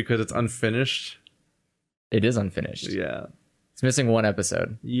shame because it's unfinished. It is unfinished. Yeah, it's missing one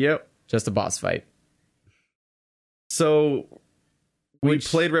episode. Yep, just a boss fight. So. We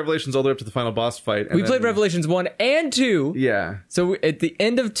played Revelations all the way up to the final boss fight. And we played Revelations 1 and 2. Yeah. So at the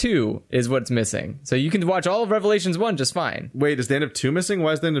end of 2 is what's missing. So you can watch all of Revelations 1 just fine. Wait, is the end of 2 missing?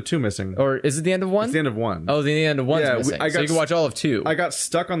 Why is the end of 2 missing? Or is it the end of 1? It's the end of 1. Oh, the end of 1's missing. So you can watch all of 2. I got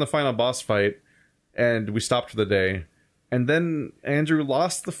stuck on the final boss fight, and we stopped for the day. And then Andrew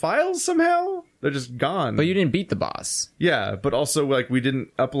lost the files somehow? They're just gone. But you didn't beat the boss. Yeah, but also, like, we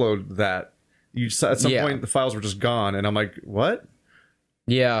didn't upload that. At some point, the files were just gone, and I'm like, what?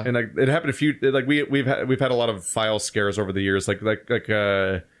 Yeah, and like it happened a few. Like we've had a lot of file scares over the years. Like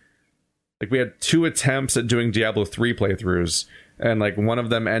we had 2 attempts at doing Diablo 3 playthroughs, and like one of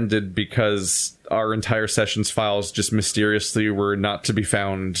them ended because our entire session's files just mysteriously were not to be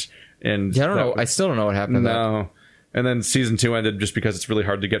found. And I don't know. I still don't know what happened. No, and then season 2 ended just because it's really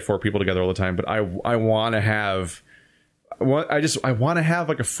hard to get 4 people together all the time. But I want to have. I want to have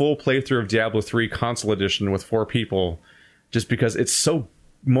like a full playthrough of Diablo 3 console edition with 4 people. Just because it's so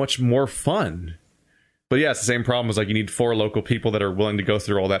much more fun. But yeah, it's the same problem as like you need 4 local people that are willing to go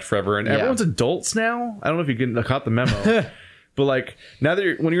through all that forever. And everyone's adults now. I don't know if you caught the memo. But like now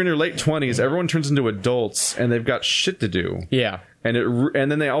that when you're in your late 20s, everyone turns into adults and they've got shit to do. Yeah. And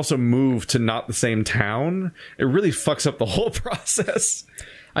then they also move to not the same town. It really fucks up the whole process.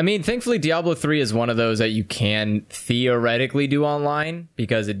 I mean, thankfully, Diablo 3 is one of those that you can theoretically do online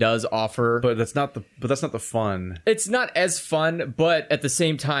because it does offer. But that's not the fun. It's not as fun, but at the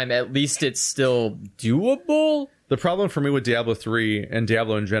same time, at least it's still doable. The problem for me with Diablo 3 and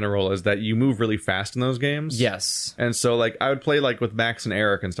Diablo in general is that you move really fast in those games. Yes. And so, like, I would play like with Max and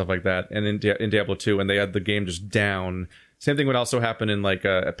Eric and stuff like that, and in Diablo 2, and they had the game just down. Same thing would also happen in like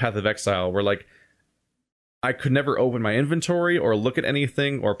a Path of Exile, where like. I could never open my inventory or look at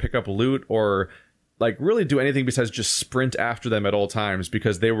anything or pick up loot or like really do anything besides just sprint after them at all times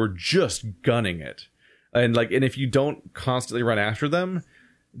because they were just gunning it. And if you don't constantly run after them,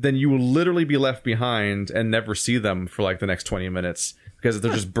 then you will literally be left behind and never see them for like the next 20 minutes because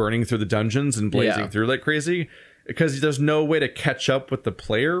they're just burning through the dungeons and blazing through like crazy because there's no way to catch up with the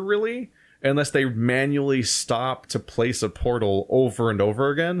player really unless they manually stop to place a portal over and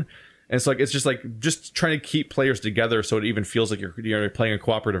over again. And it's just trying to keep players together so it even feels like you're playing a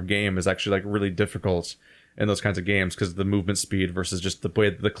cooperative game is actually like really difficult in those kinds of games because of the movement speed versus just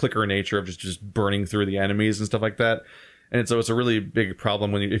the clicker nature of just burning through the enemies and stuff like that. And so it's a really big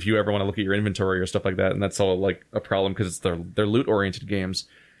problem if you ever want to look at your inventory or stuff like that. And that's all like a problem because it's they're loot oriented games.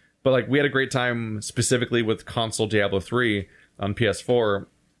 But like we had a great time specifically with console Diablo 3 on PS4.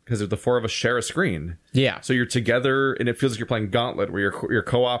 Because the 4 of us share a screen. Yeah. So you're together, and it feels like you're playing Gauntlet, where you're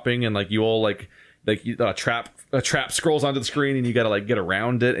co-oping, and like you all like a trap scrolls onto the screen, and you got to like get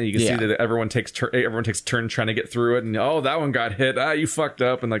around it, and you can see that everyone takes turn trying to get through it, and that one got hit. You fucked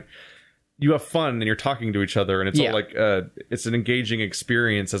up, and like you have fun and you're talking to each other, and it's Yeah. all like it's an engaging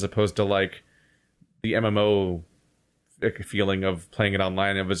experience as opposed to like the MMO feeling of playing it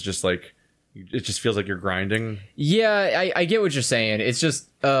online. It was just like it just feels like you're grinding. Yeah, I get what you're saying. It's just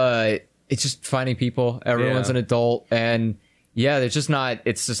finding people. Everyone's Yeah. an adult, and yeah, it's just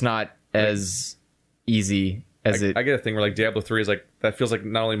not as easy as it. I get a thing where like Diablo 3 is like that feels like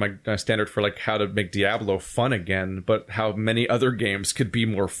not only my standard for like how to make Diablo fun again, but how many other games could be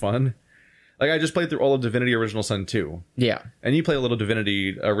more fun. Like I just played through all of Divinity Original Sin 2. Yeah, And you play a little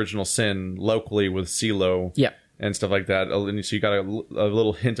Divinity Original Sin locally with CeeLo yeah, and stuff like that. And so you got a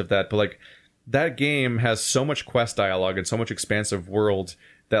little hint of that. But like that game has so much quest dialogue and so much expansive world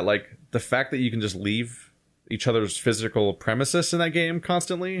that like the fact that you can just leave each other's physical premises in that game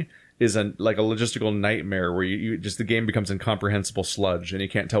constantly is like a logistical nightmare where you just the game becomes incomprehensible sludge and you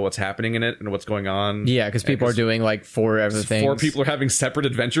can't tell what's happening in it and what's going on. yeah. Because people are doing like 4 other things. 4 people are having separate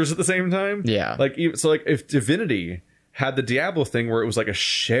adventures at the same time. Yeah. Like so like if Divinity had the Diablo thing where it was like a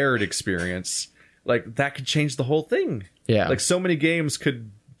shared experience, like that could change the whole thing. Yeah. Like so many games could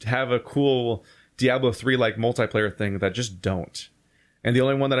have a cool Diablo 3 like multiplayer thing that just don't. And the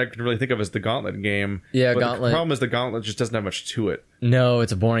only one that I can really think of is the Gauntlet game. Yeah, but Gauntlet. The problem is the Gauntlet just doesn't have much to it. No,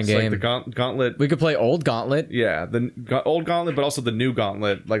 it's a boring It's game. like the Gauntlet. We could play old Gauntlet. Yeah, the old Gauntlet, but also the new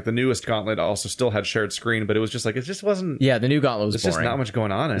Gauntlet. Like the newest Gauntlet also still had shared screen, but it was just like it just wasn't. Yeah, the new Gauntlet was There's boring. just not much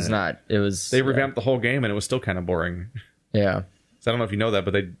going on in It's it. not. It was. They revamped the whole game, and it was still kind of boring. Yeah. So I don't know if you know that,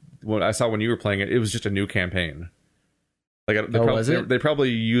 but I saw when you were playing it, it was just a new campaign. Like was it? They probably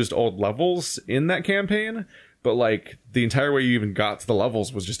used old levels in that campaign, but like the entire way you even got to the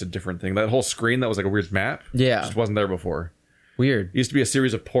levels was just a different thing. That whole screen that was like a weird map, Yeah. just wasn't there before. Weird. It used to be a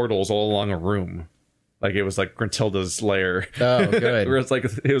series of portals all along a room, like it was like Gruntilda's lair. Oh, good. Where it's like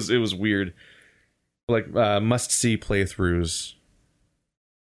it was weird. Like must see playthroughs.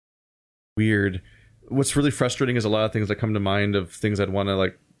 Weird. What's really frustrating is a lot of things that come to mind of things I'd want to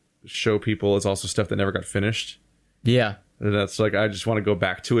like show people is also stuff that never got finished. Yeah. And that's like I just want to go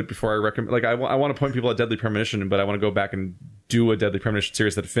back to it before I recommend. Like I want to point people at Deadly Premonition, but I want to go back and do a Deadly Premonition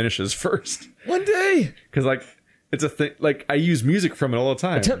series that finishes first. One day. Because like it's a thing. Like I use music from it all the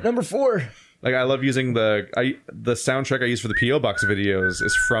time. Attempt number 4. Like I love using the soundtrack I use for the PO Box videos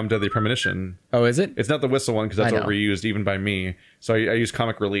is from Deadly Premonition. Oh, is it? It's not the whistle one because that's I not know. reused even by me. So I use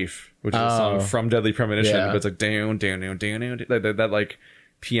Comic Relief, which is a song Oh. from Deadly Premonition, Yeah. but it's like down, that like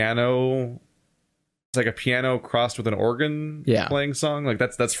piano. It's like a piano crossed with an organ Yeah. playing song. Like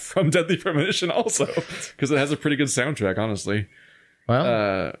that's from Deadly Premonition also because it has a pretty good soundtrack. Honestly,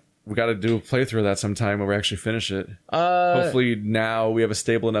 Well, we got to do a playthrough of that sometime where we actually finish it. uh, Hopefully now we have a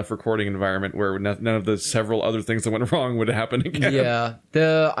stable enough recording environment where none of the several other things that went wrong would happen again.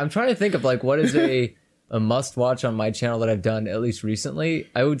 yeah. I'm trying to think of like what is a must watch on my channel that I've done at least recently.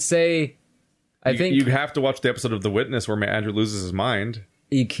 I would say, I think you have to watch the episode of The Witness where Andrew loses his mind.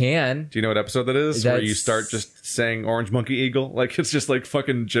 you can. Do you know what episode that is? Where you That's- start just saying Orange Monkey Eagle? Like it's just like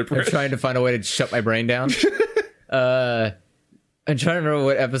fucking I'm gibberish. trying to find a way to shut my brain down. I'm trying to remember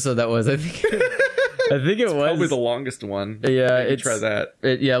what episode that was. I think it was Probably the longest one. Yeah, You it's try that.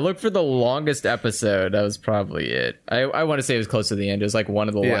 Yeah, look for the longest episode. That was probably it. I want to say it was close to the end. It was like one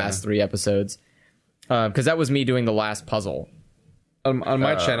of the Yeah. last 3 episodes. Because that was me doing the last puzzle. On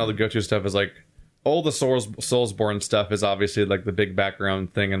my channel, the go-to stuff is like all the Soulsborne stuff is obviously like the big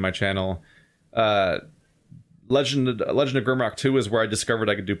background thing in my channel. Legend of Grimrock 2 is where I discovered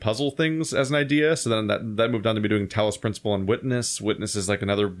I could do puzzle things as an idea. So then that moved on to me doing Talos Principle and Witness. Witness is like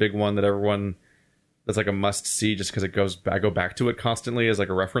another big one that everyone that's like a must see just because I go back to it constantly as like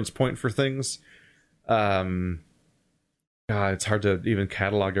a reference point for things. God, it's hard to even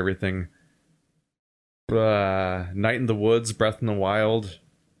catalog everything. Night in the Woods, Breath in the Wild.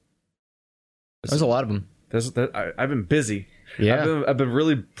 There's a lot of them. I've been busy. Yeah. I've been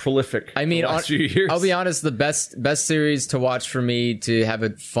really prolific. I mean, the last few years. I'll be honest. The best series to watch for me to have a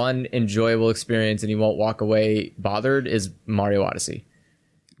fun, enjoyable experience and you won't walk away bothered is Mario Odyssey.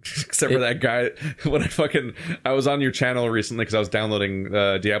 Except for that guy. When I was on your channel recently because I was downloading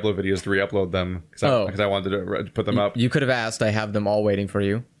Diablo videos to re-upload them because I wanted to put them up. You could have asked. I have them all waiting for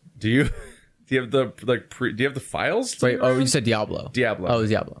you. Do you? Do you have the do you have the files? Wait. Oh, you said Diablo. Diablo. Oh, it was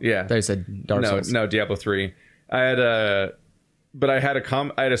Diablo. Yeah. I said Dark Souls. No, Diablo 3. I had a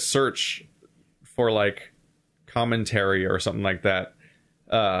search for like commentary or something like that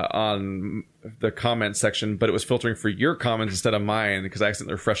on the comment section, but it was filtering for your comments instead of mine because I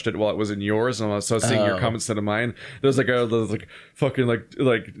accidentally refreshed it while it was in yours, and so I was seeing your comments instead of mine. There was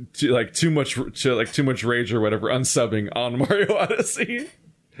too much rage or whatever unsubbing on Mario Odyssey.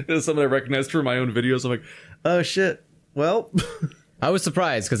 It was something I recognized from my own videos. I'm like, oh shit. Well, I was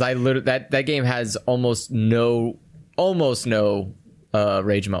surprised because I literally that game has almost no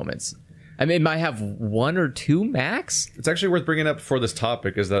rage moments. I mean, it might have 1 or 2 max. It's actually worth bringing up for this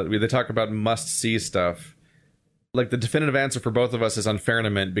topic is that they talk about must-see stuff. Like, the definitive answer for both of us is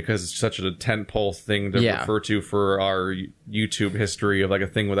Unfairnament because it's such a tentpole thing to refer to for our YouTube history of, like, a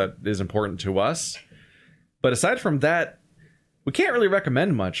thing that is important to us. But aside from that, we can't really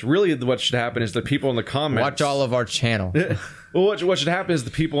recommend much. Really, what should happen is the people in the comments... Watch all of our channel. Well, what should happen is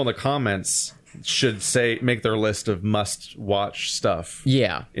the people in the comments should make their list of must-watch stuff.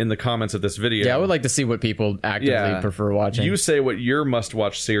 Yeah. In the comments of this video. Yeah, I would like to see what people actively prefer watching. You say what your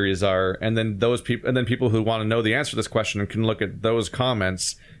must-watch series are, and then people who want to know the answer to this question can look at those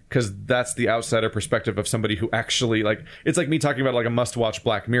comments, because that's the outsider perspective of somebody who actually, like, it's like me talking about, like, a must-watch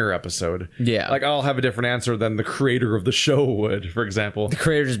Black Mirror episode. Yeah. Like, I'll have a different answer than the creator of the show would, for example. The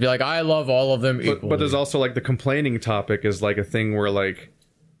creator just be like, I love all of them equally. But there's also, like, the complaining topic is, like, a thing where, like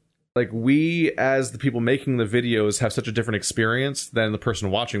we, as the people making the videos, have such a different experience than the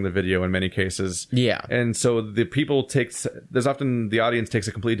person watching the video in many cases. Yeah. And so the people there's often the audience takes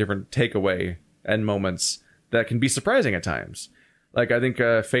a completely different takeaway and moments that can be surprising at times. Like, I think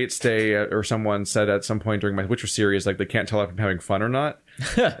Fate Stay or someone said at some point during my Witcher series, like, they can't tell if I'm having fun or not.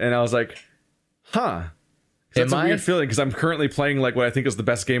 And I was like, huh. That's a weird feeling, because I'm currently playing, like, what I think is the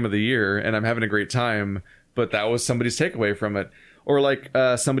best game of the year, and I'm having a great time, but that was somebody's takeaway from it. Or, like,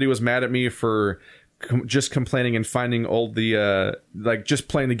 somebody was mad at me for just complaining and finding like, just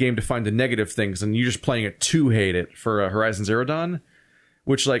playing the game to find the negative things, and you just playing it to hate it for Horizon Zero Dawn,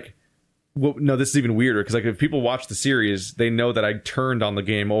 which, like, well, no, this is even weirder, because, like, if people watch the series, they know that I turned on the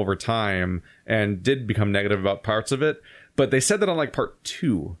game over time and did become negative about parts of it, but they said that on, like, part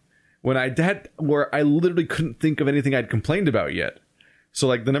 2, when where I literally couldn't think of anything I'd complained about yet. So,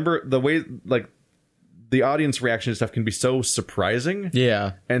 like, the way, like, the audience reaction to stuff can be so surprising.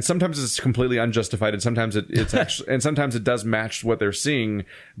 Yeah. And sometimes it's completely unjustified, and sometimes it's actually, and sometimes it does match what they're seeing,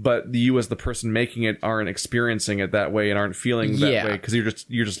 but you as the person making it aren't experiencing it that way and aren't feeling that way, because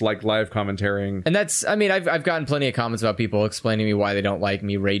you're just like live commentarying. And that's, I mean, I've gotten plenty of comments about people explaining to me why they don't like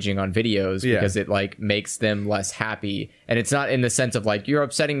me raging on videos, because it, like, makes them less happy. And it's not in the sense of, like, you're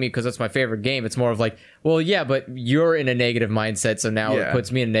upsetting me because that's my favorite game. It's more of like, well, yeah, but you're in a negative mindset, so now it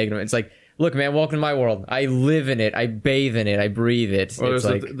puts me in a negative. It's like, look, man, welcome to my world. I live in it. I bathe in it. I breathe it. Well, it's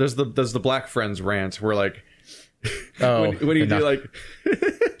there's the Black Friends rant where, like, oh, when you do, like,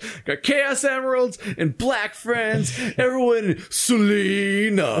 got Chaos Emeralds and Black Friends, everyone,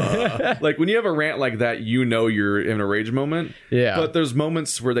 Selena. Like, when you have a rant like that, you know you're in a rage moment. Yeah. But there's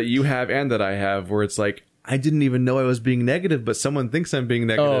moments where that you have and that I have where it's like, I didn't even know I was being negative, but someone thinks I'm being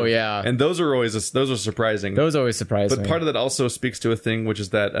negative. Oh, yeah. And those are surprising. Those always surprise me. But part of that also speaks to a thing, which is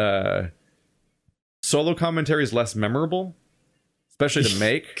that solo commentary is less memorable, especially to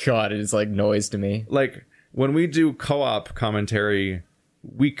make. God, it's like noise to me. Like, when we do co-op commentary,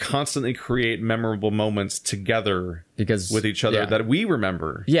 we constantly create memorable moments together with each other that we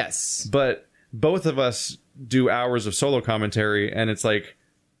remember. Yes. But both of us do hours of solo commentary, and it's like,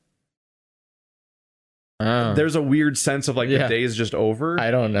 there's a weird sense of, like, the day is just over.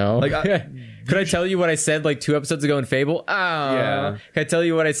 I don't know. Like, could I tell you what I said, like, 2 episodes ago in Fable? Oh. Yeah. Can I tell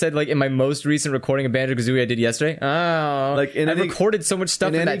you what I said, like, in my most recent recording of Banjo-Kazooie I did yesterday? Oh. Like, I recorded so much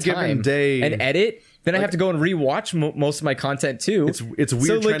stuff in that time. Day, and edit. Then, like, I have to go and rewatch most of my content, too. It's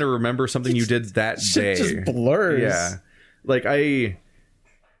weird trying to remember something you did that day. It just blurs. Yeah. Like,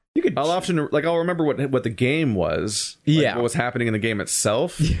 I'll often, like, I'll remember what the game was. Like, what was happening in the game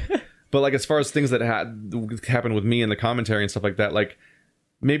itself. But, like, as far as things that happened with me in the commentary and stuff like that, like,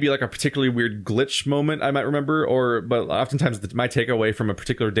 maybe, like, a particularly weird glitch moment I might remember, but oftentimes my takeaway from a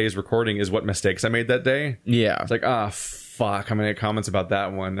particular day's recording is what mistakes I made that day. Yeah. It's like, fuck, I'm gonna get comments about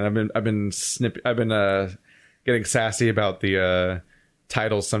that one. And I've been getting sassy about the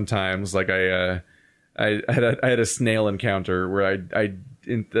titles sometimes. Like, I had a snail encounter where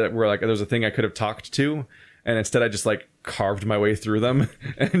where, like, there was a thing I could have talked to, and instead I just, like, carved my way through them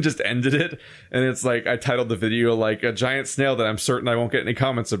and just ended it. And it's like, I titled the video, like, a giant snail that I'm certain I won't get any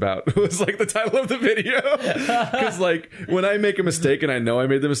comments about. It was, like, the title of the video. Because, like, when I make a mistake and I know I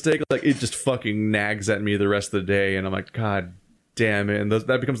made the mistake, like, it just fucking nags at me the rest of the day. And I'm like, God damn it. And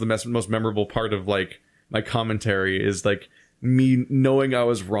that becomes the most memorable part of, like, my commentary is, like, me knowing I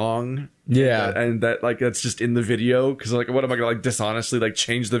was wrong. Yeah. And that, like, that's just in the video. Because, like, what am I gonna, like, dishonestly, like,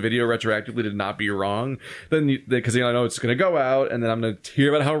 change the video retroactively to not be wrong? Then, because, you know, I know it's gonna go out, and then I'm gonna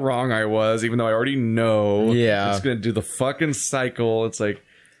hear about how wrong I was, even though I already know. Yeah. It's gonna do the fucking cycle. It's like,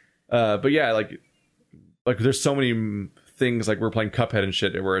 but yeah, like, there's so many things like we're playing Cuphead and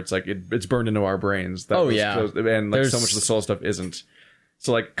shit, where it's like it's burned into our brains. Oh, yeah. And like so much of the soul stuff isn't.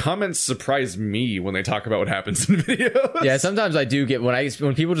 So like comments surprise me when they talk about what happens in videos. Yeah, sometimes I do get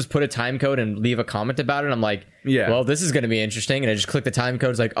when people just put a time code and leave a comment about it. I'm like, Yeah. well, this is going to be interesting, and I just click the time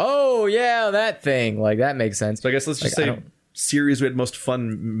code. It's like, oh yeah, that thing. Like that makes sense. So I guess let's just say series we had most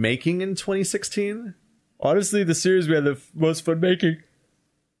fun making in 2016. Honestly, the series we had the most fun making.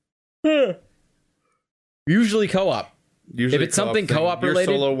 Usually co-op. Usually if it's something thing. co-op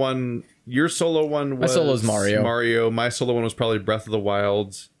related, Your solo one was... My solo's Mario. My solo one was probably Breath of the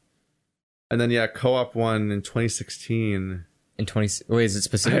Wild. And then, yeah, co-op one in 2016. In 20... Wait, is it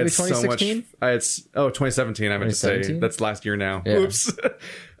specifically 2016? 2017, I meant to say. 2017? That's last year now. Yeah. Oops.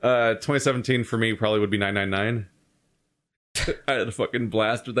 2017 for me probably would be 999. I had a fucking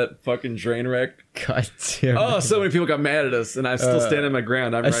blast with that fucking train wreck. God damn. Oh, so many people got mad at us, and I'm still standing my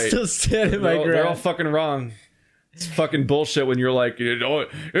ground. I'm right. still standing my ground. They're all fucking wrong. It's fucking bullshit when you're like, it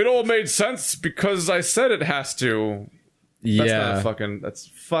all made sense because I said it has to. That's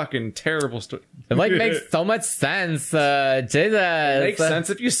fucking terrible story. It like makes so much sense. Jesus. It makes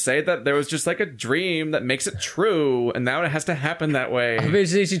sense if you say that there was just like a dream that makes it true, and now it has to happen that way.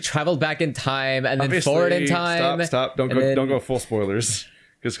 Obviously, she traveled back in time and then forward in time. Stop! Don't go full spoilers,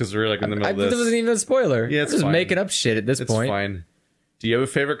 just because we're like in the middle of this. It wasn't even a spoiler. Yeah, it's just fine. Making up shit at this point. It's fine. Do you have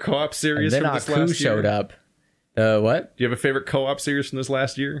a favorite co-op series from this last year? showed up. What? Do you have a favorite co-op series from this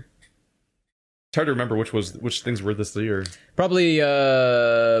last year? It's hard to remember which things were this year. Probably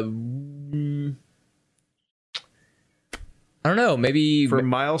I don't know, maybe for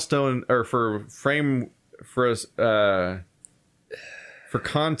milestone or for frame for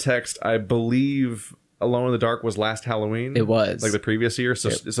context, I believe Alone in the Dark was last Halloween. It was like the previous year, so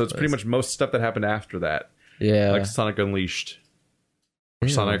it's pretty much most stuff that happened after that. Yeah, like Sonic Unleashed or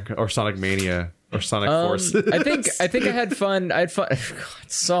Sonic Mania. Or Sonic Force. I think I had fun. I had fun. God,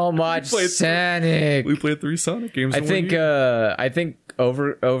 so much Sonic. We played 3 Sonic games. I think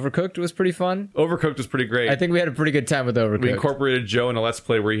Overcooked was pretty fun. Overcooked was pretty great. I think we had a pretty good time with Overcooked. We incorporated Joe in a Let's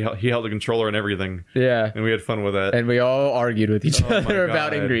Play where he held the controller and everything. Yeah. And we had fun with that. And we all argued with each other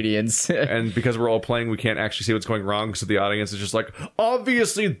about ingredients. And because we're all playing, we can't actually see what's going wrong. So the audience is just like,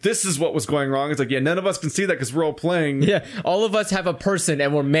 obviously this is what was going wrong. It's like, yeah, none of us can see that because we're all playing. Yeah. All of us have a person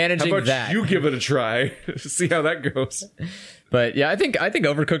and we're managing how about that. You give it a try. See how that goes. But yeah, I think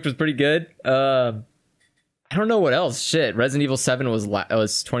Overcooked was pretty good. I don't know what else. Shit, Resident Evil 7 was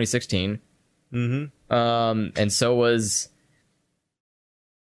 2016. Mm-hmm. And so was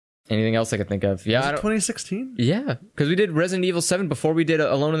anything else I could think of. Yeah, 2016. Yeah, because we did Resident Evil 7 before we did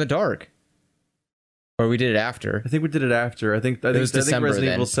Alone in the Dark, or we did it after. I think we did it after. I think December,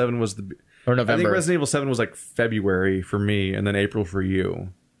 Resident Evil 7 was or November. I think Resident Evil 7 was like February for me, and then April for you.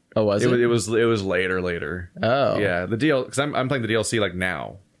 Oh, was it? It was later. Oh, yeah. The DLC because I'm playing the DLC like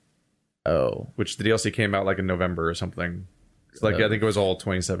now. Oh, which the DLC came out like in November or something. So I think it was all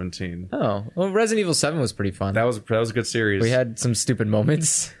 2017. Oh, well, Resident Evil 7 was pretty fun. That was a good series. We had some stupid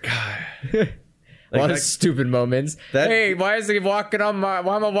moments. God, a lot of stupid moments. Hey, why is he walking on why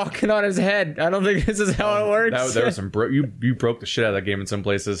am I walking on his head? I don't think this is how it works. There was some you broke the shit out of that game in some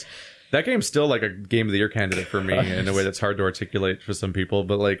places. That game's still like a game of the year candidate for me in a way that's hard to articulate for some people.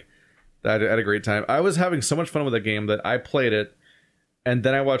 But like, I had a great time. I was having so much fun with that game that I played it. And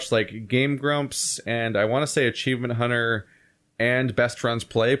then I watched like Game Grumps and I want to say Achievement Hunter and Best Friends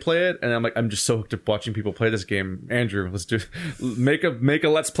play it, and I'm like, I'm just so hooked up watching people play this game. Andrew, let's make a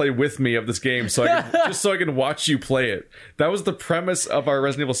let's play with me of this game, so I can watch you play it. That was the premise of our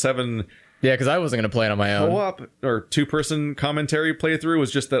Resident Evil 7. Yeah, because I wasn't gonna play it on my own. Co-op or 2-person commentary playthrough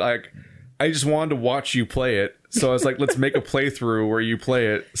was just that I just wanted to watch you play it. So I was like, let's make a playthrough where you play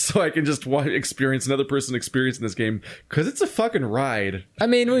it so I can just experience another person experiencing this game, because it's a fucking ride. I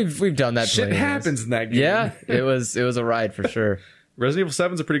mean, we've done that. Shit happens in that game. Yeah, it was a ride for sure. Resident Evil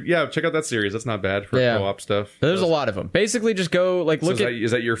 7's a pretty... Yeah, check out that series. That's not bad for co-op stuff. There's a lot of them. Basically, just go, look at...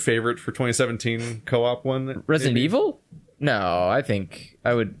 Is that your favorite for 2017 co-op one? Resident Evil? No, I think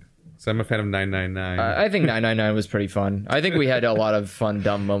I would... So I'm a fan of 999. I think 999 was pretty fun. I think we had a lot of fun,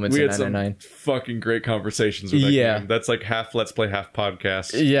 dumb moments in 999. We had some fucking great conversations with that game. That's like half Let's Play, half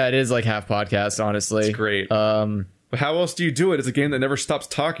podcast. Yeah, it is like half podcast, honestly. It's great. But how else do you do it? It's a game that never stops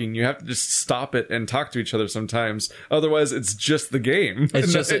talking. You have to just stop it and talk to each other sometimes. Otherwise, it's just the game.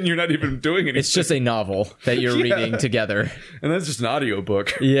 And you're not even doing anything. It's just a novel that you're reading together. And that's just an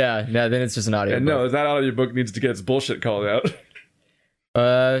audiobook. Yeah, no, then it's just an audiobook. And no, that audiobook needs to get its bullshit called out.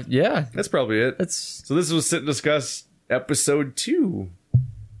 Yeah. That's probably it. So this was Sit and Discuss episode 2.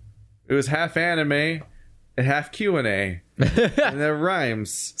 It was half anime, half Q&A. And that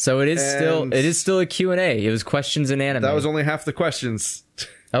rhymes. So it is still a Q&A. It was questions in anime. That was only half the questions.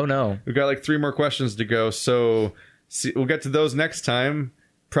 Oh no. We've got like 3 more questions to go, so we'll get to those next time,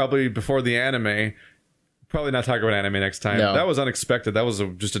 probably before the anime. Probably not talk about anime next time. No. That was unexpected. That was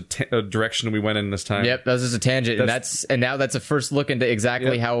just a direction we went in this time. Yep, that was just a tangent, and now that's a first look into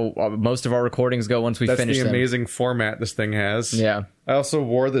exactly how most of our recordings go once we finish them. That's the amazing format this thing has. Yeah. I also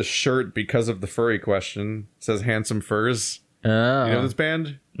wore this shirt because of the furry question. It says Handsome Furs. Oh. You know this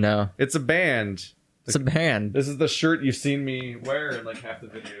band? No. It's a band. It's a band. This is the shirt you've seen me wear in like half the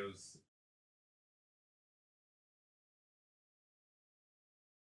videos.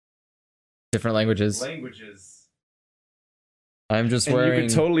 Different languages. I'm just and wearing... You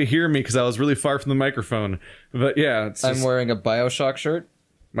could totally hear me because I was really far from the microphone. But yeah, I'm wearing a BioShock shirt.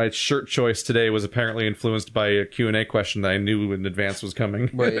 My shirt choice today was apparently influenced by a Q&A question that I knew in advance was coming.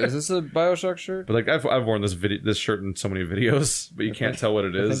 Wait, is this a BioShock shirt? But like I've worn this shirt in so many videos, but you can't tell what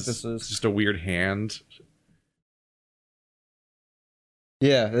it is. I think this is... It's just a weird hand.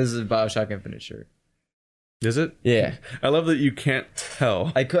 Yeah, this is a BioShock Infinite shirt. Is it? Yeah. I love that you can't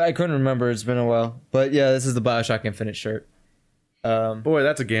tell. I couldn't remember. It's been a while. But yeah, this is the BioShock Infinite shirt. Boy,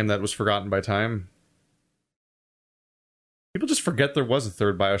 that's a game that was forgotten by time. People just forget there was a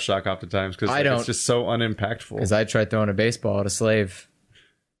third BioShock oftentimes because it's just so unimpactful. Because I tried throwing a baseball at a slave.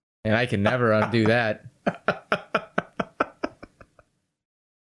 And I can never undo that.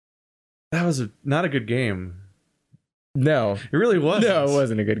 That was not a good game. No. It really wasn't. No, it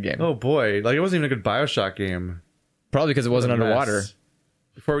wasn't a good game. Oh boy. Like, it wasn't even a good BioShock game. Probably because it wasn't underwater.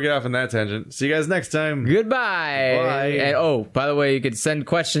 Before we get off on that tangent, see you guys next time. Goodbye. Bye. And, by the way, you could send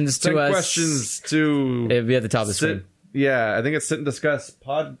questions to us. Send questions to... It'll be at the top of the screen. Yeah, I think it's Sit and Discuss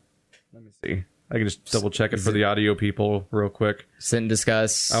Pod... Let me see. I can just double check it for the audio people real quick. Sit and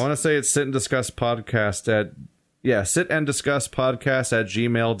Discuss. I want to say it's Sit and Discuss Podcast at... Yeah, Sit and Discuss Podcast at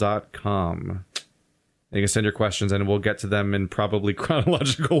gmail.com. You can send your questions and we'll get to them in probably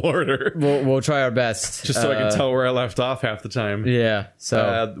chronological order. We'll try our best. Just so I can tell where I left off half the time. Yeah.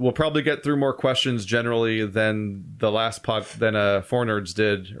 So we'll probably get through more questions generally than the last than 4Nerds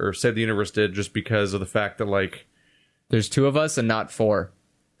did or Save the Universe did, just because of the fact that like there's 2 of us and not 4.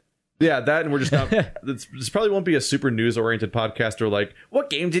 Yeah, that, and we're just not... this probably won't be a super news-oriented podcast or like,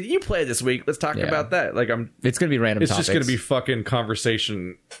 what game did you play this week? Let's talk about that. Like, it's going to be random topics. It's just going to be fucking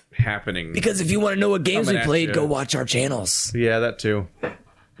conversation happening. Because if you want to know what games we played, go watch our channels. Yeah, that too.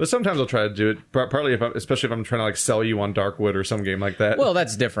 But sometimes I'll try to do it, partly especially if I'm trying to like sell you on Darkwood or some game like that. Well,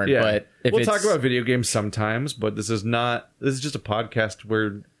 that's different, but if we'll talk about video games sometimes, but this is just a podcast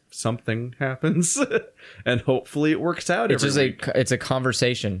where something happens, and hopefully it works out every week. It's a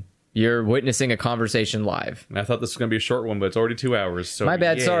conversation. You're witnessing a conversation live. I thought this was going to be a short one, but it's already 2 hours. So my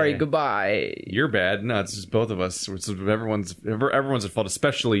bad. Sorry. Goodbye. You're bad. No, it's just both of us. Everyone's at fault,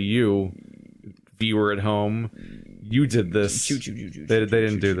 especially you, viewer at home. You did this. They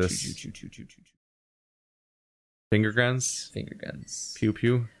didn't do this. Finger guns. Pew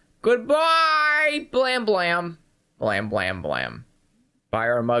pew. Goodbye. Blam blam. Blam blam blam. Buy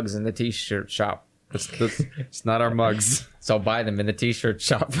our mugs in the t-shirt shop. It's not our mugs. So buy them in the t-shirt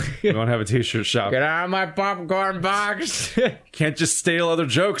shop. We don't have a t-shirt shop. Get out of my popcorn box. Can't just steal other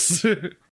jokes.